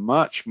this is a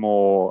much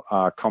more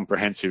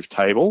comprehensive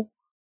table.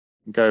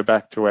 Go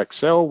back to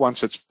Excel.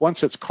 Once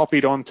it's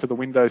copied onto the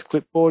Windows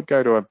clipboard,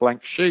 go to a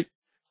blank sheet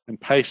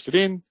and paste it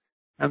in.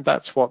 And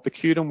that's what the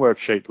QDM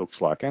worksheet looks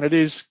like. And it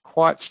is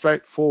quite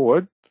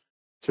straightforward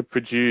to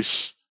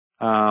produce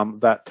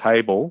that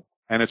table.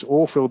 And it's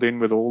all filled in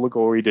with all the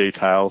gory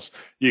details.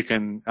 You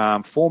can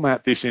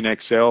format this in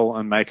Excel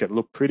and make it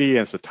look pretty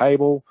as a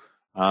table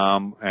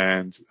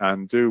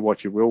and do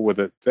what you will with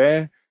it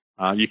there.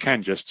 You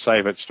can just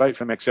save it straight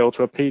from Excel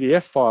to a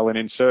PDF file and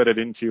insert it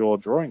into your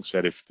drawing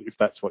set if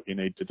that's what you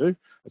need to do.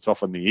 It's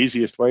often the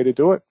easiest way to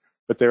do it,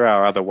 but there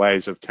are other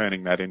ways of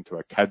turning that into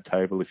a CAD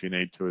table if you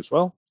need to as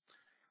well.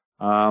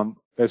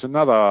 There's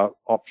another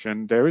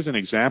option. There is an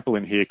example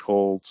in here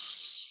called,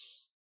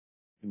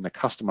 in the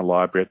customer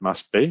library it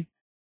must be,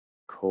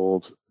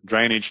 called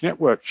Drainage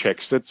Network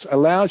Checks that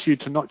allows you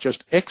to not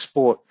just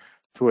export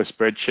to a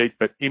spreadsheet,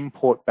 but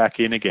import back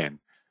in again.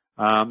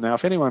 Now,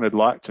 if anyone would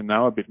like to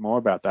know a bit more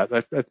about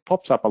that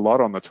pops up a lot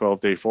on the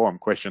 12D forum,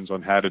 questions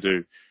on how to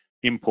do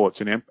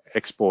imports and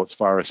exports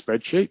via a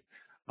spreadsheet.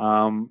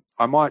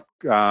 I might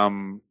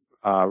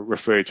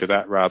refer you to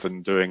that rather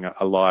than doing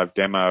a live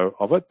demo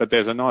of it, but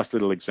there's a nice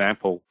little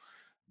example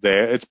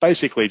there. It's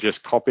basically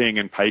just copying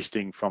and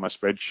pasting from a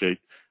spreadsheet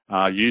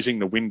using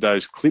the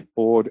Windows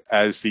clipboard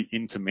as the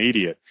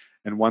intermediate.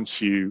 And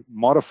once you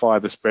modify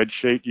the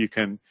spreadsheet, you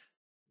can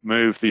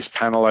move this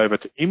panel over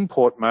to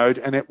import mode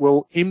and it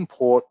will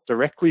import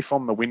directly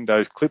from the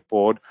Windows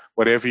clipboard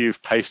whatever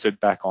you've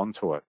pasted back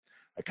onto it.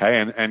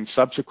 Okay, and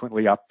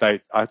subsequently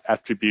update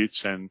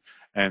attributes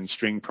and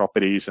string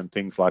properties and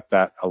things like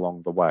that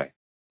along the way.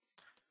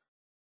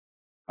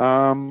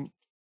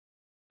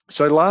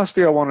 So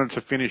lastly, I wanted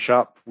to finish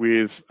up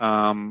with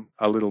a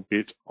little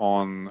bit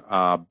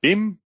on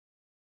BIM.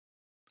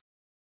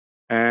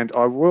 And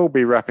I will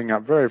be wrapping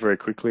up very, very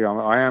quickly.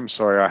 I am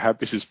sorry,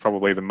 this is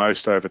probably the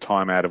most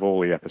overtime out of all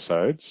the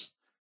episodes.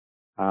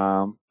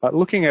 But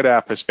looking at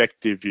our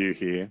perspective view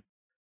here,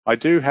 I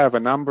do have a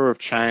number of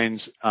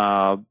chains,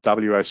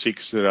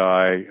 W06 that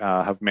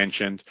I have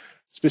mentioned,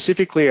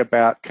 specifically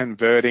about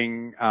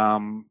converting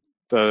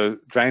the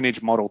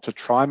drainage model to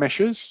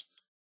tri-meshes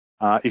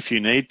if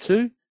you need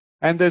to.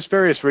 And there's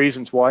various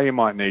reasons why you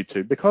might need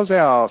to. Because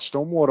our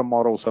stormwater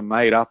models are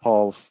made up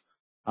of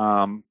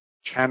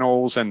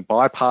channels and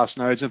bypass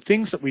nodes and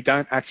things that we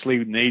don't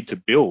actually need to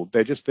build.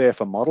 They're just there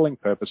for modeling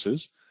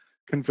purposes.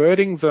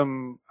 Converting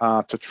them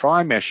to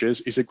tri-meshes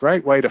is a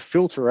great way to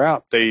filter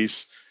out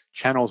these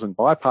channels and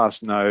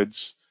bypass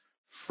nodes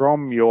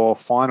from your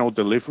final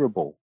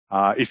deliverable,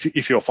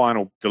 if your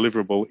final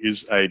deliverable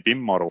is a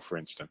BIM model, for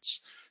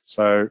instance.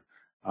 So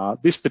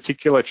this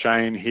particular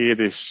chain here,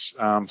 this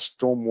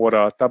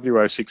stormwater,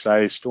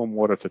 W06A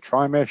stormwater to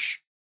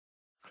tri-mesh,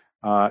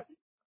 not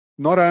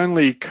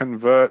only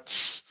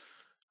converts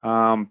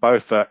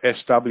both the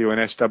SW and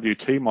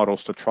SWT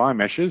models to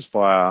tri-meshes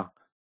via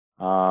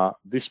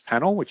this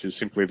panel, which is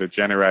simply the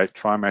generate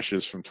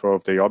tri-meshes from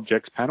 12D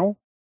objects panel.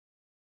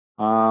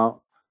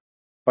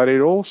 But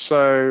it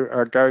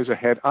also goes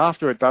ahead,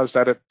 after it does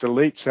that, it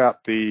deletes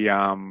out the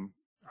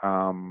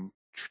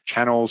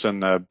channels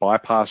and the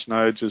bypass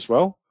nodes as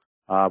well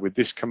with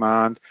this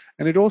command.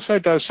 And it also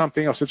does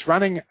something else. It's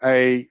running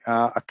a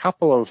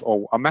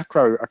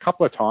macro a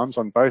couple of times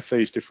on both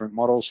these different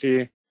models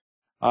here.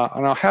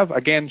 And I have,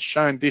 again,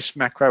 shown this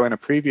macro in a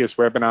previous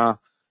webinar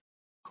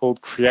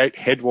called Create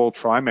Headwall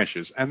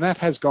Tri-Meshes. And that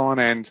has gone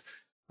and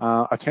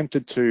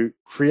attempted to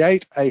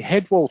create a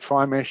headwall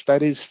tri-mesh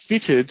that is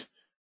fitted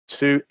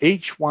to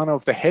each one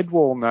of the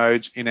headwall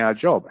nodes in our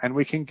job. And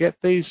we can get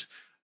these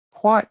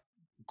quite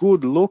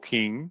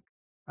good-looking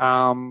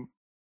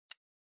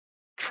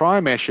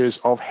tri-meshes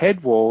of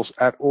headwalls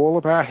at all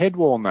of our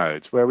headwall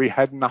nodes where we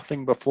had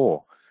nothing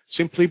before,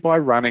 simply by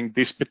running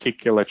this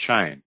particular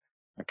chain.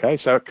 Okay,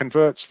 so it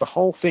converts the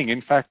whole thing.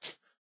 In fact,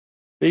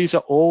 these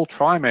are all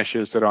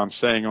tri-meshes that I'm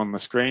seeing on the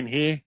screen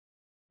here.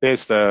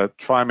 There's the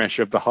tri-mesh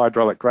of the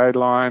hydraulic grade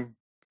line.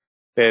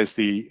 There's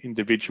the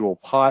individual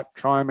pipe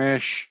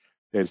tri-mesh.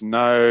 There's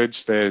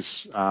nodes.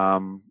 There's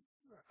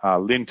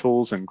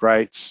lintels and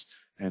grates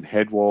and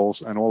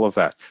headwalls and all of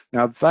that.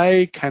 Now,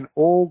 they can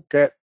all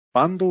get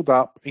bundled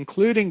up,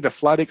 including the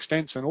flood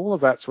extents and all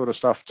of that sort of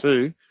stuff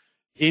too,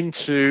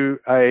 into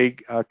a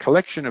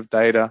collection of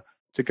data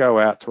to go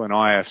out to an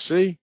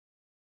IFC.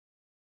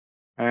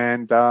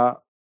 And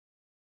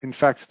in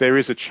fact, there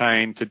is a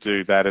chain to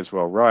do that as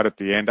well, right at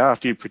the end.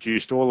 After you've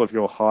produced all of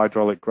your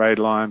hydraulic grade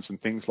lines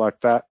and things like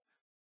that,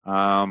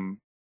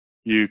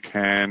 you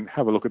can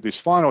have a look at this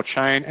final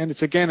chain. And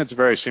it's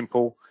very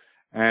simple.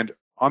 And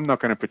I'm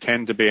not going to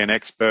pretend to be an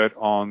expert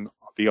on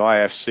the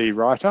IFC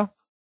writer,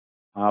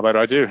 but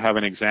I do have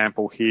an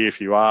example here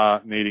if you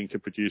are needing to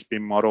produce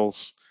BIM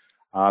models.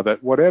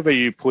 That whatever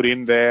you put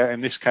in there,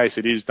 in this case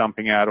it is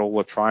dumping out all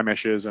the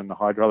tri-meshes and the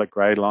hydraulic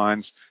grade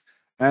lines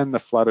and the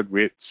flooded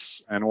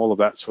widths and all of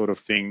that sort of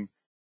thing,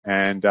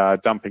 and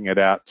dumping it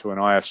out to an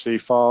IFC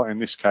file. In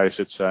this case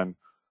it's an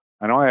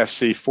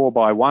IFC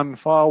 4x1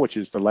 file, which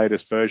is the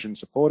latest version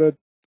supported,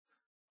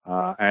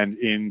 and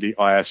in the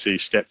IFC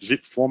step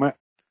zip format.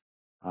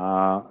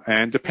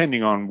 And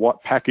depending on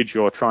what package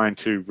you're trying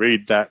to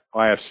read that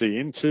IFC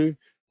into,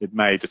 it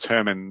may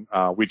determine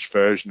which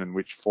version and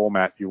which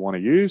format you want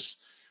to use.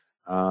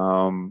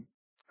 Now,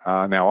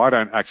 I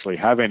don't actually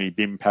have any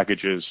BIM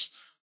packages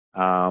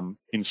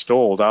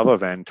installed other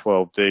than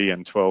 12D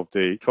and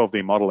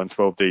 12D model and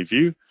 12D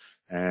view.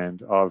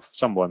 And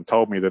someone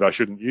told me that I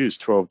shouldn't use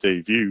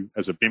 12D view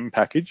as a BIM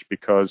package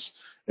because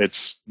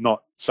it's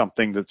not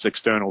something that's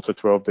external to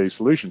 12D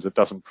solutions. It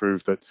doesn't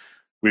prove that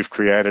we've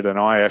created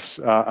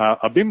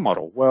a BIM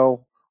model.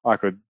 Well, I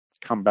could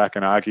come back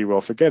and argue,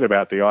 well, forget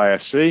about the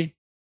IFC.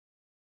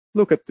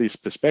 Look at this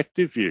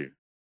perspective view.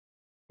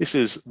 This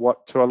is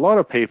what, to a lot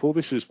of people,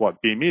 this is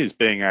what BIM is,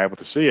 being able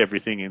to see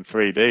everything in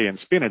 3D and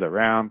spin it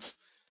around.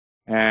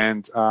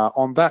 And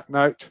on that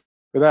note,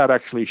 without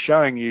actually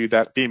showing you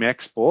that BIM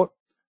export,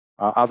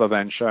 other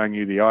than showing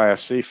you the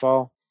IFC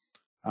file,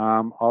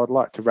 I would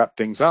like to wrap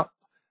things up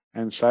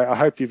and say I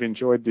hope you've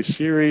enjoyed this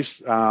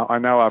series. I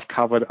know I've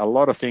covered a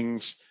lot of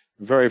things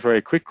very,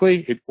 very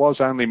quickly. It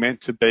was only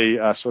meant to be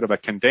a sort of a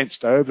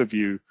condensed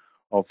overview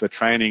of the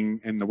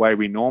training in the way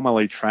we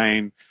normally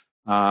train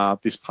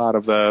this part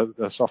of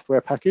the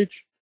software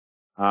package.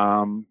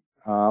 But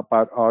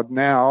I'd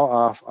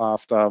now,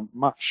 after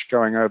much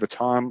going over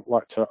time,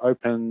 like to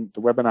open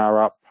the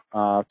webinar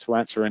up to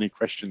answer any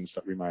questions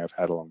that we may have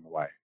had along the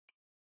way.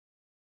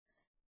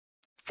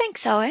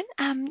 Thanks, Owen.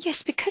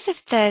 Yes, because of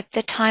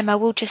the time, I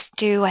will just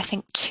do, I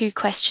think, 2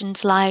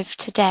 questions live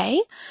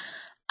today.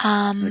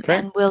 Okay.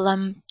 And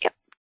we'll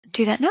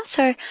do that now.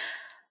 So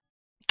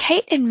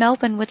Kate in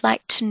Melbourne would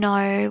like to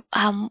know,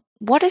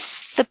 what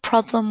is the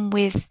problem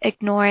with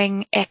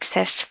ignoring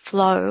excess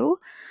flow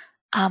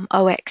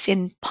OX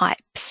in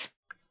pipes?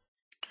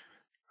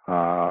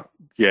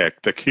 Yeah,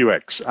 the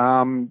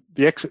QX.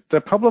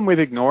 The problem with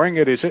ignoring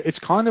it is it's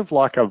kind of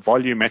like a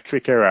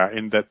volumetric error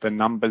in that the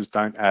numbers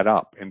don't add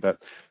up, in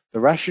that the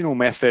rational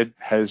method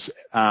has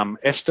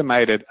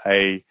estimated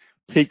a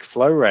peak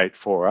flow rate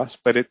for us,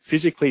 but it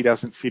physically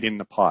doesn't fit in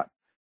the pipe.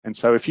 And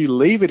so if you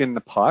leave it in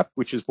the pipe,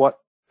 which is what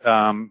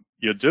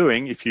you're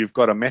doing if you've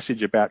got a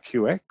message about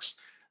QX,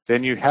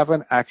 then you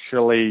haven't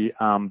actually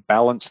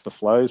balanced the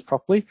flows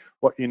properly.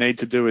 What you need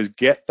to do is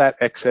get that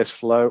excess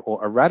flow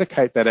or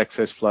eradicate that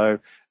excess flow,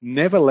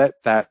 never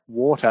let that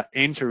water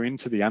enter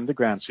into the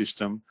underground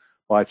system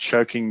by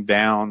choking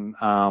down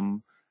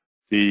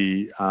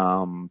the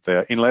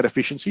inlet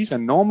efficiencies.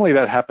 And normally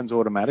that happens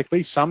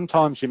automatically.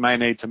 Sometimes you may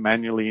need to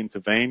manually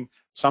intervene.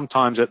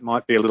 Sometimes it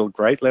might be a little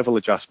grate level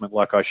adjustment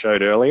like I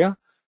showed earlier.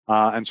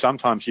 And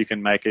sometimes you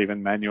can make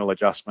even manual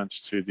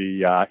adjustments to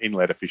the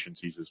inlet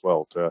efficiencies as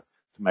well to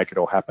make it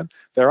all happen.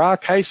 There are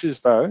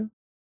cases though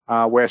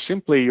where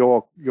simply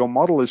your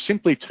model is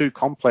simply too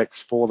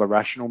complex for the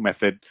rational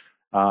method,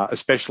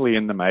 especially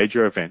in the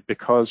major event,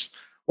 because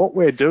what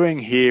we're doing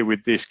here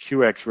with this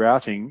QX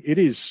routing, it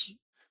is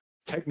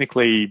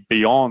technically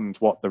beyond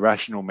what the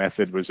rational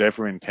method was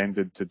ever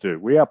intended to do.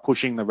 We are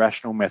pushing the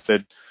rational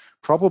method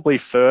probably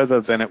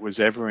further than it was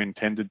ever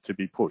intended to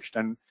be pushed.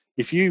 And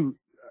if you,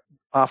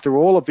 after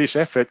all of this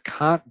effort,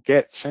 can't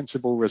get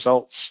sensible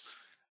results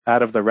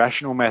out of the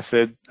rational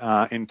method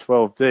in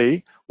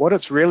 12D, what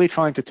it's really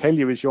trying to tell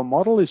you is your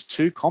model is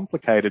too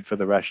complicated for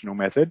the rational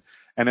method,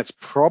 and it's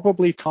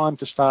probably time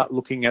to start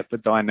looking at the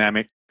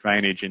dynamic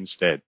drainage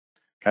instead,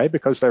 okay?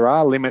 Because there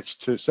are limits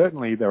to,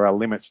 certainly there are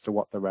limits to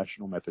what the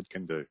rational method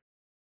can do.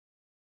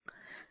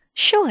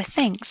 Sure,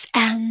 thanks.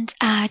 And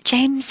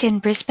James in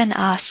Brisbane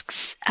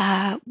asks,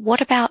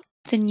 what about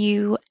the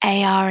new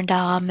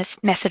AR&R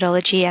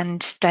methodology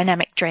and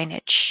dynamic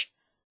drainage?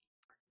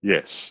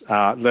 Yes,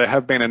 there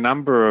have been a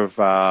number of,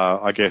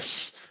 I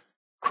guess,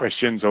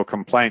 questions or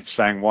complaints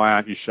saying, why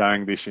aren't you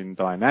showing this in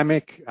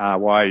dynamic?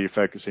 Why are you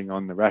focusing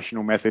on the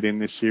rational method in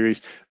this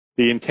series?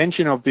 The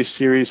intention of this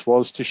series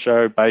was to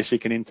show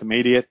basic and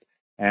intermediate,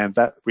 and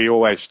that we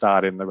always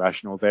start in the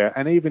rational there.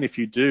 And even if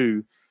you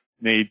do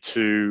need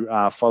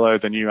to follow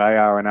the new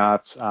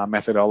AR&R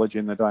methodology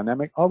in the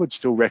dynamic, I would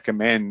still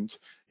recommend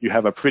you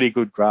have a pretty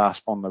good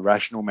grasp on the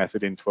rational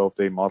method in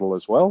 12D model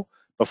as well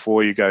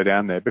before you go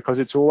down there, because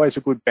it's always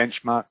a good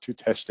benchmark to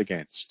test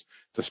against.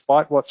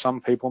 Despite what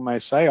some people may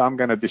say, I'm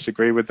going to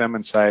disagree with them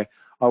and say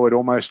I would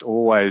almost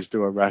always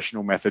do a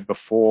rational method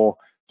before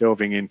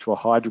delving into a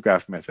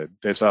hydrograph method.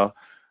 There's a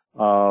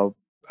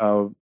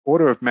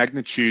order of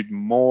magnitude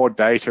more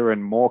data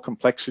and more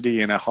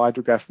complexity in a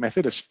hydrograph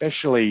method,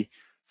 especially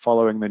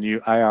following the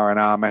new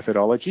AR&R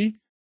methodology.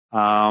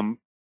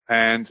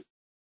 And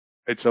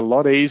it's a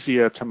lot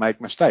easier to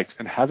make mistakes.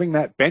 And having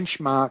that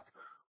benchmark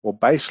or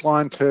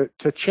baseline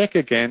to check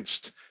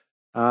against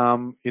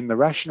in the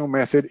rational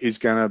method is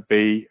going to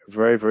be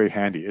very, very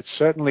handy. It's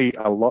certainly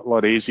a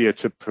lot easier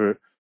to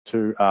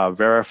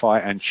verify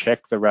and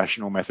check the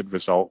rational method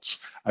results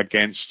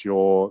against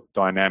your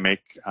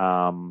dynamic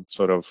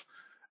sort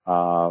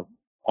of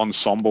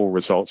ensemble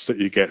results that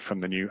you get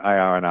from the new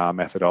AR&R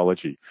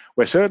methodology.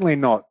 We're certainly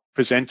not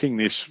presenting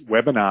this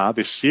webinar,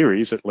 this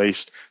series at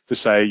least, to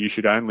say you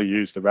should only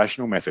use the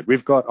rational method.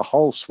 We've got a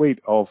whole suite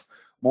of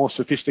more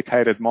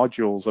sophisticated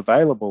modules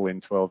available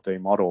in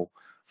 12D model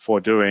for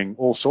doing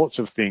all sorts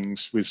of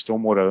things with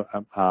stormwater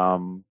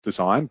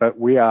design, but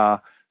we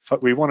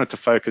wanted to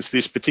focus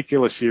this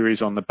particular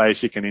series on the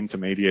basic and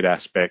intermediate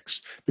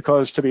aspects,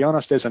 because to be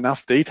honest, there's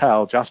enough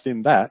detail just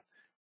in that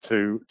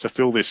to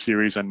fill this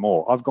series and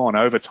more. I've gone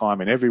over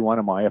time in every one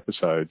of my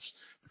episodes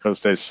because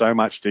there's so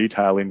much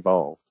detail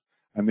involved,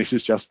 and this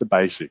is just the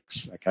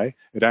basics, okay?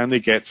 It only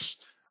gets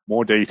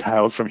more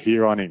detailed from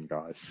here on in,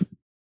 guys.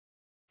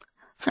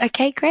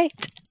 Okay, great.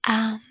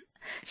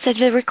 So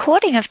the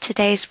recording of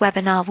today's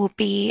webinar will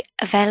be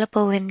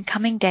available in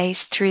coming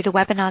days through the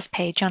webinars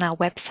page on our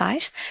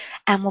website,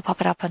 and we'll pop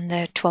it up on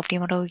the 12D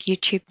Model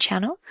YouTube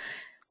channel.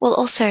 We'll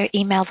also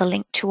email the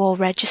link to all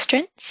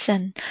registrants,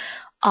 and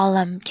I'll,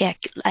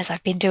 as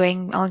I've been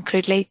doing, I'll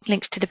include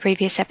links to the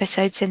previous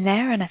episodes in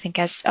there, and I think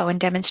as Owen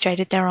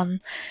demonstrated, they're on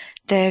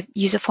the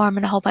user forum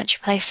and a whole bunch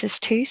of places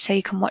too, so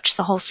you can watch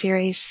the whole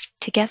series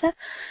together.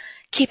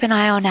 Keep an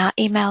eye on our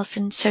emails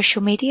and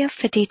social media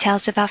for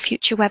details of our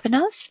future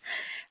webinars.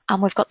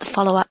 We've got the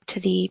follow-up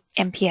to the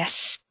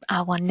MPS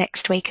one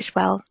next week as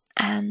well.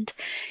 And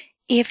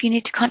if you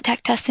need to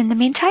contact us in the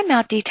meantime,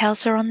 our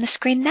details are on the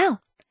screen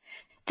now.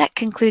 That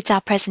concludes our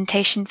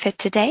presentation for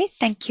today.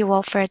 Thank you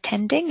all for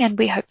attending, and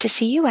we hope to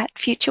see you at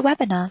future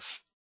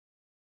webinars.